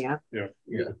an idea. Yeah.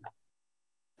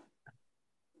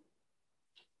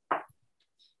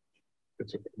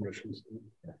 It's a permission.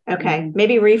 Okay,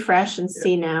 maybe refresh and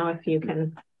see now if you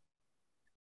can.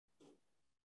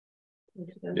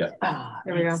 Yeah.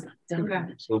 There we go.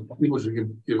 Okay. So people should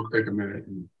take a minute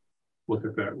and look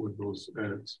at that with those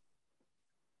edits.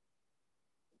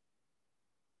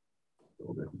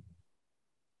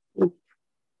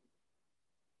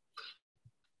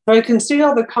 I can see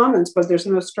all the comments, but there's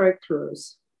no strike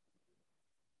throughs.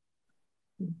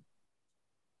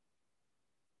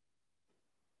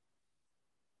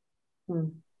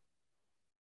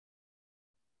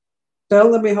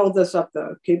 Don't let me hold this up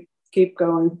though. Keep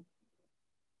going.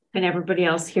 Can everybody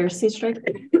else here see strike?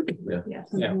 Yeah. Yes.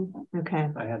 Yeah. Okay.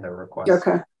 I had a request.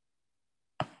 Okay.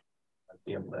 I'd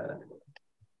be able to.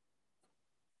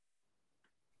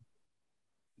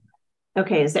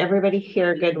 Okay, is everybody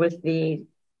here good with the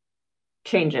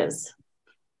changes?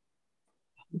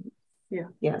 Yeah.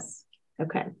 Yes.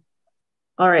 Okay.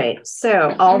 All right.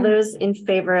 So all those in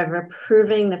favor of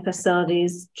approving the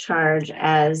facilities charge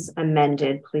as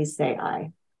amended, please say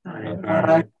aye.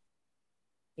 Aye.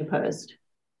 Opposed?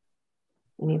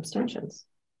 Any abstentions?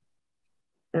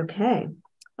 Okay.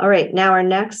 All right. Now our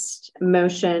next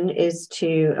motion is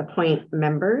to appoint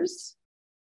members.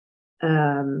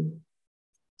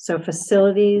 So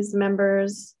facilities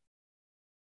members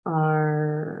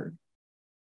are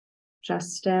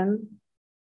Justin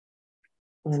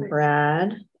and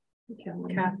Brad.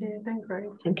 Kathy, I think, right?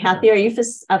 And Kathy, are you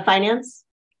finance?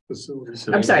 Facilities.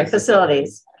 I'm sorry,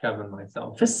 facilities. Kevin,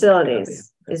 myself.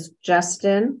 Facilities is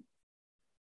Justin,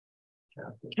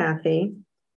 Kathy,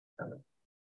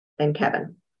 and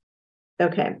Kevin.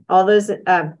 Okay, all those,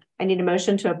 I need a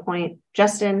motion to appoint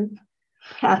Justin,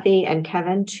 Kathy, and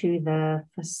Kevin to the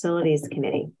facilities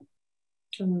committee.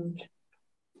 And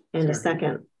a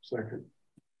second. Second.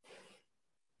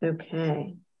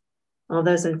 Okay. All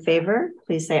those in favor,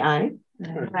 please say aye.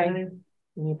 Aye.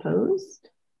 Any opposed?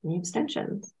 Any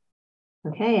abstentions?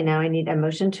 Okay, and now I need a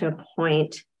motion to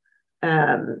appoint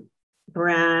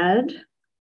Brad,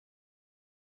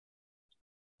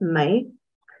 Mike,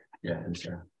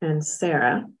 and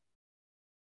Sarah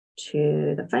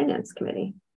to the finance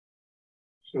committee.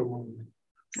 So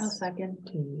I'll second.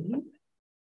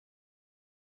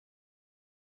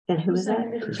 And who is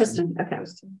that? Kristen. Okay.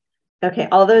 Okay.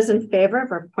 All those in favor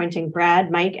of appointing Brad,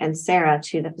 Mike, and Sarah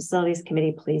to the facilities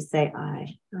committee, please say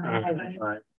aye.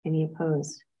 Aye. Any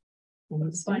opposed? Any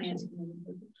abstentions?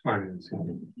 finance.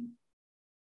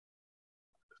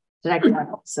 Did I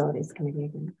call facilities committee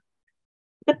again?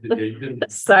 They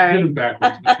didn't- Sorry. did them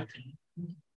backwards.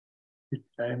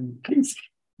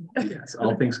 Yes,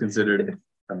 all things considered,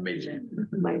 amazing.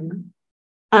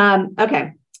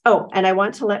 Okay. Oh, and I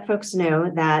want to let folks know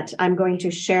that I'm going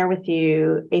to share with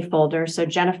you a folder. So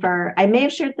Jennifer, I may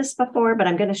have shared this before, but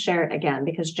I'm going to share it again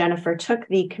because Jennifer took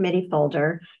the committee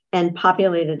folder and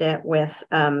populated it with,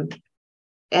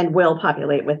 and will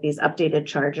populate with these updated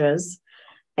charges,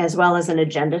 as well as an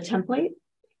agenda template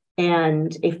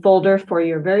and a folder for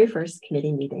your very first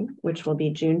committee meeting, which will be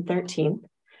June 13th.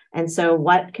 And so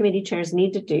what committee chairs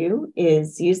need to do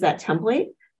is use that template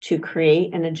to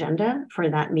create an agenda for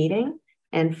that meeting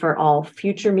and for all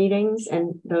future meetings.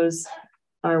 And those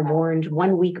are warned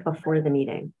 1 week before the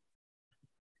meeting.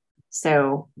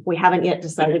 So we haven't yet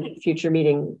decided what future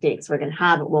meeting dates we're going to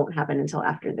have. It won't happen until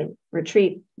after the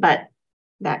retreat, but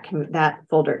that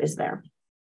folder is there.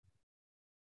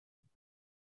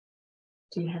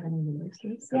 Do you have any numbers?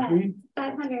 Yeah,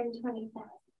 520,000.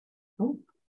 Oh,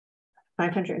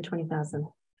 520,000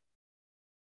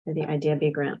 for the Idea B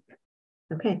grant.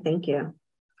 Okay, thank you.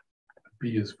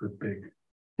 B is for big.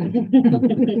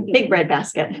 Big bread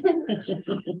basket.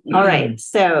 All right,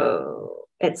 so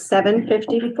it's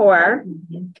 7:54,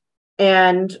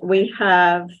 and we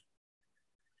have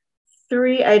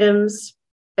 3 items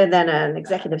and then an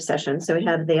executive session. So we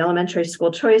have the elementary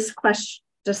school choice question,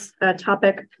 just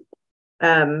topic,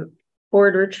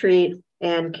 board retreat,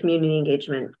 and community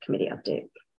engagement committee update.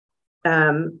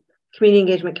 Community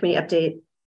engagement committee update.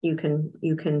 You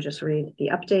can just read the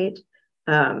update.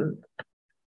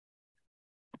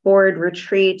 Board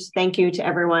retreat. Thank you to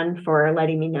everyone for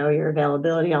letting me know your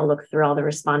availability. I'll look through all the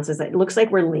responses. It looks like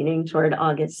we're leaning toward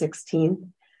August 16th.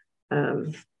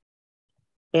 And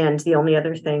the only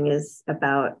other thing is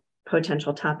about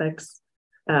potential topics.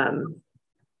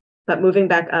 But moving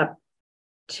back up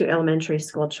to elementary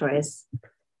school choice,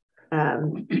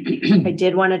 I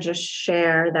did want to just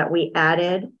share that we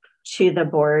added to the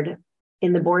board,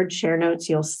 in the board share notes,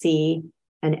 you'll see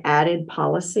an added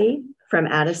policy from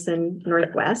Addison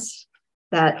Northwest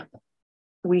that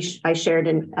I shared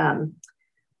in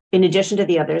addition to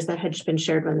the others that had been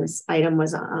shared when this item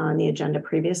was on the agenda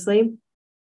previously.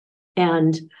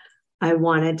 And I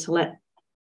wanted to let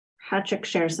Patrick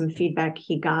share some feedback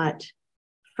he got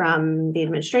from the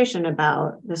administration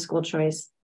about the school choice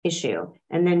issue.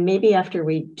 And then maybe after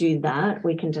we do that,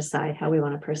 we can decide how we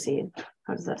want to proceed.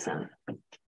 How does that sound?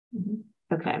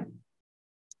 Okay.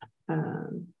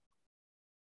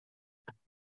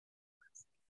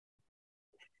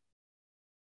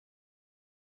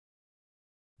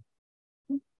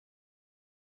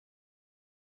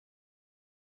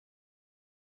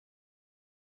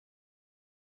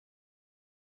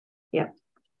 Yep.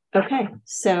 Okay.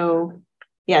 So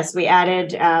yes, we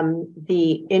added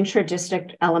the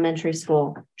intra-district elementary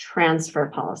school transfer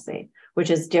policy, which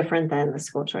is different than the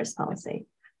school choice policy.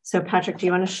 So Patrick, do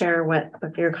you want to share what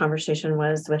your conversation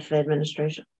was with the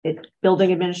administration,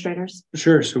 building administrators?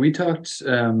 Sure. So we talked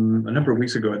a number of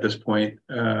weeks ago at this point,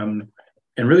 and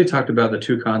really talked about the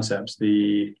two concepts,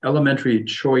 the elementary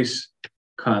choice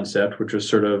concept, which was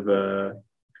sort of,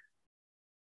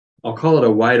 I'll call it a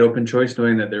wide open choice,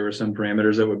 knowing that there were some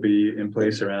parameters that would be in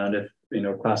place around if,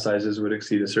 class sizes would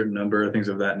exceed a certain number, things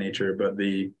of that nature. But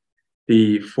the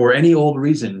for any old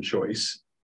reason choice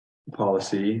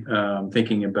policy,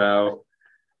 thinking about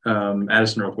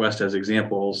Addison Northwest as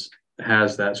examples,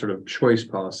 has that sort of choice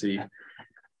policy.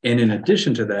 And in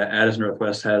addition to that, Addison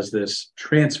Northwest has this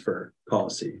transfer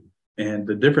policy. And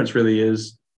the difference really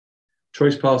is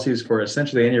choice policies for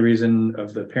essentially any reason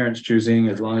of the parents choosing,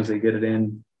 as long as they get it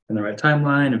in the right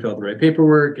timeline and fill out the right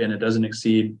paperwork, and it doesn't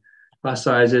exceed class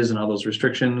sizes and all those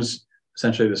restrictions.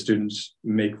 Essentially, the students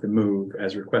make the move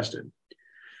as requested.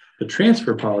 The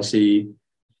transfer policy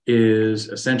is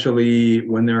essentially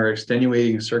when there are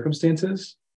extenuating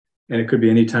circumstances, and it could be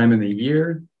any time in the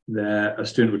year that a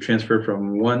student would transfer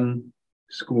from one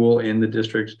school in the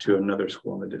district to another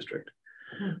school in the district.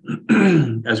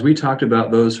 As we talked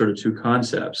about those sort of two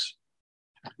concepts,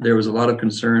 there was a lot of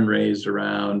concern raised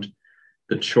around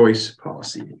the choice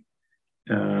policy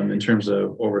in terms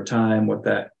of over time, what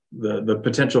that the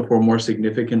potential for more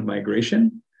significant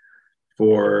migration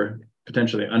for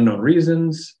potentially unknown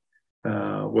reasons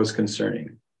was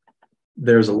concerning.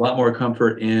 There's a lot more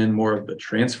comfort in more of the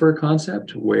transfer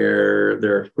concept, where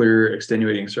there are clear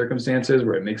extenuating circumstances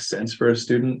where it makes sense for a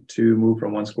student to move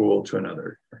from one school to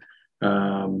another.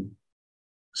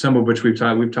 Some of which we've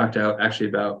talked out actually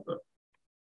about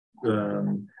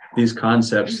these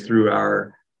concepts through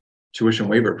our tuition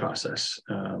waiver process,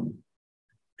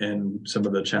 and some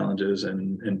of the challenges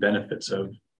and benefits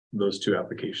of those two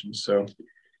applications. So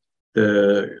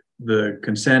the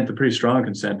consent, the pretty strong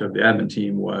consent of the admin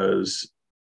team, was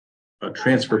a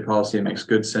transfer policy. It makes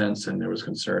good sense, and there was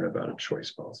concern about a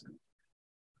choice policy.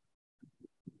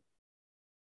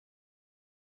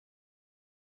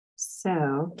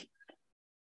 So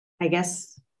I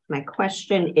guess my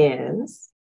question is,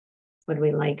 would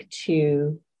we like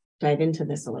to dive into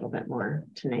this a little bit more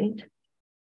tonight?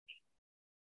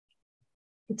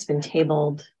 It's been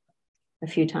tabled a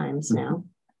few times now.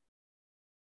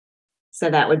 So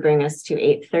that would bring us to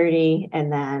 8:30,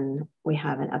 and then we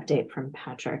have an update from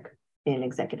Patrick in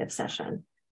executive session,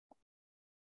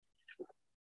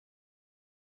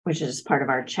 which is part of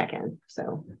our check-in,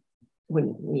 so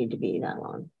wouldn't need to be that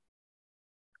long.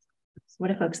 So what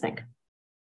do folks think?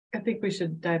 I think we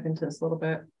should dive into this a little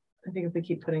bit. I think if we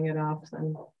keep putting it off,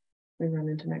 then we run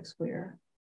into next school year.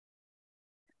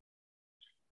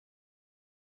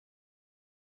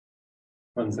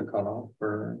 When's the cutoff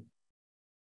for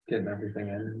getting everything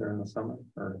in during the summer?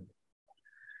 Or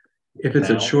if it's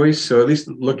now? A choice, so at least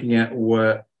looking at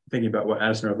thinking about what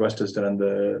Addison Northwest has done,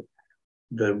 the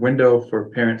window for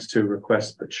parents to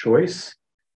request the choice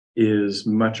is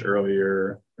much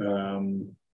earlier.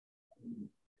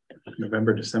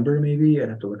 November, December, maybe. I'd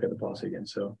have to look at the policy again.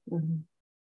 So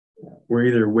we're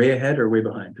either way ahead or way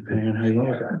behind, depending on how you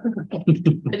look at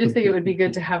it. I just think it would be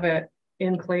good to have it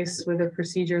in place with the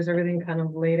procedures, everything kind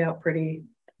of laid out pretty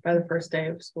by the first day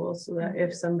of school, so that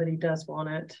if somebody does want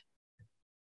it,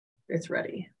 it's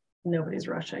ready. Nobody's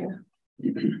rushing.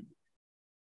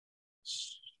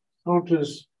 So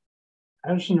does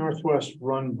Addison Northwest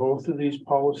run both of these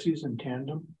policies in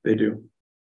tandem? They do.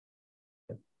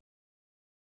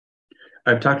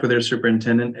 I've talked with their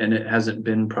superintendent, and it hasn't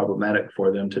been problematic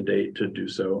for them to date to do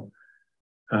so.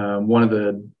 One of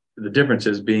the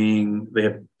differences being they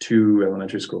have 2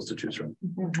 elementary schools to choose from.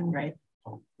 Right.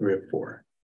 We have 4.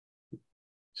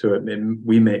 So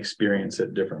we may experience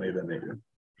it differently than they do.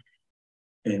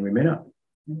 And we may not.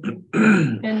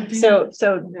 And so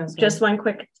just one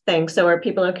quick thing. So are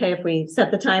people okay if we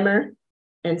set the timer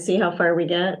and see how far we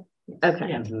get? Okay.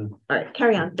 Yeah. All right,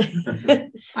 carry on.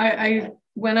 I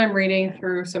when I'm reading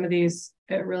through some of these,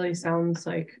 it really sounds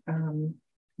like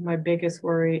my biggest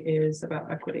worry is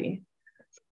about equity.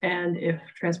 And if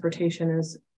transportation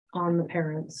is on the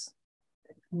parents,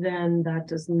 then that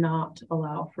does not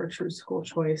allow for true school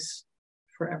choice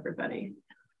for everybody.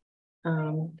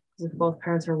 If both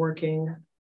parents are working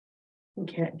and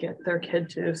can't get their kid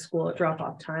to school at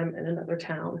drop-off time in another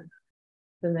town,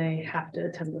 then they have to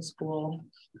attend the school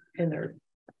in their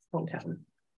hometown.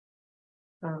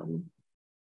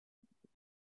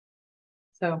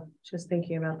 So just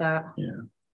thinking about that.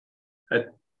 Yeah,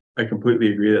 I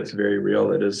completely agree. That's very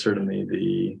real. It is certainly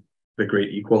the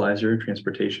great equalizer,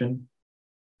 transportation.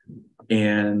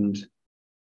 And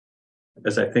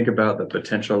as I think about the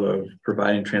potential of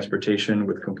providing transportation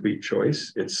with complete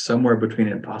choice, it's somewhere between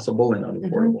impossible and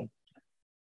unaffordable.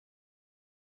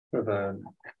 If a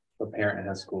parent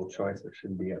has school choice, it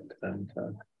should be up to them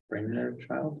to bring their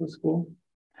child to school.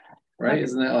 Right?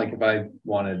 Isn't that like if I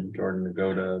wanted Jordan to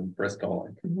go to Bristol,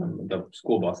 the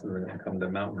school buses are going to come to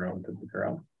Mountain Road to pick her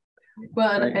up.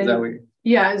 Well, right? As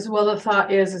well, the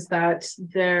thought is that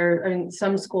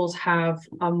some schools have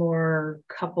a more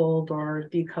coupled or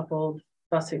decoupled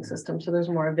busing system, so there's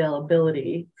more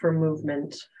availability for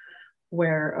movement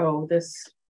where, oh, this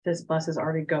bus is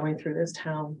already going through this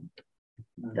town,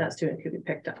 that student could be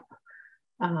picked up.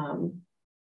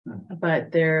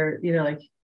 But they're, like,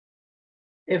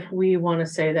 if we want to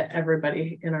say that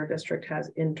everybody in our district has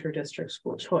inter-district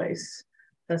school choice,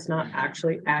 that's not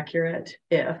actually accurate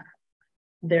if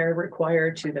they're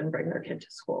required to then bring their kid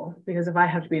to school. Because if I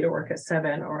have to be to work at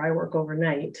 7 or I work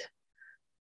overnight,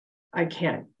 I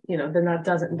can't, then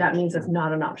that means it's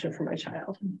not an option for my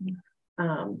child.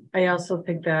 I also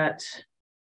think that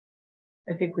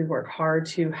we work hard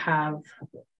to have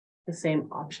the same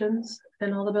options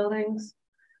in all the buildings.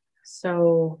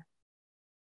 So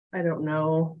I don't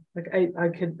know, like I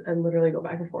could literally go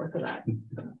back and forth with that.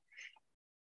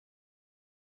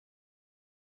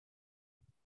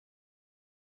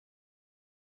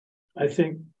 I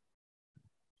think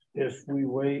if we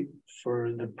wait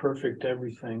for the perfect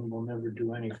everything, we'll never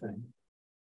do anything.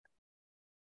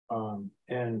 And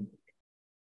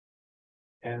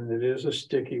it is a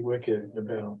sticky wicket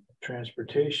about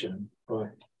transportation,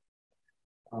 but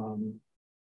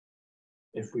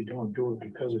if we don't do it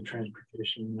because of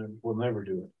transportation, then we'll never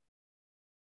do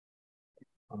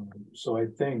it. So I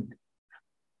think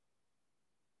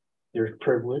there's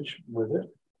privilege with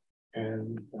it,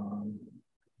 and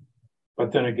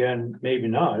but then again, maybe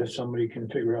not. If somebody can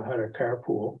figure out how to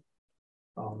carpool,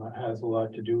 that has a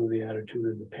lot to do with the attitude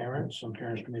of the parents. Some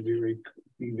parents may be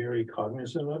very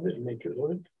cognizant of it and make it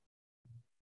work,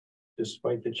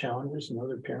 despite the challenges, and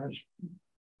other parents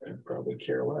probably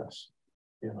care less,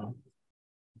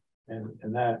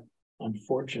 And that,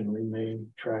 unfortunately, may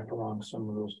track along some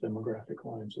of those demographic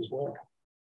lines as well.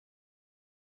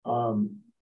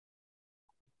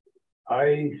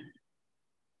 I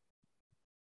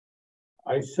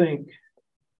think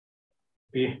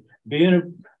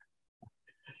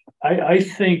I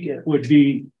think it would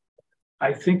be.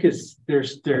 I think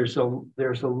there's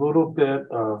a little bit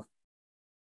of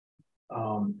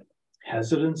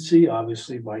hesitancy,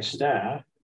 obviously, by staff.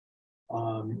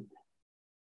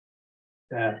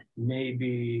 That may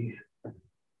be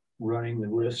running the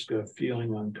risk of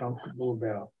feeling uncomfortable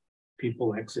about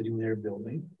people exiting their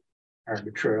building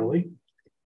arbitrarily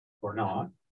or not.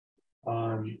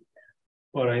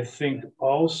 But I think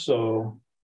also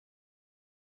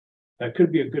that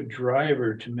could be a good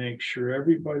driver to make sure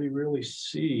everybody really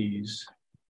sees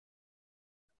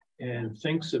and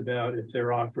thinks about if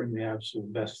they're offering the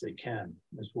absolute best they can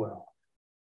as well.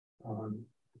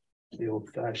 The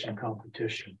old-fashioned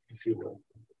competition, if you will.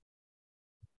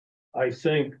 I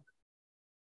think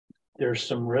there's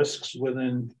some risks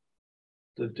within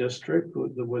the district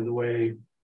with the way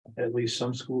at least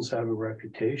some schools have a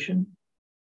reputation.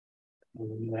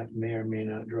 That may or may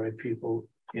not drive people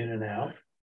in and out.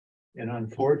 And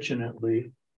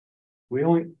unfortunately,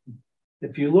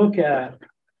 if you look at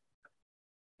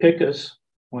PICUS,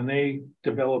 when they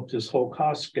developed this whole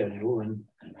cost schedule and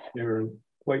their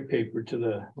white paper to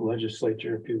the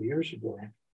legislature a few years ago,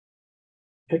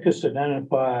 PICUS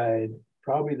identified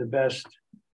probably the best,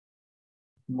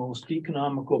 most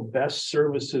economical, best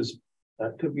services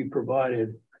that could be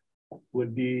provided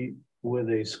would be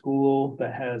with a school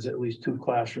that has at least 2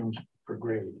 classrooms per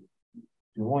grade.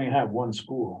 You only have one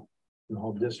school in the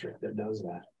whole district that does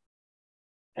that.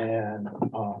 And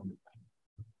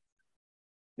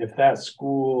if that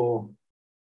school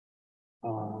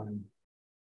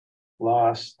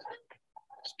lost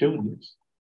students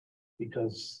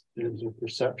because there's a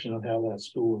perception of how that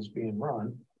school is being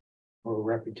run, or a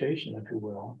reputation, if you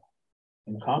will,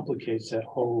 and complicates that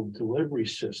whole delivery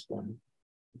system,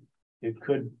 it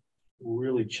could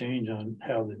really change on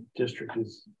how the district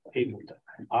is able to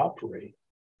operate.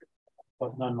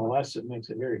 But nonetheless, it makes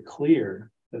it very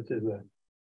clear that there's a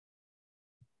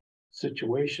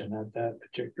situation at that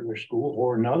particular school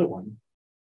or another one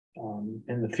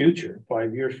in the future,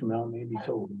 5 years from now, maybe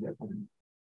totally different,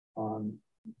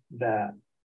 that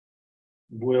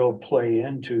will play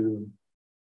into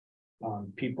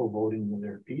people voting with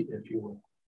their feet, if you will.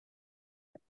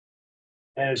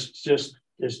 And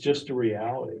it's just a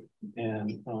reality.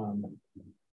 And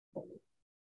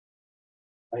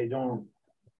I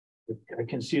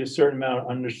can see a certain amount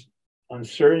of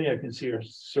uncertainty. I can see a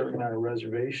certain amount of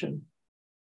reservation,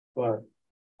 but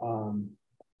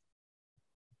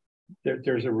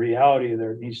there's a reality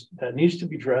that needs to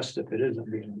be addressed if it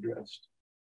isn't being addressed.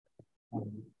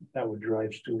 That would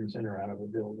drive students in or out of a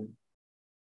building.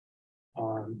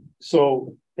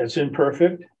 So that's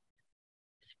imperfect,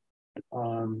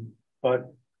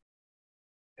 but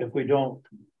if we don't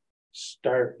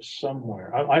start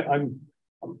somewhere,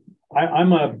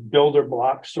 I'm a builder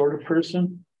block sort of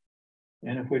person,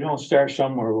 and if we don't start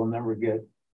somewhere, we'll never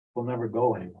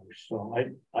go anywhere. So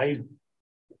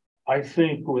I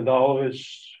think with all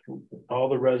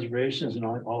the reservations and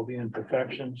all the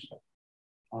imperfections,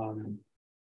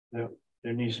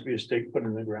 there needs to be a stake put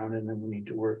in the ground, and then we need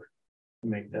to work to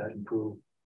make that improve.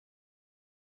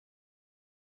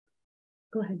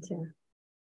 Go ahead, Sarah.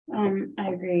 I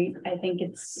agree. I think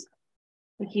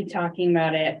we keep talking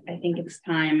about it. I think it's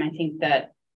time. I think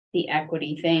that the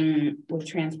equity thing with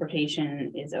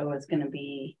transportation is always going to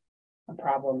be a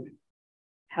problem.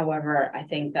 However, I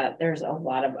think that there's a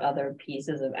lot of other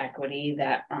pieces of equity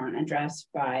that aren't addressed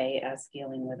by us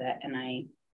dealing with it. And I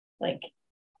like,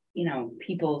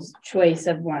 people's choice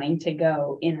of wanting to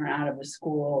go in or out of a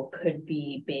school could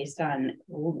be based on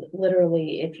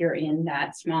literally if you're in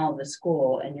that small of a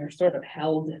school and you're sort of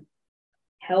held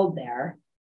there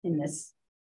in this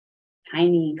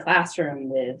tiny classroom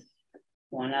with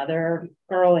one other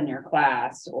girl in your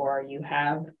class, or you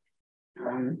have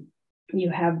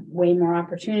way more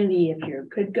opportunity if you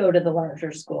could go to the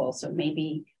larger school. So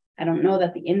maybe, I don't know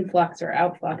that the influx or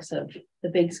outflux of the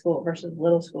big school versus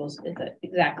little schools is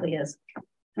exactly as, I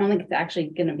don't think it's actually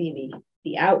going to be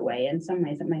the outweigh. In some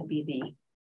ways, it might be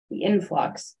the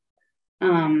influx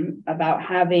about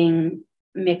having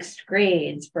mixed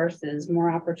grades versus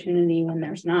more opportunity when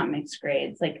there's not mixed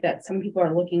grades. Like that, some people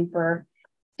are looking for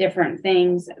different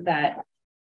things that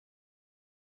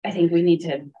I think we need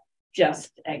to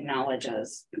just acknowledge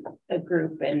as a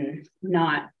group and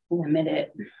not limit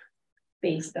it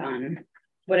based on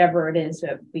whatever it is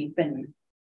that we've been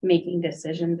making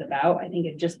decisions about. I think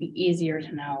it'd just be easier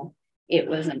to know it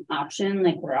was an option,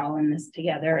 like we're all in this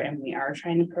together and we are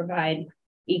trying to provide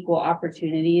equal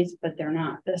opportunities, but they're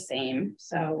not the same.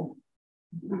 So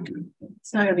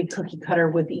it's not going to be cookie cutter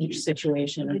with each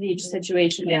situation.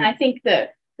 Yeah. And I think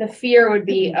that the fear would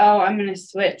be, oh, I'm going to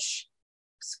switch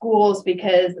schools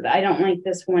because I don't like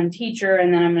this one teacher,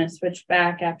 and then I'm going to switch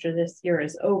back after this year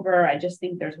is over. I just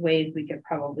think there's ways we could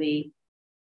probably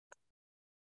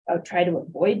try to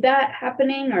avoid that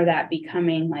happening, or that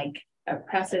becoming like a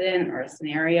precedent or a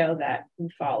scenario that we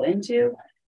fall into.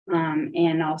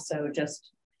 And also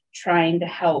just trying to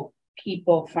help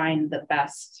people find the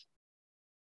best.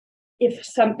 If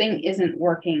something isn't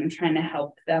working, trying to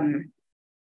help them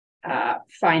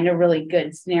find a really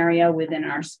good scenario within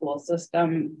our school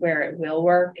system where it will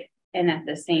work. And at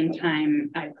the same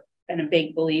time, I've been a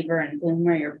big believer in bloom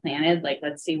where you're planted. Like,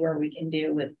 let's see where we can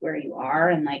do with where you are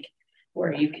and like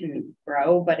where you can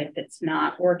grow. But if it's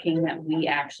not working, that we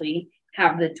actually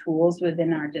have the tools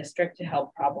within our district to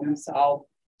help problem solve,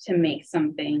 to make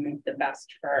something the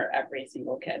best for every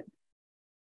single kid.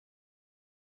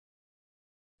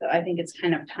 So I think it's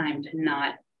kind of time to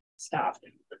not stop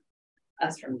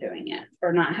us from doing it,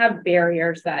 or not have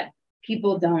barriers that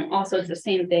people don't. Also, it's the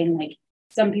same thing, like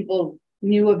some people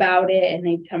knew about it and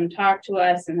they'd come talk to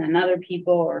us, and then other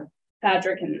people, or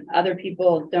Patrick and other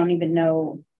people, don't even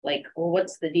know, like, well,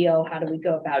 what's the deal? How do we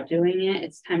go about doing it?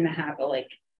 It's time to have a, like,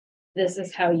 this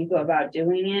is how you go about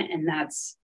doing it, and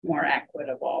that's more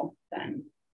equitable than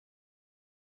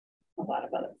a lot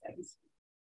of other things.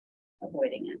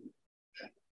 Avoiding it.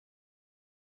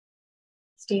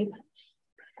 Steve?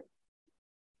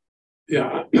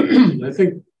 Yeah, I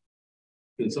think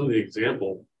in some of the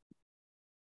examples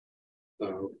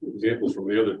from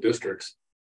the other districts,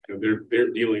 they're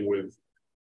dealing with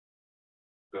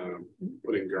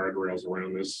putting guardrails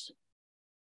around this.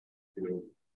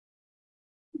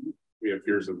 We have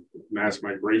fears of mass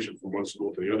migration from one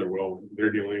school to the other. Well,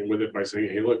 they're dealing with it by saying,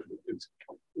 hey, look,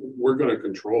 we're going to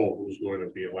control who's going to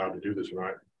be allowed to do this or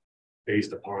not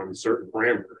based upon certain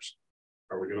parameters.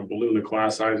 Are we going to balloon the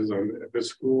class sizes at this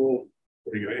school?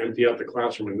 Are we going to empty out the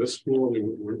classroom in this school? I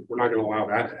mean, we're not going to allow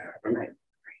that to happen. Right.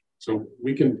 So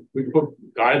we can put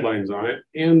guidelines on it,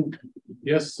 and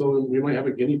yes, so we might have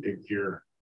a guinea pig year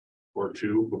or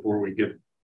two before we get,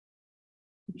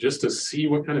 just to see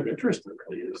what kind of interest there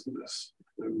really is in this,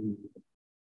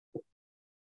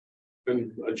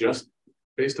 and adjust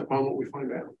based upon what we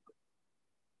find out.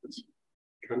 It's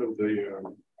kind of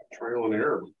the trial and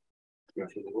error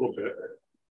method a little bit,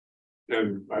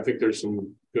 and I think there's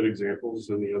some good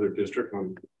examples in the other district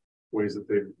on ways that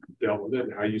they've dealt with it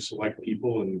and how you select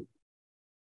people. And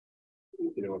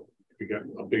you know, if you got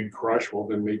a big crush, well,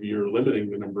 then maybe you're limiting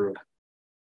the number of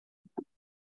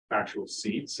actual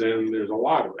seats, and there's a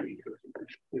lot of them.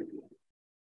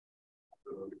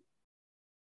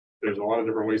 There's a lot of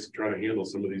different ways to try to handle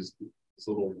some of these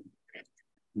little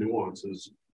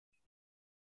nuances.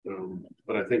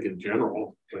 But I think in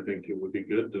general, I think it would be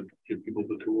good to give people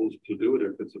the tools to do it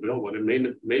if it's available. And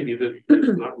it may be that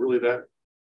there's not really that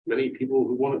many people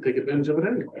who want to take advantage of it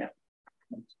anyway.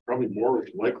 It's probably more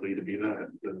likely to be that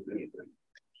than anything.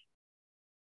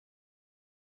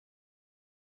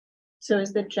 So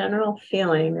is the general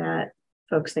feeling that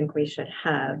folks think we should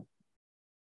have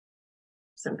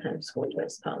some kind of school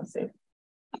choice policy?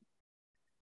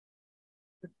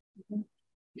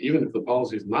 Even if the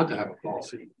policy is not to have a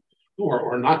policy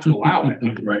or not to allow it.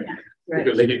 Right.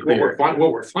 Because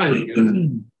what we're finding is,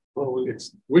 well,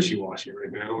 it's wishy-washy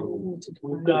right now.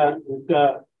 We've got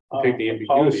take the ambiguity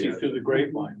policy through the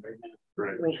grapevine right now.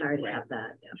 Right. We already have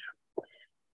that. Yeah.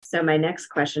 So my next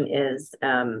question is,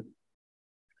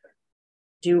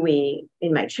 do we,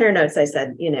 in my chair notes, I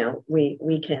said, you know,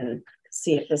 we can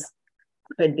see if this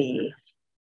could be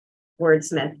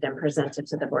wordsmithed and presented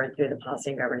to the board through the Policy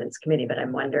and Governance Committee, but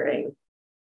I'm wondering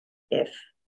if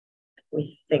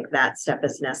we think that step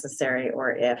is necessary,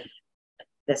 or if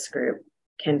this group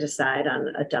can decide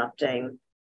on adopting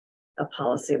a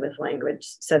policy with language.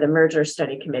 So the merger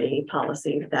study committee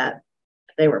policy that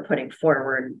they were putting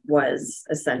forward was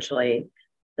essentially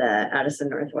the Addison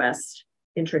Northwest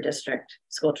intra-district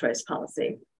school choice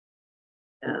policy.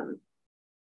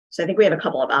 So I think we have a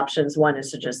couple of options. One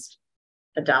is to just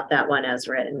adopt that one as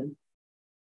written.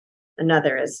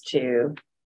 Another is to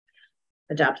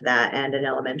adopt that and an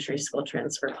elementary school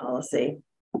transfer policy.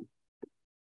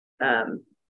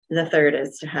 The third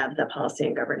is to have the Policy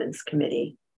and Governance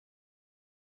Committee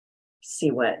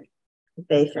see what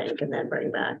they think and then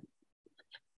bring back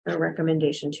a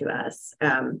recommendation to us.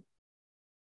 I'm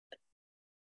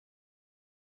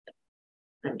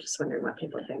just wondering what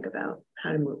people think about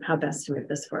how best to move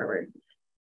this forward.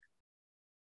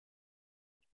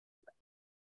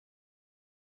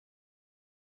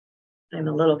 I'm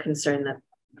a little concerned that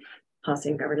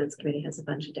Policy and Governance Committee has a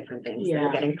bunch of different things that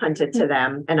are getting punted to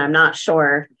them. And I'm not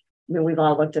sure, I mean, we've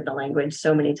all looked at the language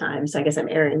so many times. So I guess I'm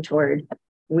erring toward,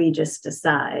 we just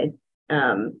decide,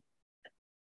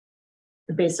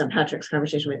 based on Patrick's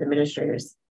conversation with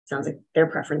administrators, sounds like their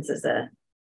preference is a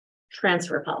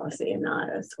transfer policy and not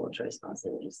a school choice policy.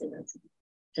 Would you say that's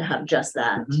to have just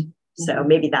that? Mm-hmm. So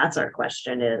maybe that's our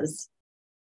question is,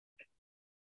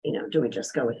 you know, do we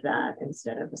just go with that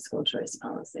instead of a school choice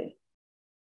policy?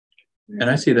 And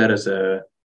I see that as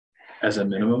a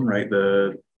minimum, right?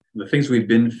 The things we've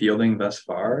been fielding thus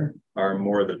far are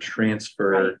more the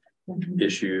transfer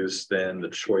issues than the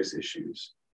choice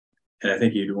issues. And I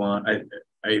think you'd want,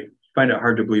 I find it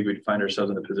hard to believe we'd find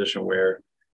ourselves in a position where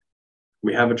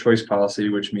we have a choice policy,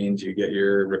 which means you get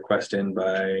your request in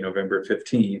by November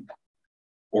 15th,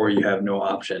 or you have no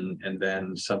option, and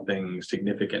then something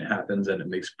significant happens and it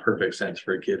makes perfect sense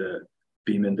for a kid to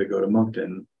beam in to go to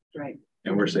Moncton. Right.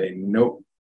 And we're saying, nope,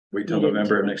 wait till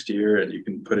November of next year and you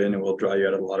can put in and we'll draw you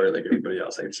out of the lottery like everybody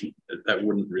else. That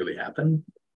wouldn't really happen.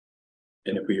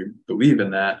 And if we believe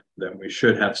in that, then we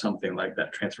should have something like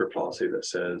that transfer policy that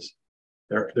says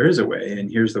there is a way, and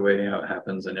here's the way how it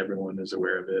happens, and everyone is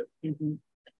aware of it. Mm-hmm.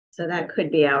 So that could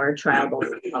be our trial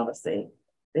policy,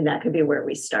 and that could be where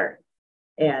we start.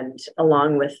 And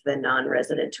along with the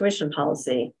non-resident tuition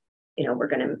policy, you know, we're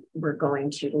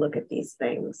going to look at these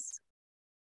things,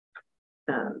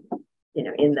 you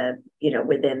know, in the, you know,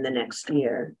 within the next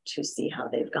year to see how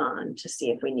they've gone, to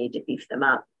see if we need to beef them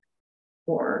up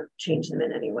or change them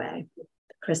in any way.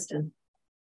 Kristen.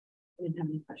 I didn't have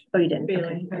any questions. Oh, you didn't.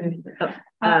 Bailey. Okay.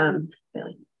 Oh,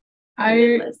 Bailey. I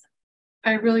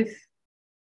really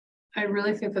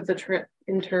think that the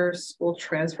inter-school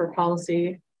transfer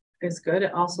policy is good.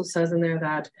 It also says in there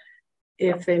that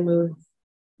if they move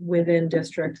within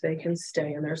district, they can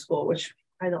stay in their school, which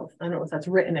I don't know if that's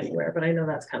written anywhere, but I know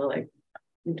that's kind of like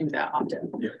you do that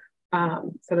often. Yeah.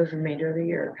 for the remainder of the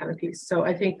year kind of piece. So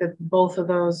I think that both of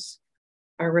those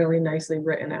are really nicely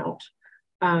written out.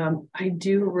 I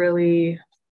do really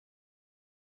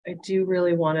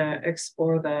want to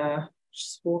explore the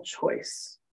school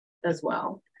choice as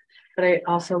well. But I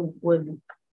also would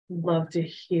love to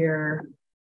hear,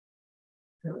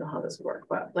 I don't know how this would work,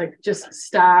 but like just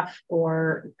staff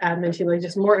or admin team, like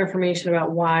just more information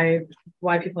about why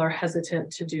people are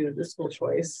hesitant to do the school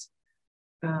choice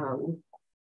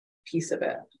piece of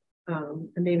it. And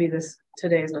maybe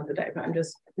today is not the day, but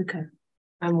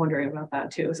I'm wondering about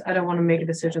that too. So I don't want to make a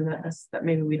decision that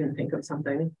maybe we didn't think of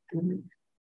something.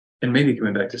 And maybe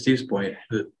coming back to Steve's point,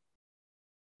 that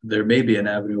there may be an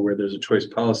avenue where there's a choice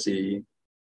policy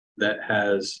that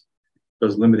has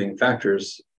those limiting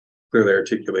factors clearly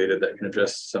articulated that can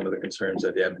address some of the concerns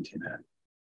that the admin team had.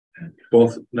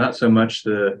 Both, not so much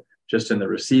just in the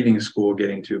receiving school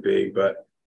getting too big, but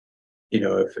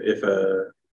if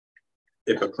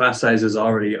a class size is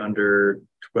already under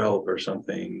 12 or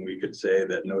something, we could say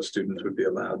that no students would be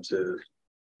allowed to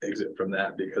exit from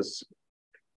that because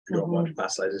we don't want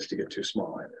class sizes to get too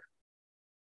small either.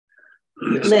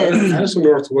 Liz, Madison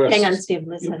Northwest. Hang on, Steve.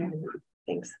 Liz had her hand.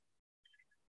 Thanks.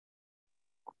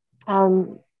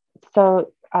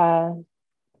 So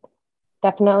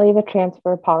definitely the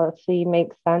transfer policy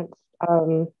makes sense.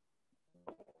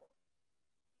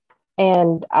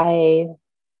 And I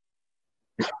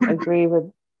agree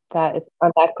with that. It's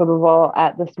unequitable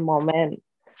at this moment.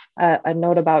 A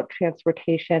note about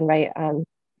transportation, right?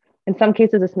 In some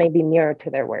cases, this may be nearer to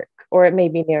their work, or it may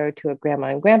be nearer to a grandma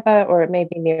and grandpa, or it may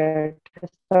be nearer to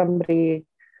somebody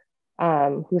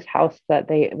whose house that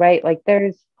they, right? Like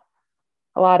there's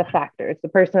a lot of factors. The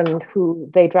person who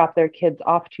they drop their kids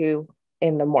off to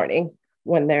in the morning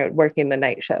when they're working the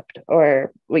night shift,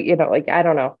 or, like, I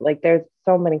don't know, like there's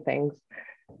so many things.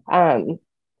 And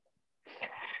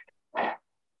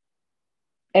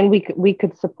we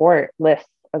could support lists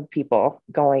of people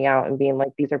going out and being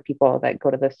like, these are people that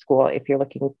go to this school. If you're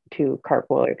looking to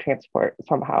carpool or transport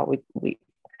somehow, we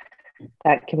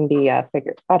that can be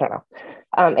figured. I don't know.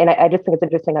 And I just think it's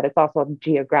interesting that it's also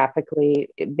geographically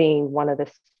being one of the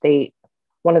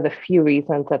few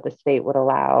reasons that the state would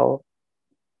allow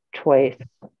choice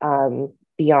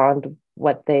beyond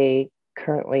what they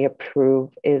currently approve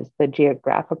is the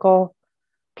geographical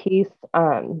piece.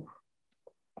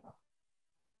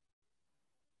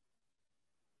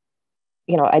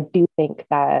 I do think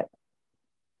that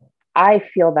I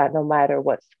feel that no matter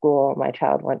what school my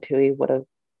child went to, he would have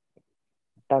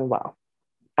done well.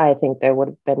 I think there would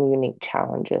have been unique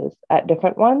challenges at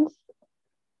different ones.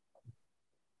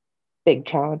 Big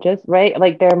challenges, right?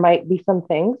 Like there might be some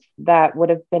things that would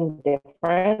have been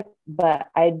different, but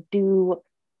I do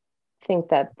think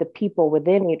that the people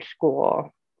within each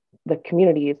school, the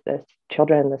communities, the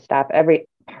children, the staff, every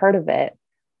part of it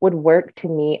would work to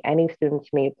meet any student's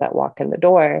needs that walk in the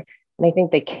door. And I think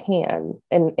they can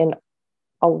in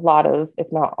a lot of,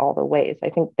 if not all the ways. I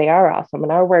think they are awesome.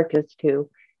 And our work is to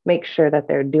make sure that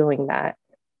they're doing that.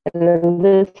 And then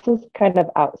this is kind of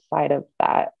outside of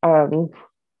that.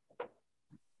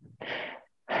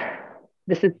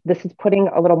 This is putting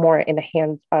a little more in the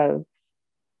hands of,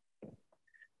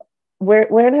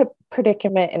 we're in a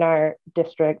predicament in our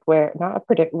district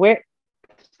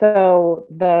so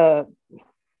the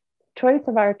choice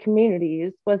of our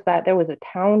communities was that there was a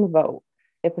town vote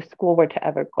if a school were to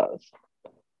ever close.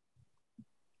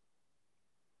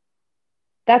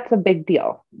 That's a big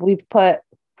deal. We've put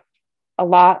a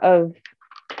lot of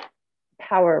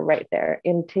power right there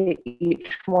into each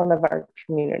one of our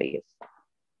communities.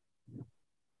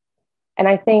 And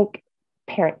I think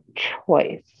parent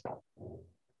choice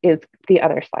is the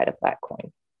other side of that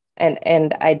coin.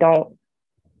 And I don't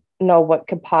know what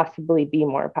could possibly be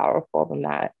more powerful than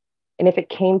that. And if it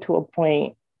came to a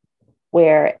point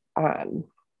where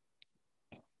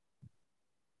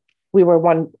we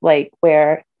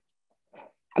were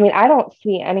I don't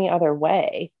see any other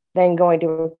way than going to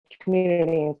a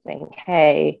community and saying,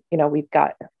 hey, we've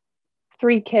got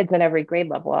 3 kids in every grade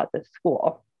level at this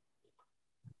school.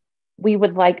 We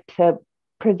would like to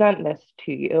present this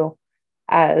to you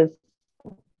as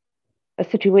a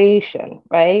situation,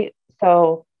 right?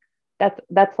 So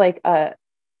that's like a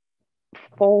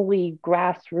fully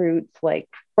grassroots, like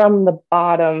from the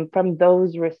bottom, from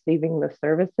those receiving the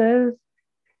services,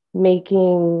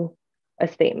 making a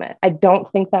statement. I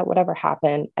don't think that would ever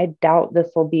happen. I doubt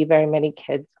this will be very many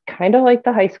kids, kind of like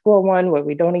the high school one where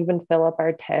we don't even fill up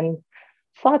our 10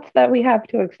 slots that we have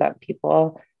to accept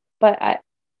people. But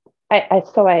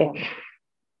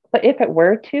but if it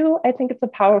were to, I think it's a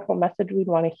powerful message we'd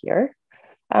want to hear.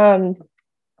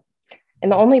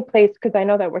 And the only place, because I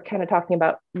know that we're kind of talking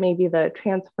about maybe the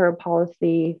transfer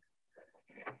policy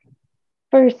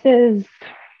versus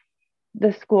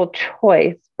the school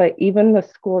choice, but even the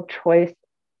school choice,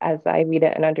 as I read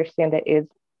it and understand it, is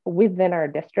within our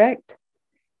district.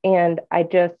 And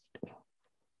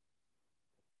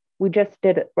we just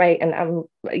did it right. And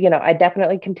I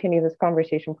definitely continue this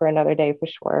conversation for another day for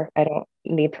sure. I don't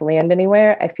need to land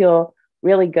anywhere. I feel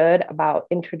really good about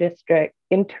interdistrict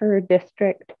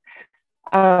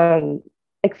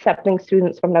accepting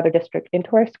students from another district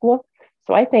into our school.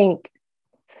 So I think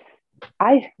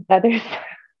that there's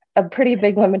a pretty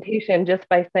big limitation just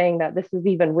by saying that this is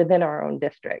even within our own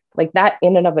district. Like that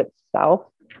in and of itself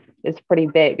is pretty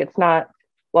big. It's not,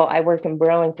 well, I work in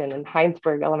Burlington and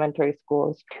Heinsberg Elementary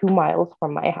School is 2 miles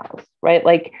from my house, right?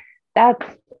 Like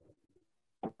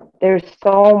there's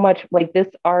so much, like this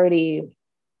already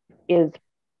is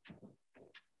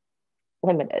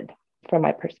limited from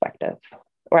my perspective.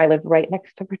 Or I live right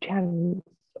next to Virginia's,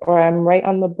 or I'm right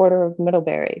on the border of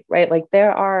Middlebury, right? Like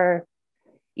there are,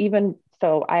 even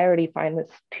so, I already find this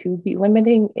to be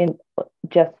limiting in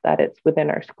just that it's within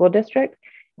our school district.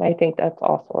 And I think that's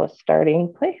also a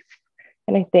starting place.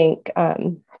 And I think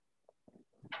I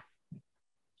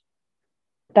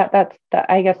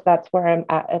guess that's where I'm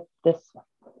at this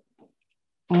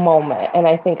moment. And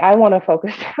I think I want to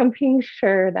focus on being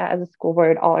sure that as a school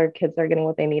board, all our kids are getting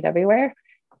what they need everywhere.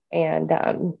 And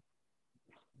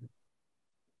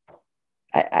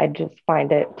I just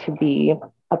find it to be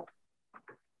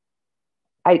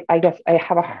I guess I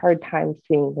have a hard time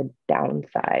seeing the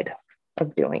downside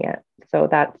of doing it. So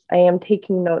I am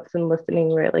taking notes and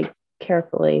listening really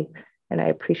carefully, and I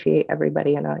appreciate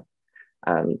everybody, and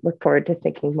I look forward to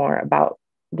thinking more about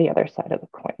the other side of the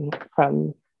coin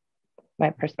from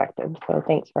my perspective. So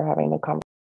thanks for having the conversation.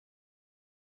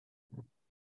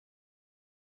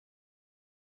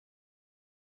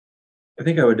 I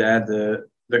think I would add the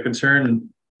concern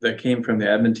that came from the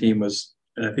admin team was,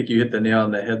 and I think you hit the nail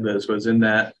on the head, Liz, was in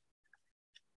that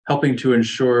helping to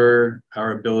ensure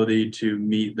our ability to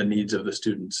meet the needs of the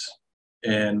students.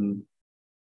 And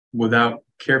without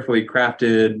carefully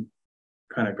crafted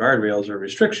kind of guardrails or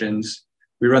restrictions,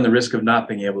 we run the risk of not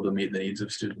being able to meet the needs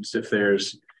of students. If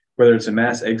there's, whether it's a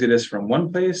mass exodus from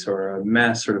one place or a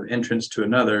mass sort of entrance to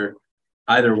another,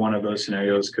 either one of those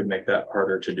scenarios could make that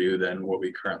harder to do than what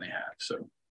we currently have. So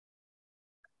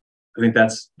I think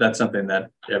that's something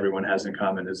that everyone has in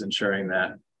common, is ensuring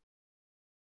that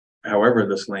however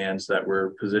this lands, that we're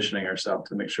positioning ourselves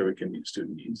to make sure we can meet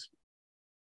student needs.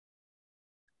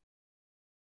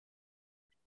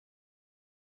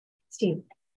 Steve.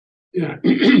 Yeah.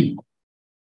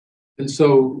 And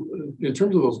so in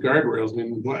terms of those guardrails, I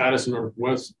mean, what Addison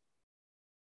Northwest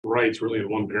writes really in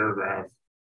one paragraph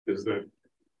is that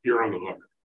you're on the hook.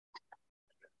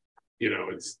 You know,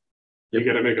 it's, you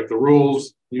got to make up the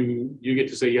rules. You get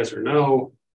to say yes or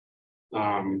no.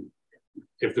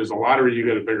 If there's a lottery, you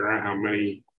got to figure out how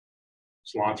many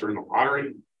slots are in the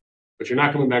lottery, but you're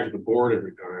not coming back to the board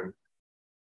every time,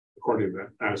 according to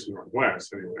Addison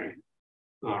Northwest anyway.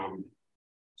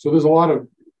 So there's a lot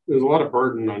of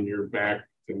burden on your back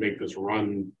to make this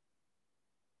run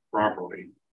properly,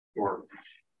 or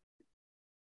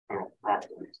I don't know,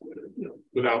 properly, you know,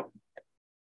 without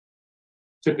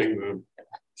tipping the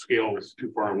scales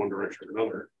too far in one direction or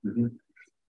another. Mm-hmm.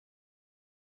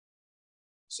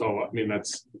 So I mean,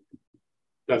 that's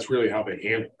really how they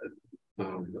handle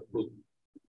it.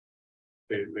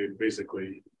 They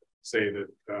basically say that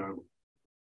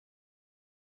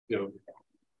you know,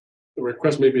 the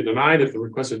request may be denied if the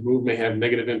requested move may have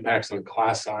negative impacts on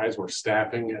class size or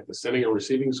staffing at the sending or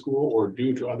receiving school, or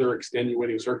due to other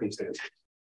extenuating circumstances.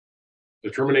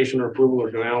 Determination or approval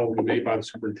or denial will be made by the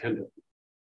superintendent.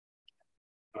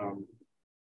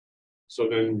 So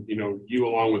then, you know, you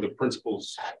along with the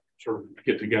principals sort of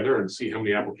get together and see how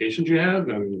many applications you have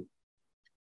and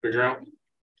figure out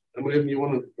how many of them you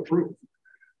want to approve.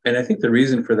 And I think the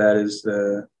reason for that is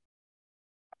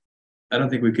I don't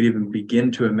think we could even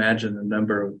begin to imagine the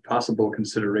number of possible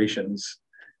considerations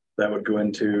that would go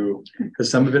into,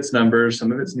 because some of it's numbers,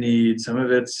 some of it's needs, some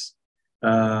of it's,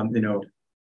 you know,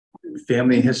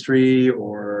 family history,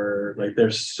 or like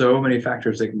there's so many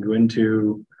factors that can go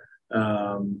into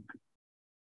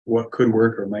what could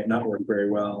work or might not work very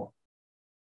well.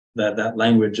 That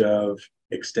language of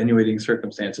extenuating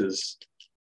circumstances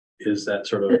is that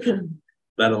sort of,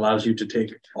 that allows you to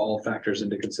take all factors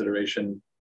into consideration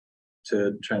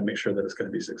to try and make sure that it's going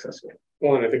to be successful.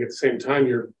 Well, and I think at the same time,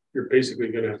 you're basically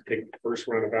going to have to take the first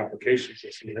round of applications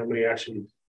to see how many actually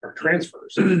are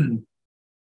transfers. You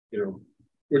know,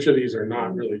 which of these are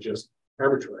not really just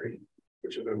arbitrary,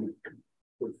 which of them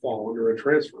would fall under a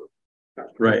transfer.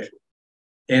 Right.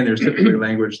 And there's typically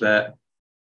language that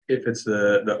if it's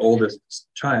the oldest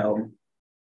child,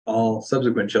 all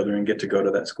subsequent children get to go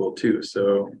to that school too.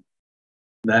 So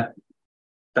that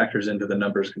factors into the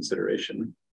numbers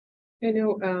consideration. I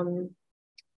know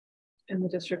in the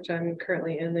district I'm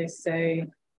currently in, they say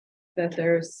that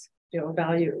there's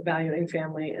valuing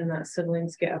family and that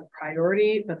siblings get a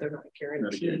priority, but they're not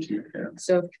guaranteed. Yeah.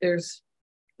 So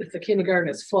if the kindergarten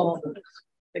is full,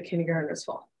 the kindergarten is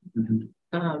full.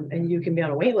 And you can be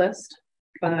on a wait list,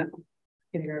 but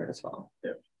kindergarten is full.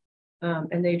 Yeah.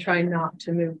 And they try not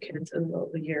to move kids in the middle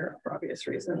of the year for obvious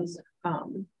reasons.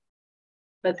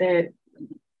 But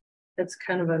it's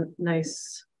kind of a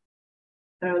nice,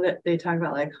 I know that they talk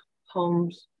about like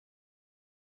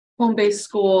home-based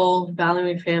school,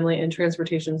 valuing family, and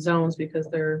transportation zones because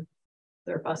their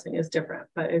busing is different,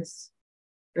 but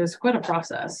there's quite a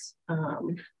process.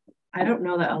 I don't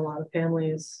know that a lot of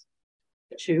families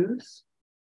choose,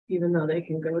 even though they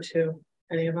can go to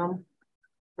any of them,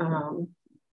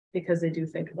 because they do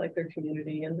think of like their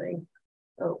community and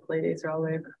play dates are all the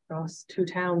way across 2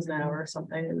 towns now or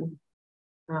something.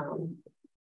 And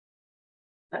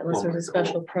unless there's a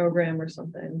special program or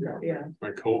something. Yeah.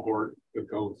 My cohort that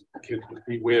those kids would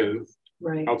be with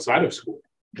outside of school.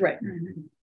 Right.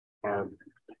 Are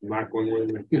not going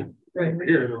with right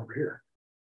here and over here.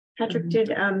 Patrick,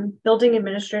 did building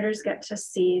administrators get to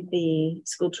see the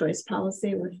school choice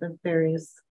policy with the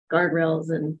various guardrails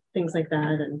and things like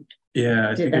that? And yeah,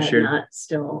 I did think that not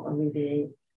still alleviate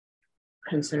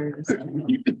concerns?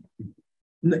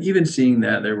 Even seeing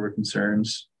that there were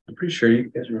concerns. I'm pretty sure you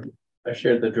guys remember. I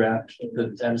shared the draft,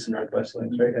 the Addison Northwest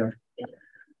links right here.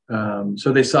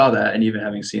 So they saw that, and even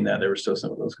having seen that, there were still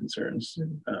some of those concerns.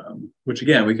 Which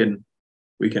again, we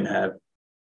can have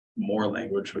more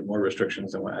language with more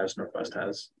restrictions than what Addison Northwest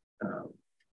has.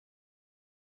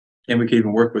 And we can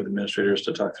even work with administrators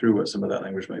to talk through what some of that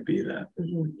language might be. That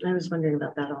I was wondering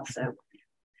about that also.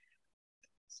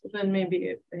 So then maybe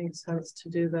it makes sense to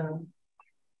do the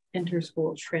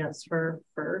inter-school transfer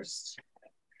first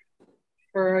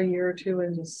for a year or 2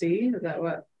 and just see. Is that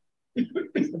what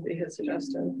somebody had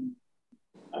suggested?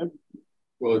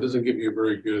 Well, it doesn't give you a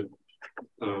very good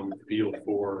feel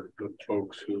for the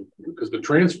folks who, because the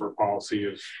transfer policy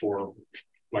is for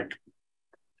like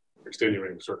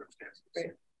extenuating circumstances.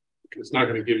 Right. It's not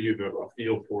going to give you a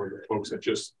feel for the folks that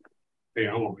just, hey,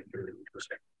 I want my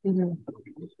 30%.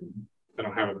 I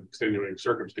don't have an extenuating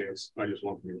circumstance. I just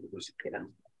want to be able to listen.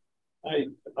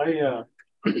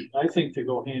 I think they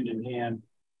go hand in hand.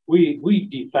 We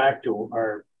de facto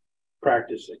are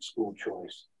practicing school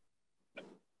choice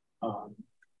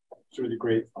through the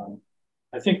grapevine.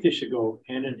 I think they should go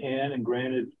hand in hand. And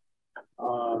granted,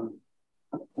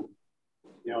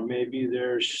 maybe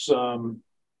there's some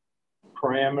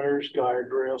parameters,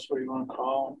 guardrails, what do you want to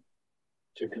call them,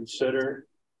 to consider.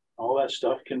 All that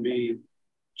stuff can be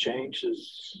changed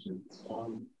as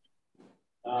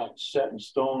set in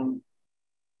stone.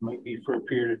 Might be for a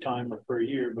period of time or for a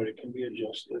year, but it can be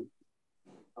adjusted.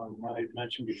 I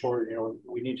mentioned before,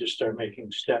 we need to start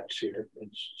making steps here.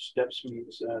 And steps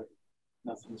means that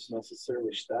nothing's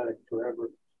necessarily static forever.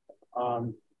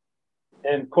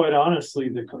 And quite honestly,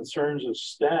 the concerns of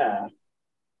staff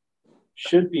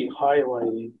should be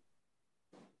highlighting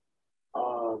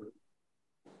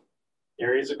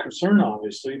areas of concern,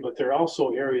 obviously, but there are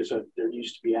also areas that there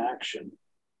needs to be action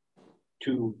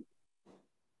to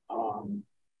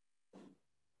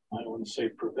I don't want to say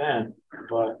prevent,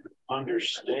 but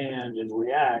understand and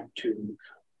react to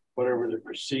whatever the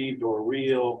perceived or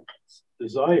real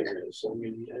desire is. I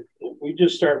mean, if we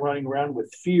just start running around with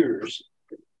fears,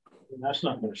 then that's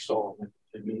not going to solve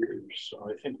anything either. So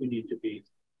I think we need to be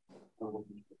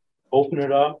open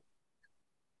it up.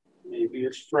 Maybe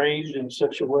it's framed in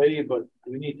such a way, but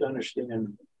we need to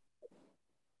understand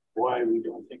why we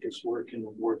don't think it's working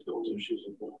and work those issues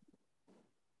as well.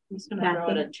 I'm just going to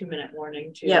throw out a 2-minute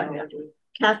warning too. Yeah.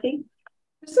 Kathy?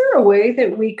 Is there a way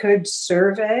that we could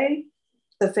survey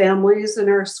the families in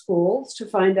our schools to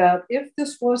find out if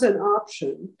this was an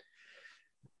option,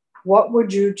 what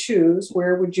would you choose?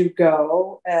 Where would you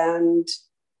go? And,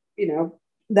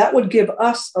 that would give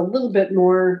us a little bit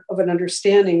more of an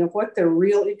understanding of what the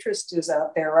real interest is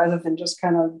out there rather than just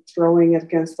kind of throwing it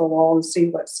against the wall and see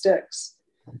what sticks.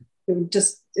 It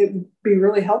would be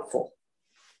really helpful.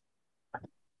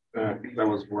 That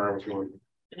was where I was going.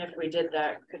 And if we did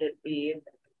that, could it be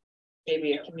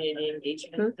maybe a community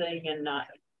engagement thing and not?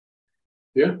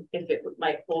 Yeah. If it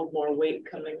might hold more weight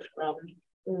coming from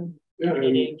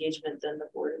community engagement than the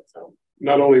board itself.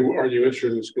 Not only are you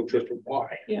interested in the school choice, but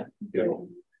why? Yeah.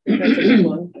 That's a good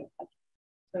one.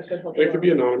 That could help. It could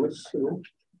be anonymous, you know.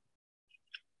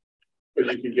 But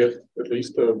you could get at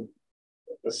least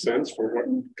a sense for what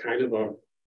kind of a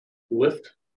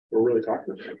lift we're really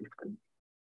talking about.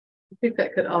 I think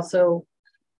that could also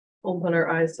open our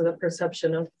eyes to the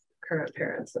perception of current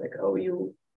parents, like,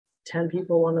 oh, 10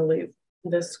 people want to leave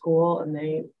this school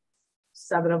and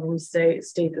 7 of them state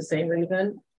the same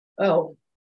reason. Oh,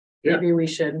 yeah. Maybe we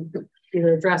should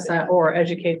either address that or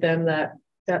educate them that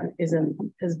isn't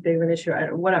as big of an issue.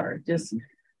 Whatever, just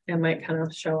it might kind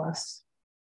of show us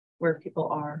where people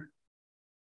are.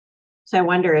 So I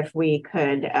wonder if we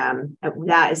could,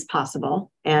 that is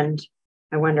possible. And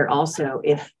I wonder also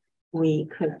if we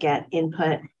could get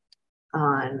input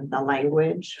on the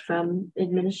language from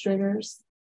administrators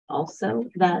also,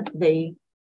 that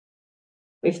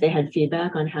if they had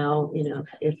feedback on how, you know,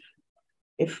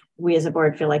 if we as a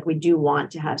board feel like we do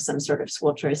want to have some sort of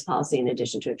school choice policy in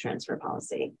addition to a transfer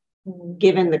policy,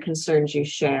 given the concerns you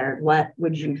shared, what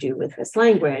would you do with this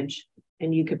language?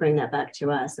 And you could bring that back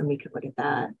to us and we could look at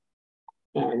that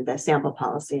and the sample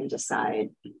policy and decide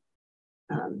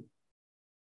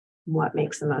what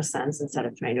makes the most sense instead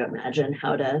of trying to imagine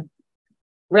how to,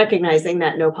 recognizing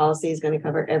that no policy is going to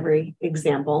cover every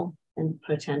example and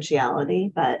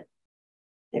potentiality, but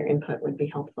their input would be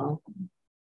helpful.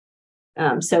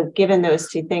 So given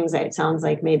those two things, it sounds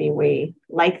like maybe we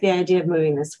like the idea of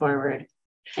moving this forward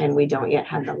and we don't yet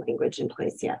have the language in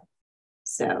place yet.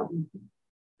 So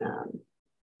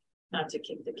not to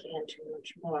kick the can too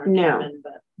much more, no, Kevin,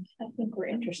 but I think we're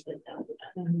interested now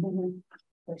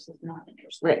versus not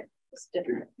interested. Right. It's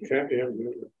different.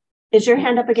 Is your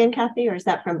hand up again, Kathy, or is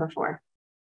that from before?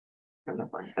 From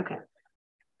before. Okay.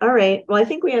 All right. Well, I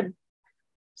think we have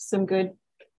some good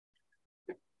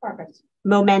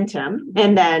momentum,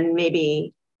 and then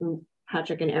maybe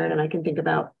Patrick and Erin and I can think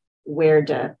about where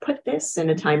to put this in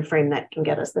a time frame that can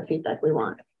get us the feedback we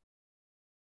want.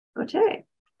 Okay.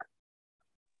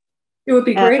 It would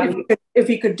be great if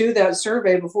you could do that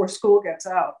survey before school gets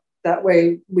out. That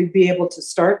way we'd be able to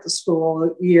start the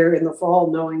school year in the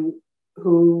fall knowing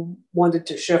who wanted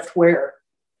to shift where.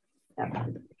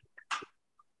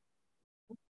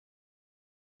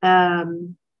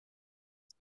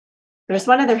 There's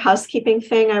one other housekeeping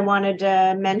thing I wanted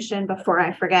to mention before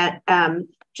I forget.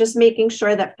 Just making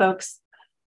sure that folks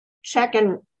check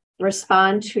and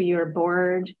respond to your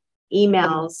board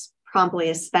emails promptly,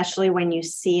 especially when you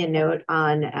see a note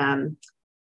on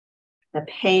the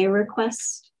pay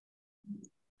request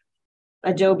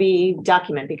Adobe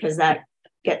document, because that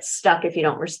gets stuck if you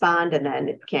don't respond and then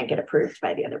it can't get approved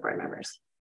by the other board members.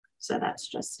 So that's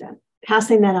just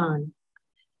passing that on.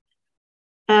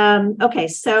 Okay,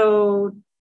 so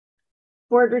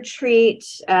board retreat,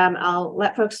 I'll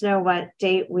let folks know what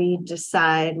date we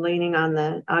decide, leaning on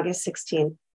the August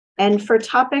 16th. And for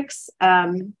topics,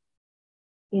 you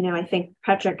know, I think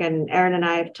Patrick and Erin and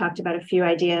I have talked about a few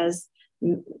ideas.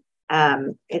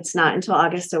 It's not until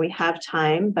August, so we have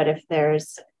time, but if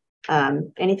there's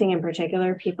anything in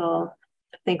particular people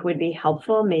think would be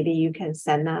helpful, maybe you can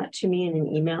send that to me in an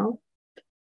email.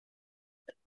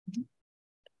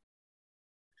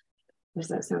 Does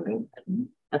that sound good?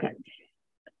 Okay.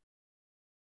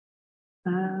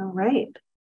 All right.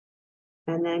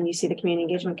 And then you see the Community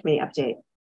Engagement Committee update.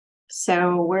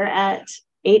 So we're at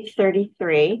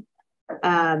 8:33.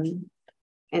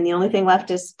 And the only thing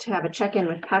left is to have a check-in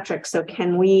with Patrick. So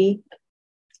can we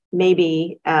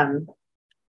maybe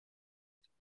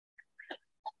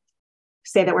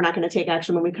say that we're not going to take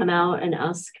action when we come out and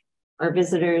ask our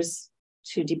visitors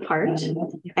to depart,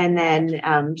 and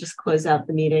then just close out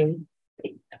the meeting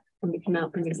when we come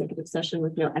out from executive session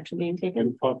with no action being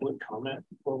taken? Public comment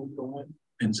before we go in.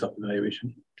 And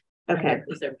self-evaluation. Okay.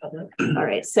 Is there public? All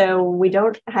right. So we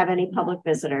don't have any public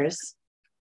visitors.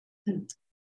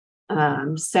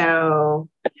 So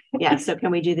yeah, so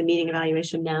can we do the meeting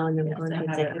evaluation now and then we'll go into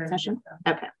executive session?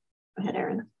 Okay. Go ahead,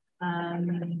 Erin.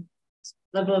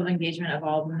 Level of engagement of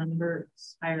all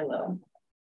members, high or low?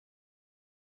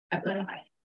 I put a high.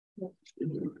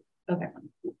 Okay.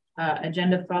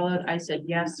 Agenda followed. I said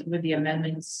yes with the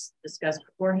amendments discussed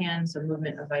beforehand. So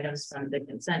movement of items from the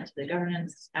consent to the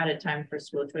governance, added time for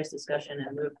school choice discussion,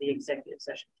 and move the executive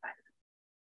session time.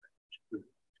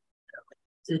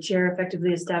 Does the chair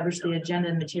effectively establish the agenda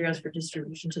and materials for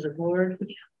distribution to the board?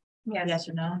 Yes, yes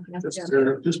or no? Yes.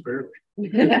 Just barely.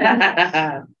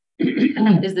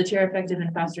 Is the chair effective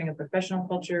in fostering a professional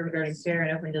culture regarding fair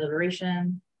and open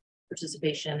deliberation,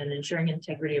 participation, and ensuring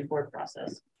integrity of board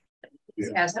process?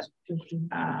 Yes.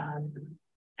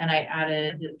 And I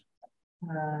added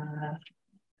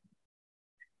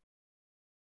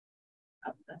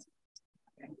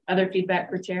other feedback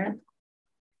for chair.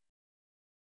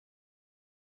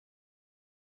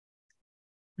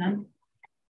 None?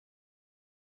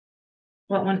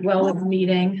 What went well with the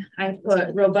meeting? I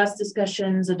put robust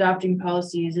discussions, adopting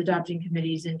policies, adopting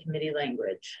committees, and committee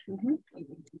language.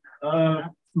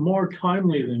 More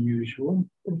timely than usual.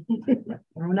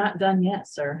 We're not done yet,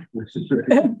 sir.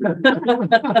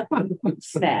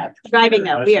 Snap. Driving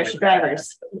though, we are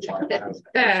drivers.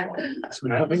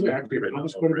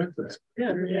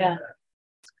 Yeah.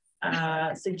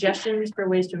 Suggestions for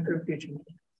ways to improve future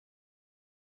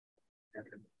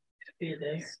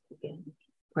meetings.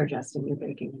 Poor Justin, you're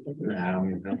breaking.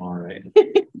 I'm all right.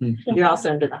 You're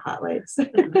also under the hot lights.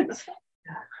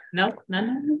 No,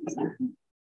 none.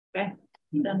 Okay.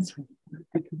 Done.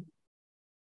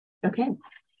 Okay.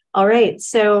 All right.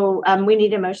 So we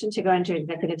need a motion to go into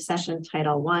executive session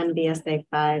Title 1, BSA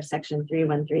 5, Section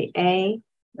 313A.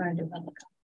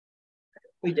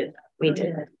 We did. We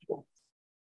did.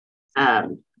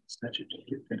 Statute didn't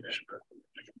get finished. But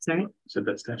sorry? So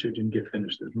that statute didn't get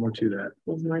finished. There's more to that.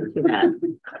 There's more to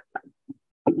that.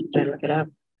 Should I look it up?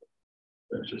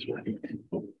 That's just working.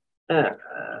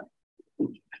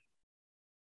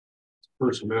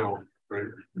 Personnel, right?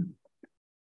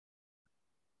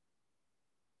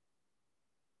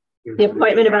 The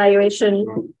appointment,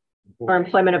 evaluation, or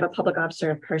employment of a public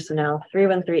officer of personnel,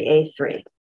 313A3.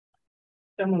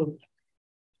 So moved.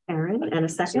 Aaron, and a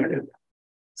second.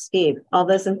 Steve, all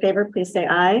those in favor, please say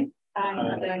aye.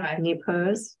 Aye. Any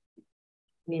opposed?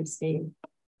 Any abstain?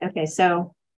 Okay,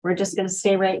 so we're just going to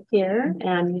stay right here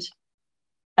and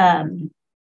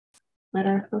let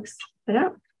our folks sit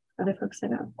out. Other folks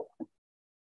sit out.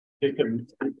 Take 5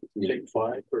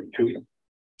 or 2.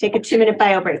 Take a 2-minute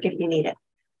bio break if you need it.